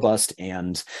extremely robust.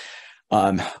 And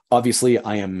obviously,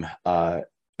 I am.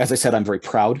 As I said, I'm very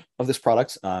proud of this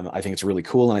product. I think it's really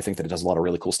cool, and I think that it does a lot of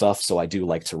really cool stuff. So I do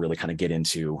like to really kind of get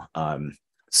into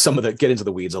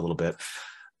the weeds a little bit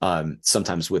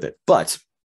sometimes with it. But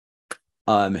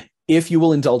if you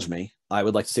will indulge me, I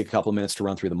would like to take a couple of minutes to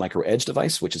run through the Micro Edge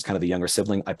device, which is kind of the younger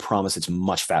sibling. I promise it's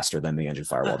much faster than the NG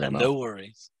Firewall demo. No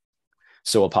worries.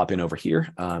 So I'll pop in over here.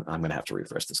 I'm going to have to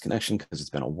refresh this connection because it's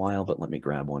been a while, but let me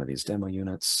grab one of these demo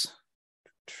units.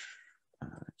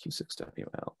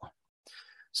 Q6WL.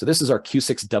 So this is our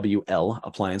Q6WL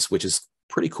appliance, which is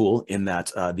pretty cool in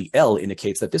that the L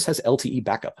indicates that this has LTE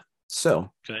backup.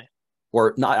 So, okay.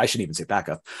 Or not, I shouldn't even say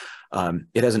backup.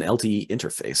 It has an LTE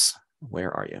interface.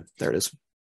 Where are you? There it is.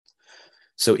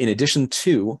 So in addition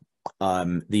to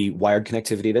the wired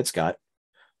connectivity that's got,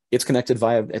 it's connected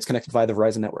via the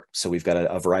Verizon network. So we've got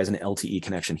a Verizon LTE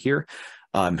connection here.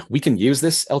 We can use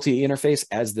this LTE interface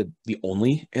as the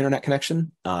only internet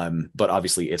connection, but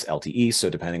obviously it's LTE. So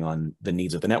depending on the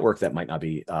needs of the network, that might not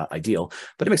be ideal,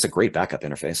 but it makes a great backup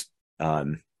interface.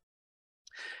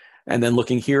 And then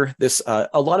looking here, this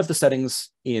a lot of the settings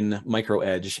in Micro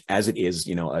Edge, as it is,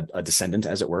 you know, a descendant,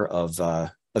 as it were, of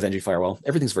NG Firewall,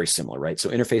 everything's very similar, right? So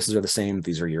interfaces are the same.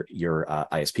 These are your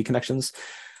ISP connections.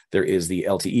 There is the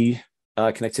LTE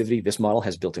connectivity. This model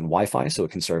has built-in Wi-Fi, so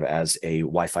it can serve as a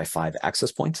Wi-Fi 5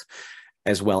 access point,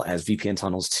 as well as VPN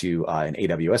tunnels to an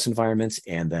AWS environment.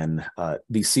 And then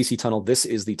the CC tunnel, this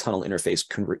is the tunnel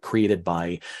interface created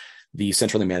by the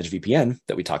centrally managed VPN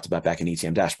that we talked about back in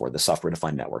ETM Dashboard, the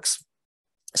software-defined networks.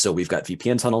 So we've got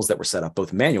VPN tunnels that were set up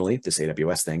both manually, this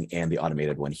AWS thing, and the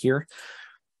automated one here.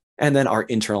 And then our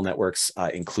internal networks,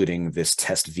 including this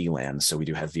test VLAN. So we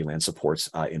do have VLAN support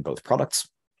in both products.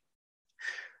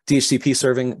 DHCP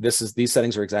serving, these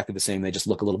settings are exactly the same. They just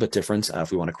look a little bit different.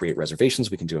 If we want to create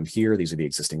reservations, we can do them here. These are the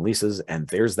existing leases. And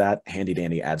there's that handy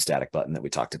dandy add static button that we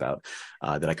talked about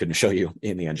that I couldn't show you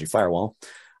in the NG Firewall.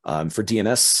 For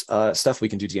DNS stuff, we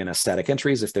can do DNS static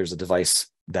entries. If there's a device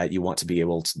that you want to be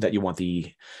able to, that you want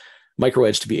the Micro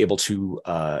Edge to be able to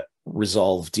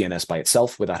resolve DNS by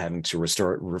itself without having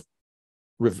to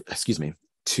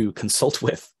to consult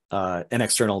with an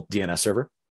external DNS server,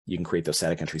 you can create those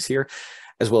static entries here,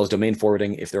 as well as domain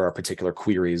forwarding if there are particular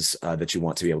queries that you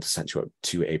want to be able to send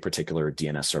to a particular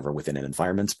DNS server within an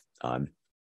environment.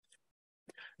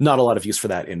 Not a lot of use for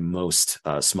that in most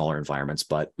smaller environments,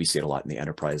 but we see it a lot in the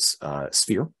enterprise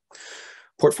sphere.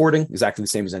 Port forwarding, exactly the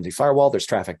same as NG Firewall. There's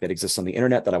traffic that exists on the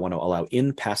internet that I want to allow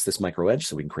in past this Micro Edge,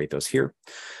 so we can create those here.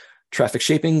 Traffic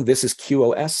shaping, this is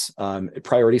QoS.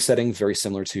 Priority setting, very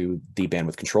similar to the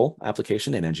bandwidth control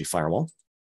application in NG Firewall.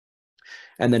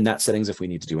 And then NAT settings if we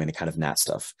need to do any kind of NAT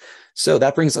stuff. So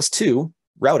that brings us to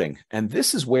routing. And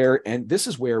this is where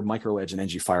Micro Edge and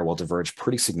NG Firewall diverge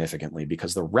pretty significantly,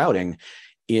 because the routing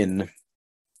in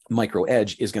Micro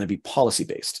Edge is going to be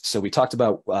policy-based. So we talked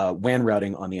about WAN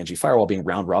routing on the NG Firewall being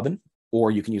round robin,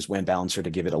 or you can use WAN Balancer to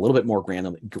give it a little bit more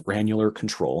granular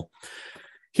control.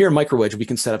 Here in Micro Edge, we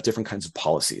can set up different kinds of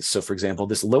policies. So for example,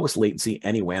 this lowest latency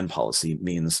any WAN policy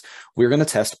means we're going to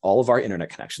test all of our internet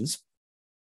connections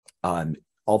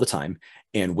all the time,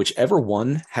 and whichever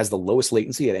one has the lowest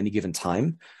latency at any given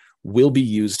time will be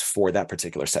used for that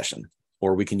particular session.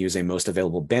 Or we can use a most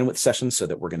available bandwidth session so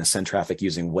that we're going to send traffic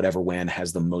using whatever WAN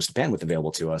has the most bandwidth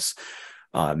available to us.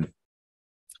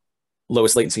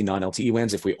 Lowest latency non-LTE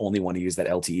WANs, if we only want to use that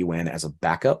LTE WAN as a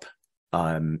backup,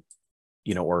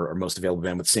 you know, or most available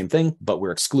bandwidth, same thing, but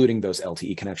we're excluding those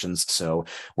LTE connections. So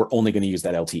we're only going to use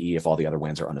that LTE if all the other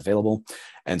WANs are unavailable.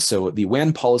 And so the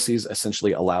WAN policies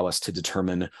essentially allow us to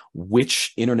determine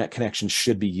which internet connection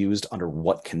should be used under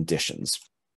what conditions.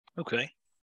 Okay.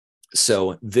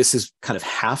 So this is kind of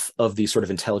half of the sort of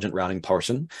intelligent routing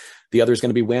portion. The other is going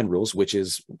to be WAN rules, which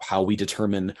is how we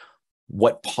determine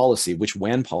what policy, which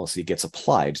WAN policy gets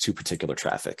applied to particular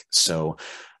traffic. So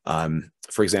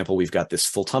for example, we've got this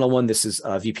full tunnel one. This is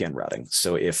VPN routing.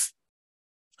 So if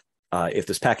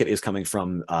this packet is coming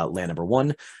from LAN number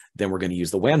 1, then we're going to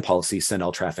use the WAN policy, send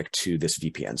all traffic to this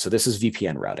VPN. So this is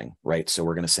VPN routing, right? So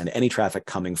we're going to send any traffic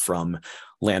coming from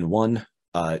LAN 1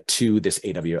 to this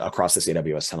across this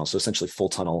AWS tunnel. So essentially full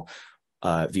tunnel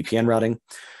VPN routing.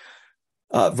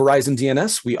 Verizon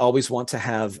DNS, we always want to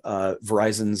have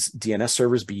Verizon's DNS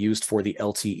servers be used for the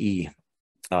LTE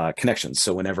connections.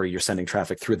 So whenever you're sending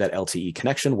traffic through that LTE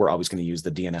connection, we're always going to use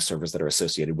the DNS servers that are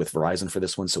associated with Verizon for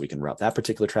this one, so we can route that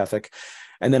particular traffic.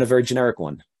 And then a very generic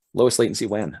one, lowest latency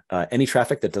WAN. Any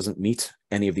traffic that doesn't meet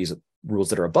any of these rules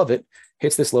that are above it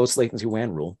hits this lowest latency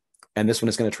WAN rule, and this one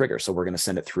is going to trigger. So we're going to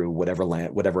send it through whatever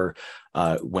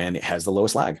WAN has the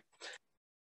lowest lag.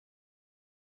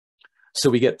 So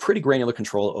we get pretty granular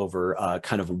control over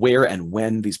kind of where and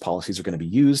when these policies are going to be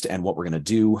used and what we're going to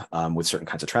do with certain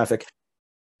kinds of traffic.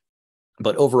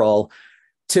 But overall,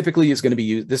 typically is going to be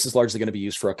used. This is largely going to be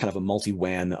used for a kind of a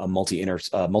multi-WAN, a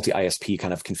multi-ISP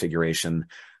kind of configuration.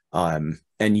 And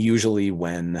usually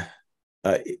when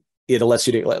it lets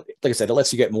you do, like I said, it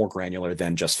lets you get more granular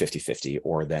than just 50-50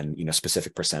 or than, you know,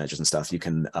 specific percentages and stuff. You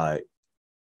can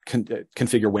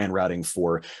configure WAN routing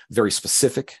for very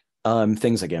specific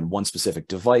things. Again, one specific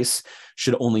device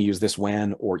should only use this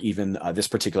WAN or even this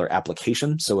particular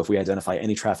application. So if we identify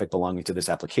any traffic belonging to this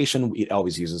application, it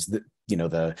always uses the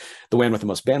WAN with the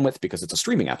most bandwidth because it's a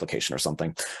streaming application or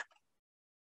something,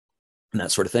 and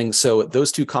that sort of thing. So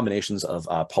those two combinations of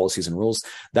policies and rules,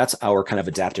 that's our kind of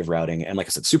adaptive routing. And like I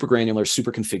said, super granular,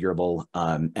 super configurable,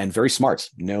 and very smart.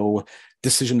 No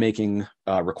decision-making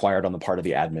required on the part of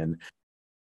the admin,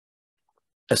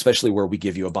 especially where we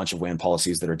give you a bunch of WAN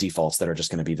policies that are defaults that are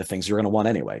just going to be the things you're going to want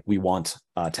anyway. We want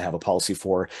to have a policy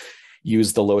for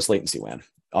use the lowest latency WAN,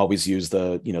 always use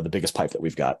the biggest pipe that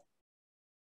we've got.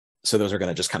 So those are going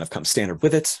to just kind of come standard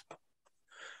with it.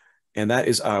 And that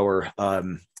is our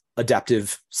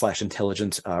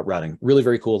adaptive/intelligent routing. Really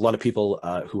very cool. A lot of people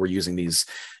who are using these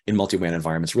in multi-WAN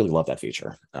environments really love that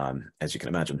feature, as you can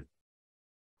imagine.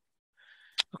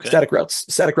 Okay. Static routes.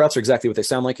 Static routes are exactly what they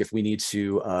sound like. If we need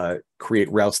to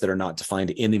create routes that are not defined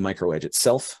in the micro edge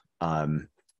itself,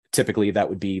 typically that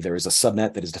would be there is a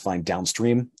subnet that is defined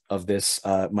downstream of this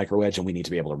micro edge, and we need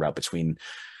to be able to route between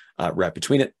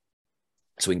it.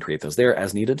 So we can create those there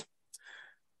as needed.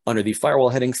 Under the firewall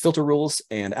heading, filter rules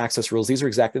and access rules, these are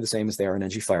exactly the same as they are in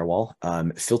NG Firewall.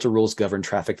 Filter rules govern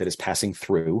traffic that is passing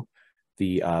through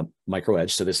the micro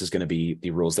edge. So this is going to be the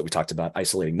rules that we talked about,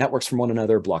 isolating networks from one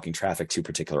another, blocking traffic to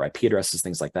particular IP addresses,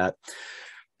 things like that.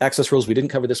 Access rules, we didn't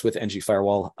cover this with NG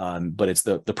Firewall, but it's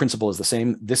the principle is the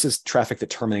same. This is traffic that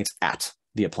terminates at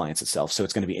the appliance itself. So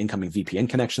it's going to be incoming VPN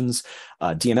connections,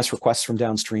 DNS requests from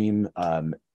downstream,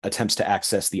 attempts to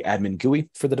access the admin GUI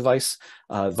for the device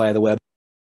via the web,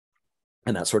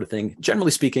 and that sort of thing.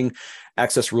 Generally speaking,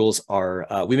 access rules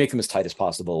are, we make them as tight as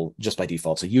possible just by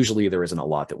default. So usually there isn't a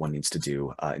lot that one needs to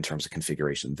do in terms of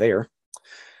configuration there.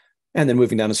 And then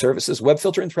moving down to services, web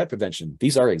filter and threat prevention.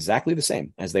 These are exactly the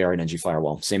same as they are in NG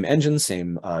Firewall. Same engine,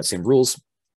 same rules,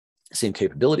 same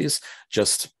capabilities,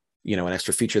 just, you know, an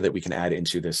extra feature that we can add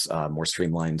into this more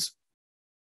streamlined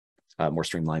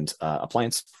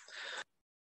appliance.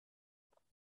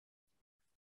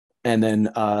 And then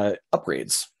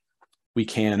upgrades. We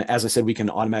can, as I said, we can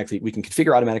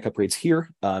configure automatic upgrades here.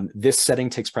 This setting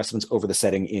takes precedence over the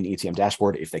setting in ETM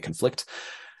Dashboard if they conflict.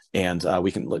 And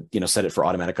we can, you know, set it for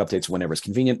automatic updates whenever it's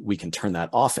convenient. We can turn that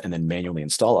off and then manually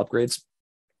install upgrades.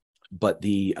 But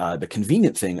the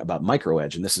convenient thing about micro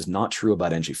edge, and this is not true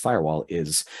about NG Firewall,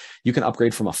 is you can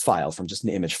upgrade from a file, from just an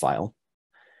image file.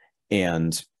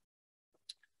 And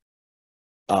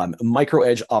micro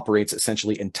edge operates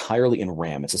essentially entirely in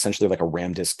RAM. It's essentially like a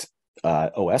RAM disk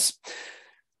OS.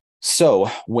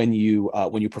 So when you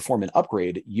perform an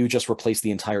upgrade, you just replace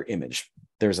the entire image.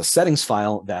 There's a settings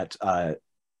file that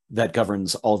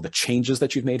governs all of the changes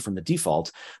that you've made from the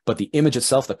default, but the image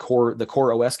itself, the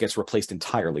core OS, gets replaced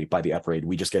entirely by the upgrade.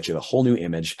 We just get you the whole new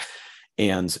image.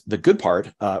 And the good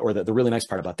part, or the really nice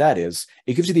part about that, is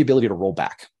it gives you the ability to roll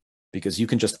back, because you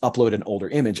can just upload an older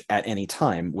image at any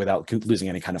time without losing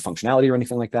any kind of functionality or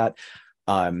anything like that.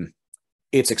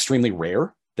 It's extremely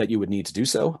rare that you would need to do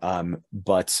so,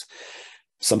 but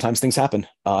sometimes things happen.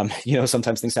 You know,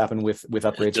 sometimes things happen with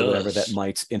upgrades or whatever that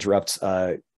might interrupt,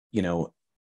 you know,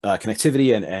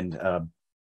 connectivity and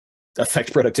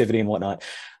affect productivity and whatnot.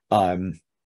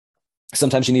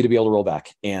 Sometimes you need to be able to roll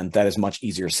back, and that is much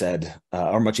easier said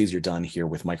or much easier done here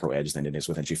with micro edge than it is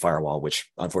with NG Firewall,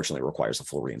 which unfortunately requires a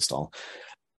full reinstall.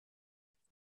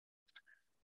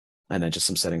 And then just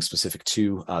some settings specific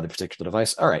to the particular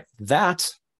device. All right,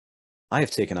 that I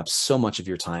have taken up so much of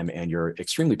your time and your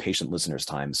extremely patient listeners'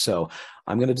 time. So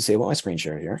I'm going to disable my screen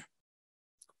share here.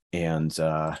 And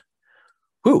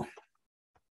whew.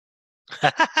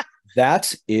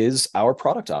 That is our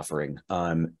product offering.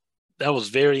 That was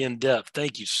very in-depth.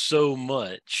 Thank you so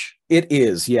much. It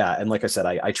is, yeah. And like I said,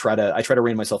 I try to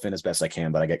rein myself in as best I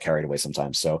can, but I get carried away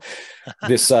sometimes. So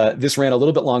this ran a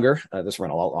little bit longer. This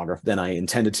ran a lot longer than I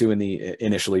intended to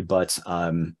initially, but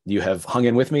you have hung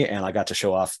in with me, and I got to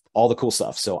show off all the cool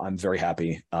stuff. So I'm very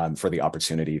happy for the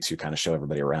opportunity to kind of show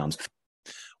everybody around.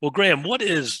 Well, Graham, what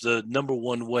is the number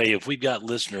one way, if we've got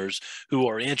listeners who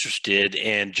are interested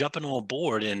in jumping on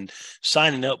board and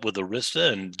signing up with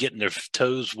Arista and getting their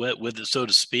toes wet with it, so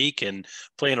to speak, and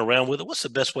playing around with it? What's the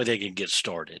best way they can get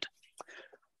started?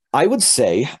 I would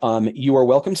say you are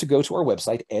welcome to go to our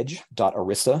website,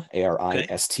 edge.arista,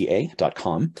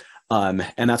 arista.com.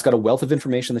 And that's got a wealth of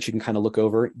information that you can kind of look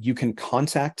over. You can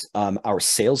contact our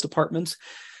sales department.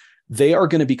 They are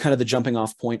going to be kind of the jumping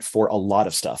off point for a lot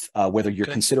of stuff, whether you're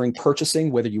considering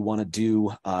purchasing, whether you want to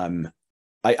do,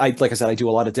 like I said, I do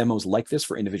a lot of demos like this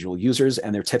for individual users,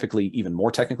 and they're typically even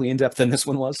more technically in-depth than this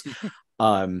one was.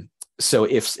 So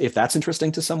if that's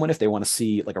interesting to someone, if they want to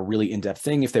see like a really in-depth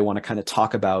thing, if they want to kind of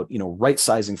talk about, you know, right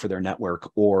sizing for their network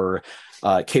or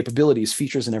capabilities,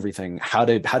 features, and everything, how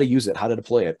to use it, how to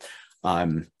deploy it,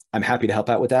 I'm happy to help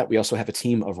out with that. We also have a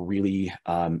team of really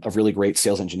great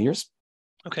sales engineers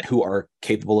who are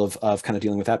capable of kind of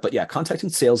dealing with that. But yeah, contacting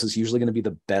sales is usually going to be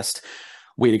the best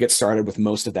way to get started with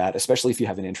most of that, especially if you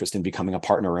have an interest in becoming a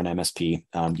partner or an MSP.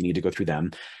 You need to go through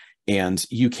them. And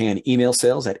you can email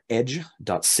sales at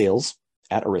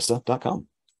edge.sales@arista.com.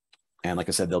 And like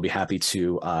I said, they'll be happy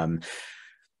to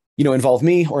you know, involve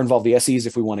me or involve the SEs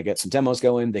if we want to get some demos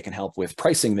going. They can help with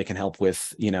pricing. They can help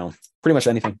with, you know, pretty much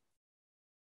anything.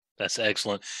 That's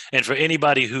excellent. And for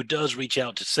anybody who does reach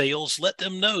out to sales, let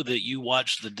them know that you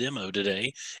watched the demo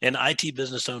today in IT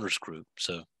Business Owners Group.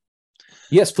 So,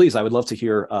 yes, please. I would love to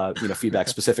hear feedback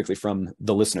specifically from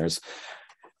the listeners.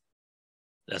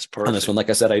 That's perfect. On this one, like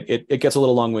I said, it gets a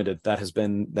little long-winded. That has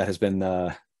been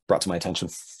brought to my attention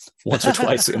once or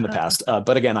twice in the past.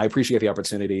 But again, I appreciate the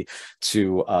opportunity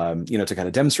to to kind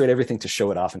of demonstrate everything, to show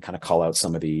it off, and kind of call out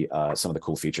some of the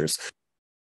cool features.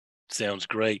 Sounds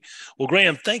great. Well,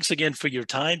 Graham, thanks again for your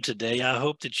time today. I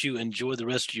hope that you enjoy the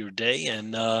rest of your day,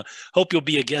 and hope you'll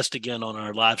be a guest again on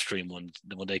our live stream one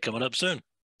day coming up soon.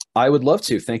 I would love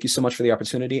to. Thank you so much for the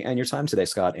opportunity and your time today,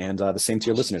 Scott. And the same to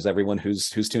your listeners, everyone who's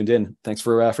tuned in. Thanks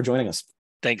for joining us.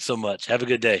 Thanks so much. Have a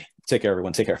good day. Take care,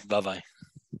 everyone. Take care. Bye-bye.